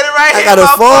calculator right here. got a in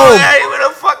my phone. Hey, where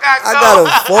the fuck I go? I got a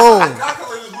phone.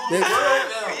 Calculators rule the world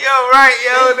now. Yo, right,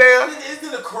 yo, there. It's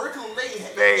in the curriculum. They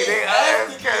have to have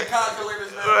get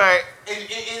calculators now. Right. And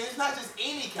it's not just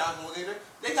any calculator.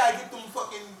 They gotta get them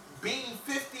fucking Beam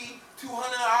 50,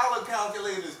 $200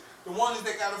 calculators. The ones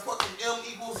that got a fucking M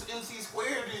equals MC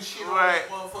squared and shit on Right. that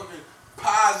motherfucking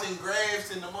pies and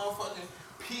graphs and the motherfucking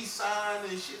peace sign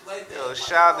and shit like that. Yo, Like,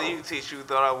 shout out to oh, you, teacher, who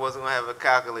thought I wasn't gonna have a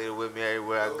calculator with me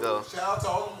everywhere I go. Shout out to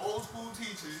all them old school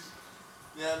teachers.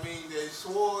 You know what I mean? They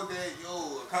swore that,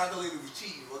 yo, a calculator was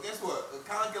cheating. Well, guess what? A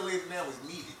calculator now is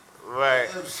needed. Right. You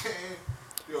know what I'm saying?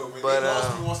 Yo, man, But, they lost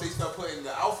me once they start putting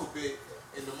the alphabet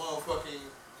in the motherfucking,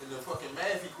 in the fucking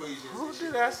math equations. Who and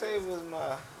shit. did I say was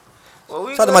my? Well,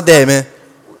 we Shout out to my dad, man.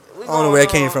 we I don't know where that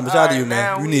came going from, but on. shout out to All you,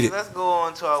 man. now You need it. Let's go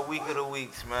on to our week of the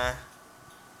weeks, man.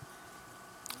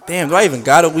 Damn, do I even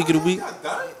got a week of the week? Got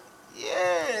done?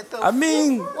 Yeah. I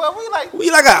mean, well, we like we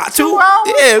like a 2 hours?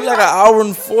 Yeah, we like an hour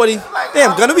and 40. Like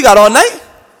Damn, hour. Gunner, we got all night?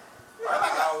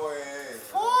 Hour and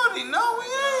 40. No, we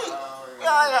ain't. hour We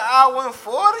got like an hour and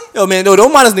 40. Yo, man, no,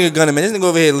 don't mind this nigga Gunner, man. This nigga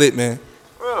over here lit, man.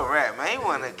 Real rap, man. He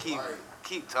wanna keep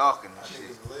talking and I think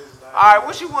shit. it's Liz night. All right,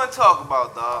 what you want to talk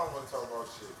about, I dog? don't want to talk about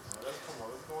shit, man. Let's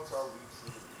go into our week.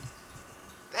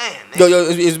 Damn, Yo, nigga. yo,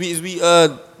 is we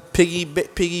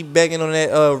piggybacking on that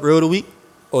real of the week?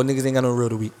 Or niggas ain't got no real of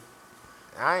the week?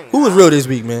 I ain't. Who was real this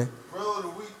week, man? Real of the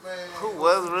week, man. Who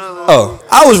was real? Oh,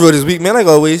 I was real this week, man, like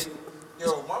always.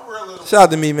 Yo, my real of the Shout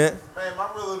out to me, man. man, my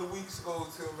real of the weeks go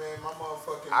to, man, my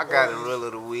motherfucking I got a boys. real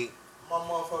of the week. My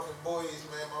motherfucking boys,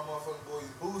 man. My motherfucking boys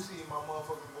Boosie and my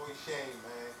motherfucking boy Shane,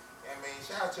 man. And, man,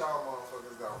 shout out y'all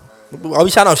motherfuckers out, man. I'll be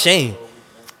shouting out Shane.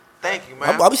 Thank you,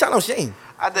 man. I'll be shouting out Shane.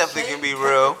 I definitely Shane can be kept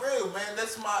real. it real, man.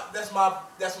 That's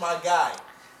my guy.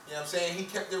 You know what I'm saying? He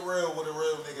kept it real with a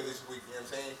real nigga this week. You know what I'm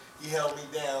saying? He held me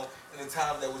down in the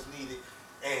time that was needed,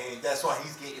 and that's why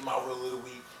he's getting my real of the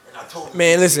week. And I told him,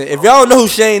 Man, listen, if y'all don't know who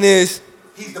Shane is,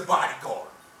 he's the bodyguard.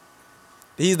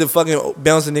 he's the fucking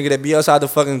bouncing nigga that be outside the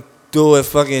fucking door at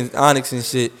fucking Onyx and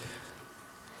shit.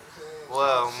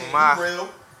 Well, Shane, my he real.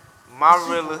 my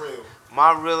Super real real.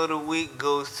 my real of the week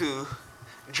goes to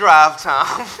drive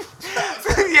time.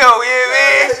 Yo, you know what I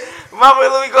mean? My real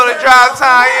of the week go to drive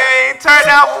time. You know what I mean? Turn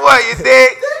down for what you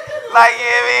dig? Like, you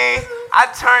know what I mean? I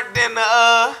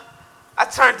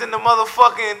turned in the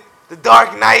motherfucking The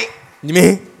Dark Knight You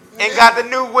mean? and got the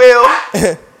new wheel. You know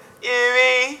what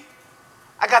I mean?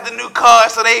 I got the new car,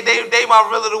 so they my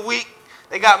real of the week.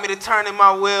 They got me to turn in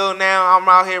my wheel now. I'm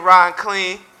out here riding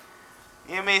clean.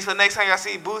 You know what I mean? So next time y'all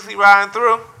see Boosie riding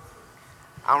through,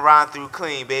 I'm riding through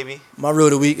clean, baby. My real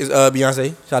of the week is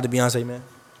Beyonce. Shout out to Beyonce, man.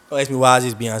 Don't ask me why, it's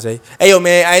just Beyonce. Hey, yo,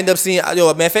 man, I ended up seeing, yo,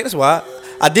 matter of fact, that's why.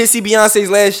 I did see Beyonce's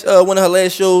one of her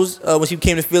last shows when she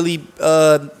came to Philly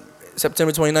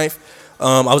September 29th.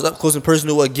 I was up close and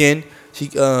personal again. She,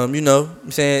 you know,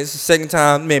 I'm saying it's the second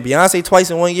time, man. Beyonce twice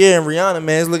in 1 year, and Rihanna,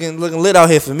 man, it's looking lit out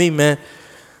here for me, man.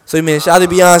 So, man, shout out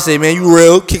to Beyonce, man. You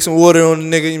real. Kick some water on the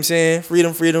nigga, you know what I'm saying?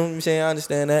 Freedom, you know what I'm saying? I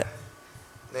understand that.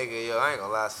 Nigga, yo, I ain't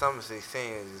gonna lie. Summer 16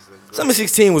 is just a great. Summer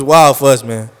 16 was wild for us,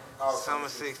 man. Summer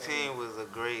 16 was a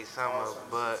great summer,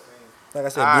 but Like I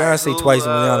said, All right, Beyonce who, twice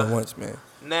and Rihanna once, man.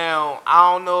 now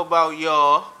I don't know about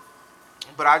y'all,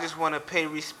 but I just want to pay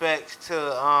respects to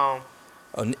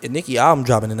Oh, Nicki album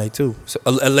dropping tonight, too. So,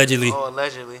 allegedly. Oh,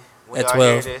 allegedly. When At y'all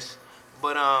 12. hear this.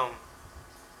 But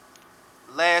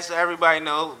everybody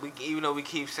know, even though we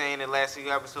keep saying that last week's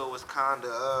episode was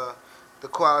kinda the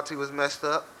quality was messed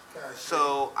up.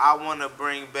 So I wanna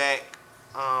bring back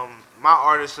my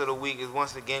artist of the week is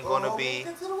once again gonna be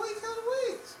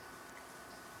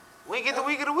we ain't get the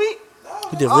week of the week.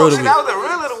 We did Oh real of the shit, week. that was the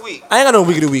real of the week. I ain't got no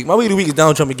week of the week. My week of the week is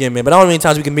Donald Trump again, man. But I don't know how many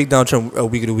times we can make Donald Trump a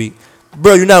week of the week.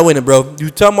 Bro, you're not winning, bro. You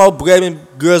talking about grabbing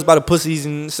girls by the pussies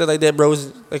and stuff like that, bro. It's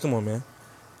like, come on, man.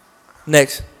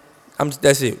 Next.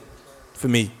 That's it for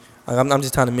me. I'm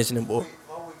just trying to mention them, boy.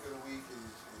 My week of the week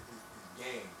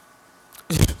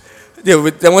is game. Yeah,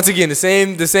 but once again, the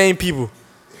same people.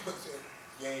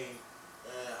 Game.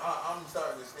 And I'm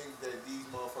starting to think that these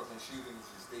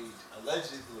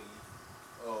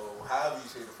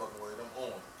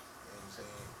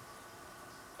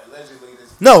allegedly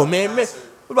this. No, man.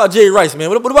 What about Jerry Rice, man?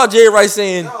 What about Jerry Rice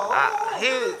saying? No, I'm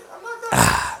not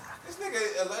done. This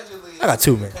nigga allegedly. I got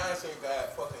two, man. The concert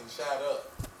got fucking shot up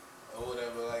or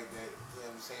whatever like that. You know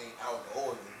what I'm saying? Out in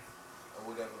Oregon or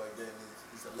whatever like that. And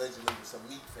it's allegedly with some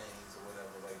meat fans or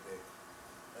whatever like that.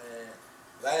 And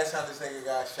last time this nigga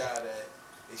got shot at,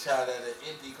 they shot at an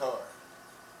empty car,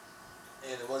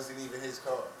 and it wasn't even his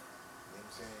car. You know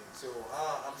what I'm saying? So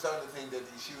I'm starting to think that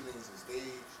these shootings are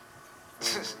staged. You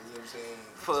know what I'm saying?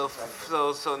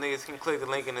 So niggas can click the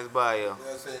link in his bio. You know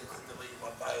what I'm saying? Click the link in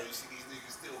my bio. You see these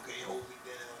niggas still can't hold me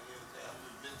down. You know what I'm saying?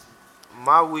 I'm just mental.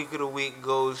 My week of the week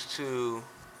goes to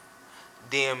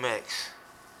DMX.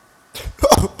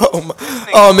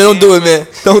 Oh man, don't do it, man.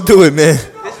 Don't do it, man.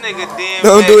 This nigga DMX.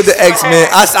 Don't do it to X, man.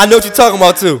 I know what you're talking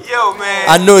about too. Yo, man.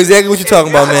 I know exactly what you're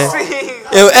talking about, man.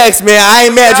 Yo, X, man. I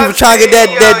ain't mad at you for trying to get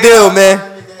that deal, man.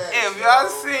 If y'all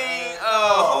seen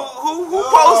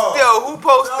who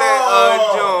posted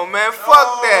that June, man?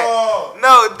 Fuck that.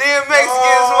 No, DMX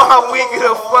gets my week of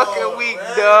the fucking week,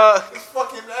 dog. It's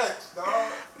fucking X,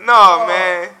 dog. No,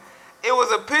 man. It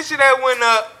was a picture that went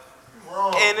up,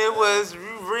 Wrong, and it was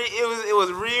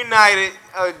reunited.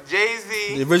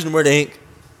 Jay-Z, The original Murder Inc.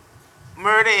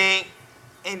 Murder Inc.,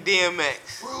 and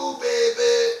DMX. True,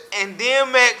 baby. And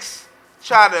DMX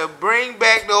tried to bring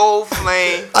back the old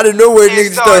flame. I didn't know where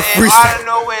niggas started Out of freestyling.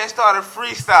 nowhere and started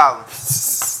freestyling.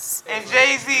 And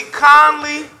Jay-Z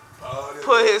kindly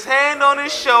put his hand on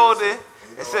his shoulder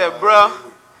and said, "Bro,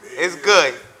 it's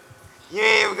good. You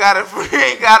ain't gotta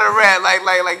rap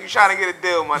like you trying to get a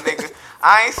deal, my nigga.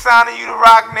 I ain't signing you to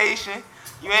Rock Nation.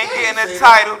 You ain't getting a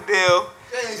title deal.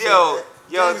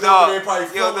 Yo, dog.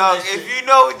 If you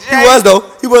know Jay, He was though.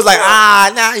 He was like,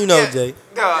 you know, Jay.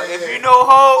 dog. If you know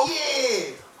Ho,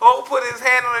 Yeah. Ho put his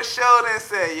hand on his shoulder and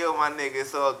said, "Yo, my nigga,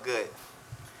 it's all good.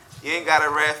 You ain't gotta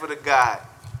rap for the God."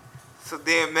 So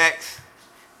DMX,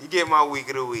 you get my week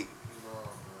of the week.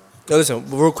 Yo, listen,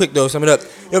 real quick though, sum it up.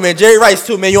 Yo, man, Jerry Rice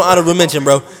too, man. You honorable mention,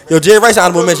 bro. Yo, Jerry Rice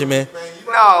honorable mention, man.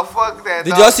 No, fuck that.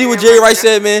 Did dog. y'all see what Jerry Rice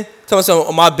said, man? Tell me something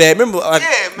on my bad. Remember when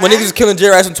man. niggas was killing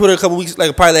Jerry Rice on Twitter a couple weeks,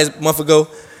 like probably last month ago,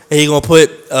 and he gonna put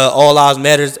All Lives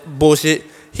Matters bullshit.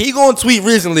 He gonna tweet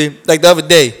recently, like the other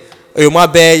day. Yo, my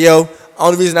bad, yo.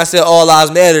 Only reason I said All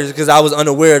Lives Matter is because I was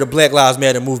unaware of the Black Lives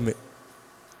Matter movement.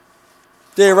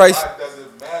 Jerry Rice. Why does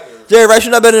it matter? Jerry Rice,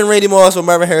 you're not better than Randy Moss or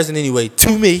Marvin Harrison anyway,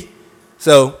 to me.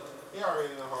 So, He already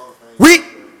in the Hall of Fame. weak.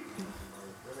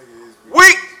 That nigga is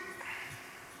Week.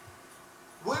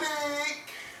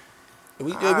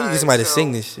 We need somebody to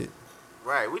sing this shit.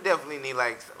 Right, we definitely need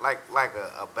like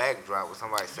a backdrop with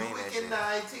somebody saying that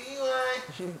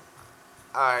shit.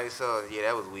 All right, so yeah,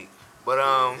 that was weak. But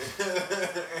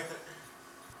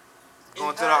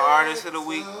going to the artist of the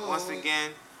week once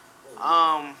again.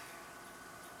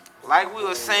 Like we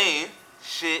were saying,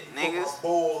 shit, niggas.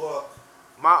 Bowl up.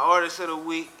 My artist of the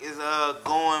week is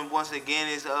going once again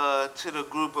is to the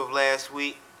group of last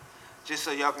week, just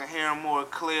so y'all can hear them more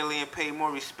clearly and pay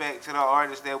more respect to the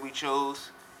artists that we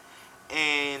chose.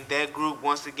 And that group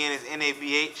once again is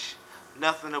NABH,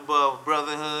 Nothing Above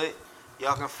Brotherhood.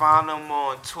 Y'all can find them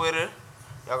on Twitter.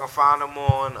 Y'all can find them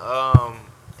on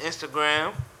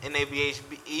Instagram, NABH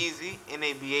Easy,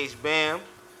 NABH Bam.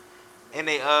 And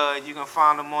you can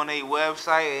find them on their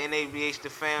website at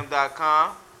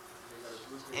nabhthefam.com.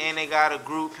 And they got a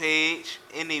group page,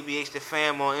 NABH The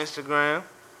Fam on Instagram.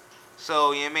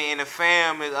 So, you know what I mean? And the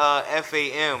fam is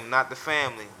FAM, not the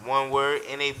family. One word,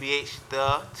 NABH,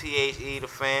 the, THE, the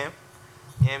fam.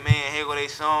 You know what I mean? Here go they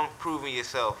song, Proving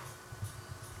Yourself.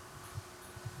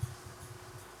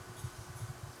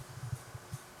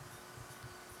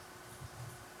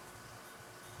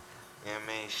 Yeah,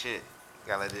 man, shit.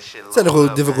 Gotta let this shit load Technical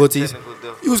up, difficulties. Man. Technical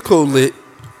difficulties. Use code LIT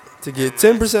to get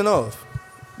 10% off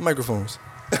microphones.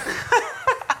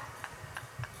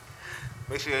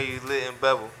 Make sure you use Lit and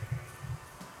Bevel.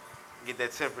 Get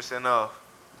that 10% off.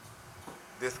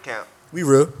 Discount. We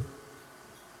real.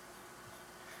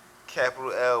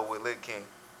 Capital L with Lit King.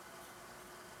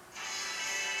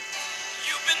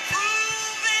 You've been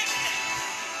proving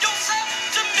yourself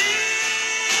to me.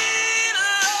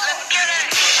 Let's get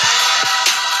it.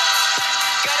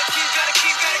 Gotta keep. Gotta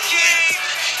keep on. Gotta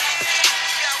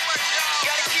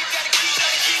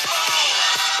keep on.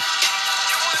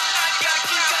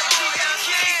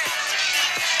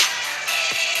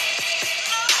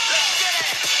 Let's get it.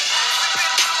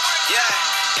 Yeah.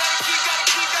 Gotta keep.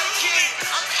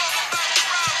 I'm talking about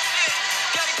proud shit.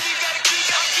 Gotta keep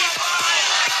on.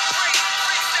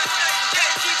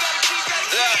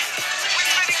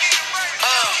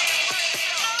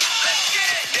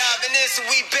 so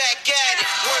we back at it.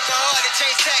 Working hard to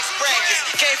change tax brackets.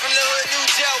 Came from the hood, new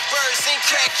jailbirds, seen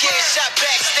crackheads, shot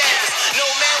backstabbers. No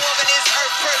man walking this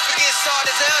earth perfect, it's hard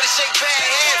as hell to shake bad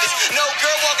habits. No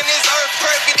girl walking this earth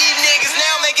perfect, these niggas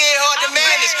now make it hard to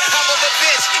manage. Hop up a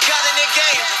bitch, got in the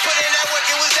game, put in that work,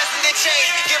 it was destined to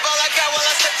change. Give all I got while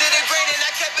I stepped to the grain, and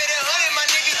I kept it 100, my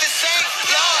niggas the same.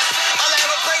 Lord, all I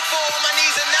ever prayed for on my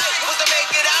knees at night was to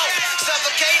make it out.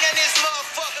 Suffocating this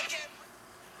motherfucker.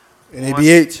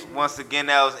 NABH. Once again,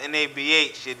 that was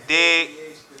NABH. You dig?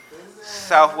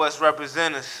 Southwest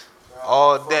representatives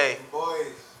all day.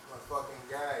 Boys, my fucking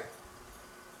guy.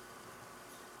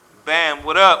 Bam,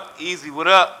 what up? Easy, what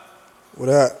up? What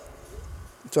up?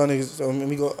 Y'all niggas, so let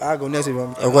me go. I'll go next. If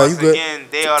I'm, And well, you once good? again,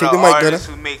 they are Take the the mic, artists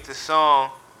Gunna. who make the song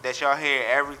that y'all hear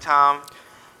every time.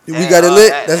 We got it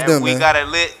lit. That's and them, We man. got it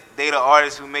lit. They the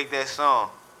artists who make that song.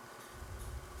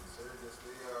 So just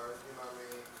they are, you know what I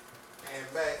mean? And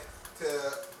back to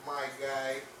my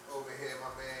guy over here,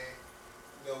 my man.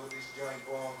 You know, with this joint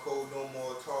Born Cold, no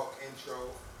more talk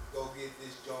intro. Go get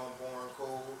this John Born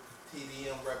Cold,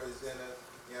 TDM representative.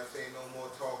 You know what I'm saying? No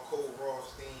more talk, Cole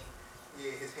Rothstein.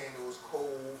 Yeah, his handle is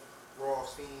Cole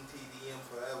Rothstein, TDM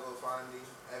forever. Find him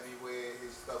everywhere.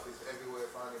 His stuff is everywhere.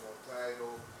 Find him on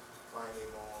Tidal. Find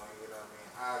him on, you know what I mean,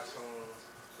 iTunes.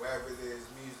 Wherever there's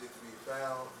music to be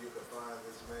found, you can find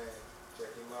this man.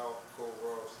 Check him out, Cole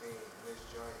Rothstein. And this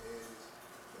joint is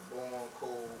the Born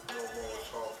Cold, no more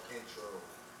talk intro.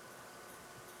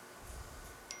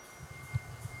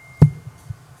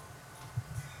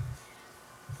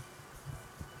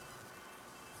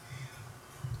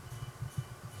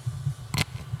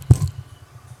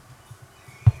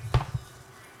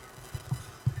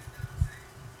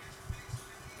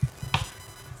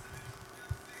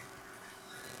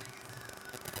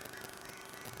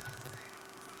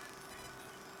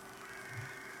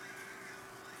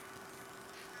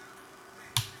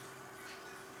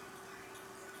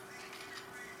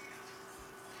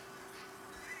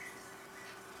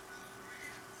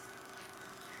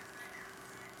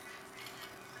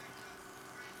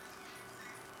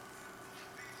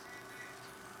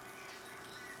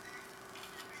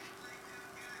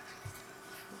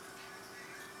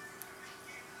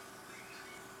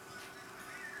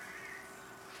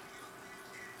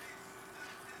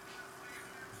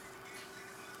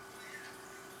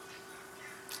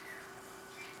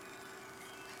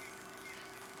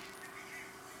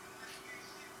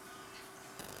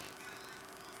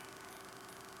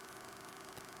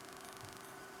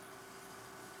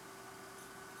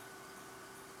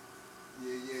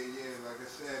 Yeah. Like I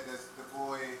said, that's the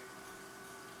boy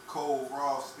Cole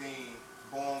Rothstein.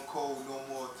 Born Cold, no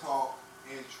more talk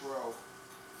intro.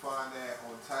 Find that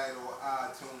on Tidal,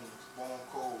 iTunes. Born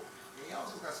Cold. And he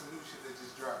also got some new shit that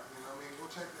just dropped. You know what I mean? Go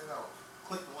check that out.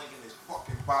 Click the link in his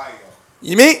fucking bio.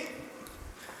 You mean?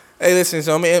 Hey, listen.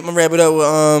 So I'm gonna wrap it up with you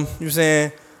know what I'm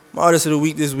saying, my artist of the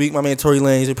week this week, my man Tory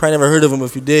Lanez. You probably never heard of him, but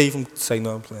if you did, you from say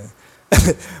no, I'm playing.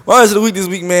 My artist of the week this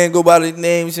week, man, go by the name, you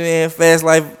know what I'm saying, Fast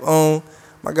Life on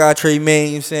my guy Trey Main,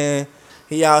 you know what I'm saying.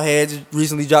 He out here just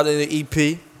recently dropped an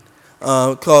EP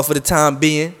called For the Time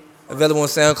Being. Available on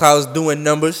SoundCloud, is doing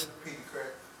numbers.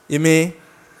 You mean?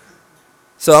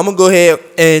 So I'm gonna go ahead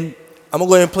and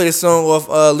play the song off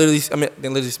literally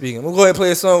speaking. I'm gonna go ahead and play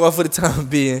the song off For the Time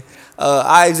Being.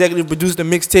 I executive produced the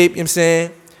mixtape, you know what I'm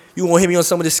saying? You gonna hear me on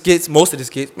some of the skits, most of the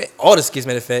skits, man, all the skits,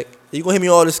 matter of fact. You gonna hear me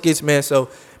on all the skits, man. So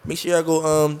make sure y'all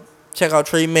go check out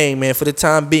Trey Main, man, For the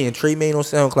Time Being. Trey Main on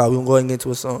SoundCloud. We gonna go ahead and get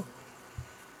into a song.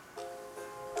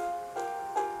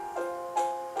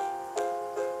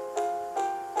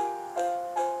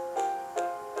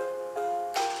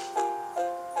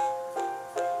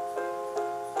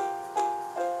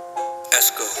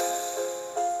 Let's go.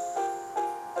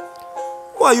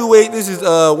 While you wait, this is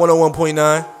 101.9.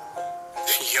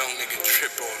 Young nigga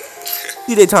trip on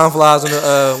him. DJ Time Flies on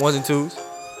the ones and twos.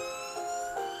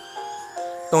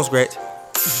 Don't scratch.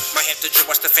 Might have to drip,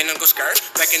 watch the phantom go skirt.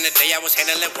 Back in the day, I was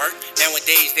handling work.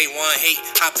 Nowadays, they want hate.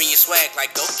 Hop in your swag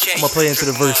like okay. I'ma play into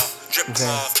the verse. Drip Okay.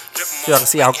 off, drip So y'all can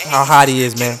see how hot he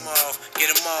is, man.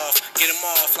 Get him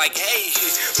off, like hey.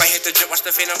 Might have to drip, watch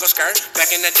the phantom go skirt. Back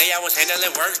in the day, I was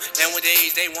handling work.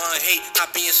 Nowadays, they want hate.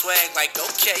 Hop in your swag like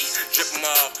okay. Drip him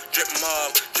off,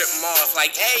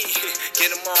 like hey. Get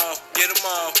him off,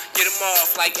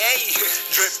 like hey.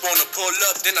 Drip on him, pull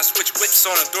up, then I switch whips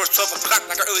on him. Doors 12 o'clock,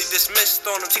 like I early dismissed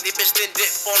on him. See they bitch, then dip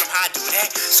on him. How I do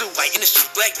that? So white in the street,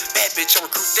 black, bad bitch, I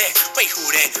recruit that. Wait, who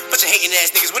that? Bunch of hating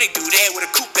ass niggas, what they do that? With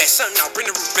a coupe at something, I'll bring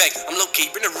the roof back. I'm low key,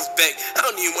 bring the roof back. I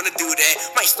don't even wanna do that.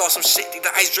 Might start some shit, think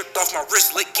the ice dripped off my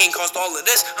wrist. Lick King caused all of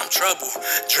this. I'm trouble.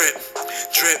 Drip,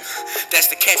 drip. That's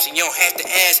the caption. You don't have to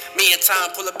ask. Me and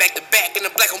Tom pull it back to back in the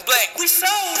black on black. We sold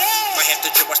out. Might have to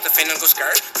drip, watch the fan go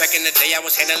skirt. Back in the day, I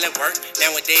was handling work.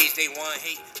 Nowadays, they want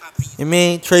hate. You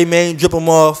mean Trey Main, drip him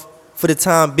off for the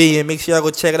time being. Make sure y'all go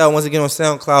check it out once again on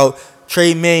SoundCloud.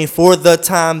 Trey Main for the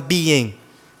time being.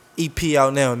 EP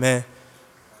out now, man.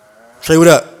 Trey, what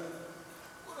up?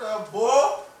 What up,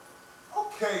 boy?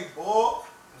 Okay, boy.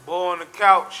 Boy on the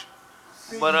couch.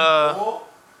 See But, you, boy.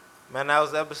 Man, that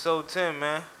was episode 10,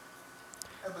 man.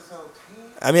 Episode 10.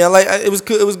 I mean, it was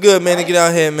good. It was good, man, to get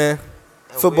out here, man.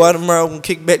 And Football tomorrow. We'll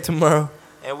kick back tomorrow.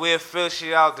 And we'll finish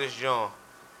it out this joint.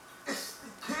 It's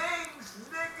the Kings,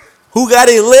 nigga. Who got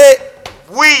it lit?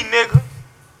 We, nigga.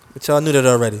 But y'all knew that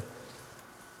already.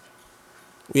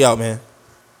 We out, man.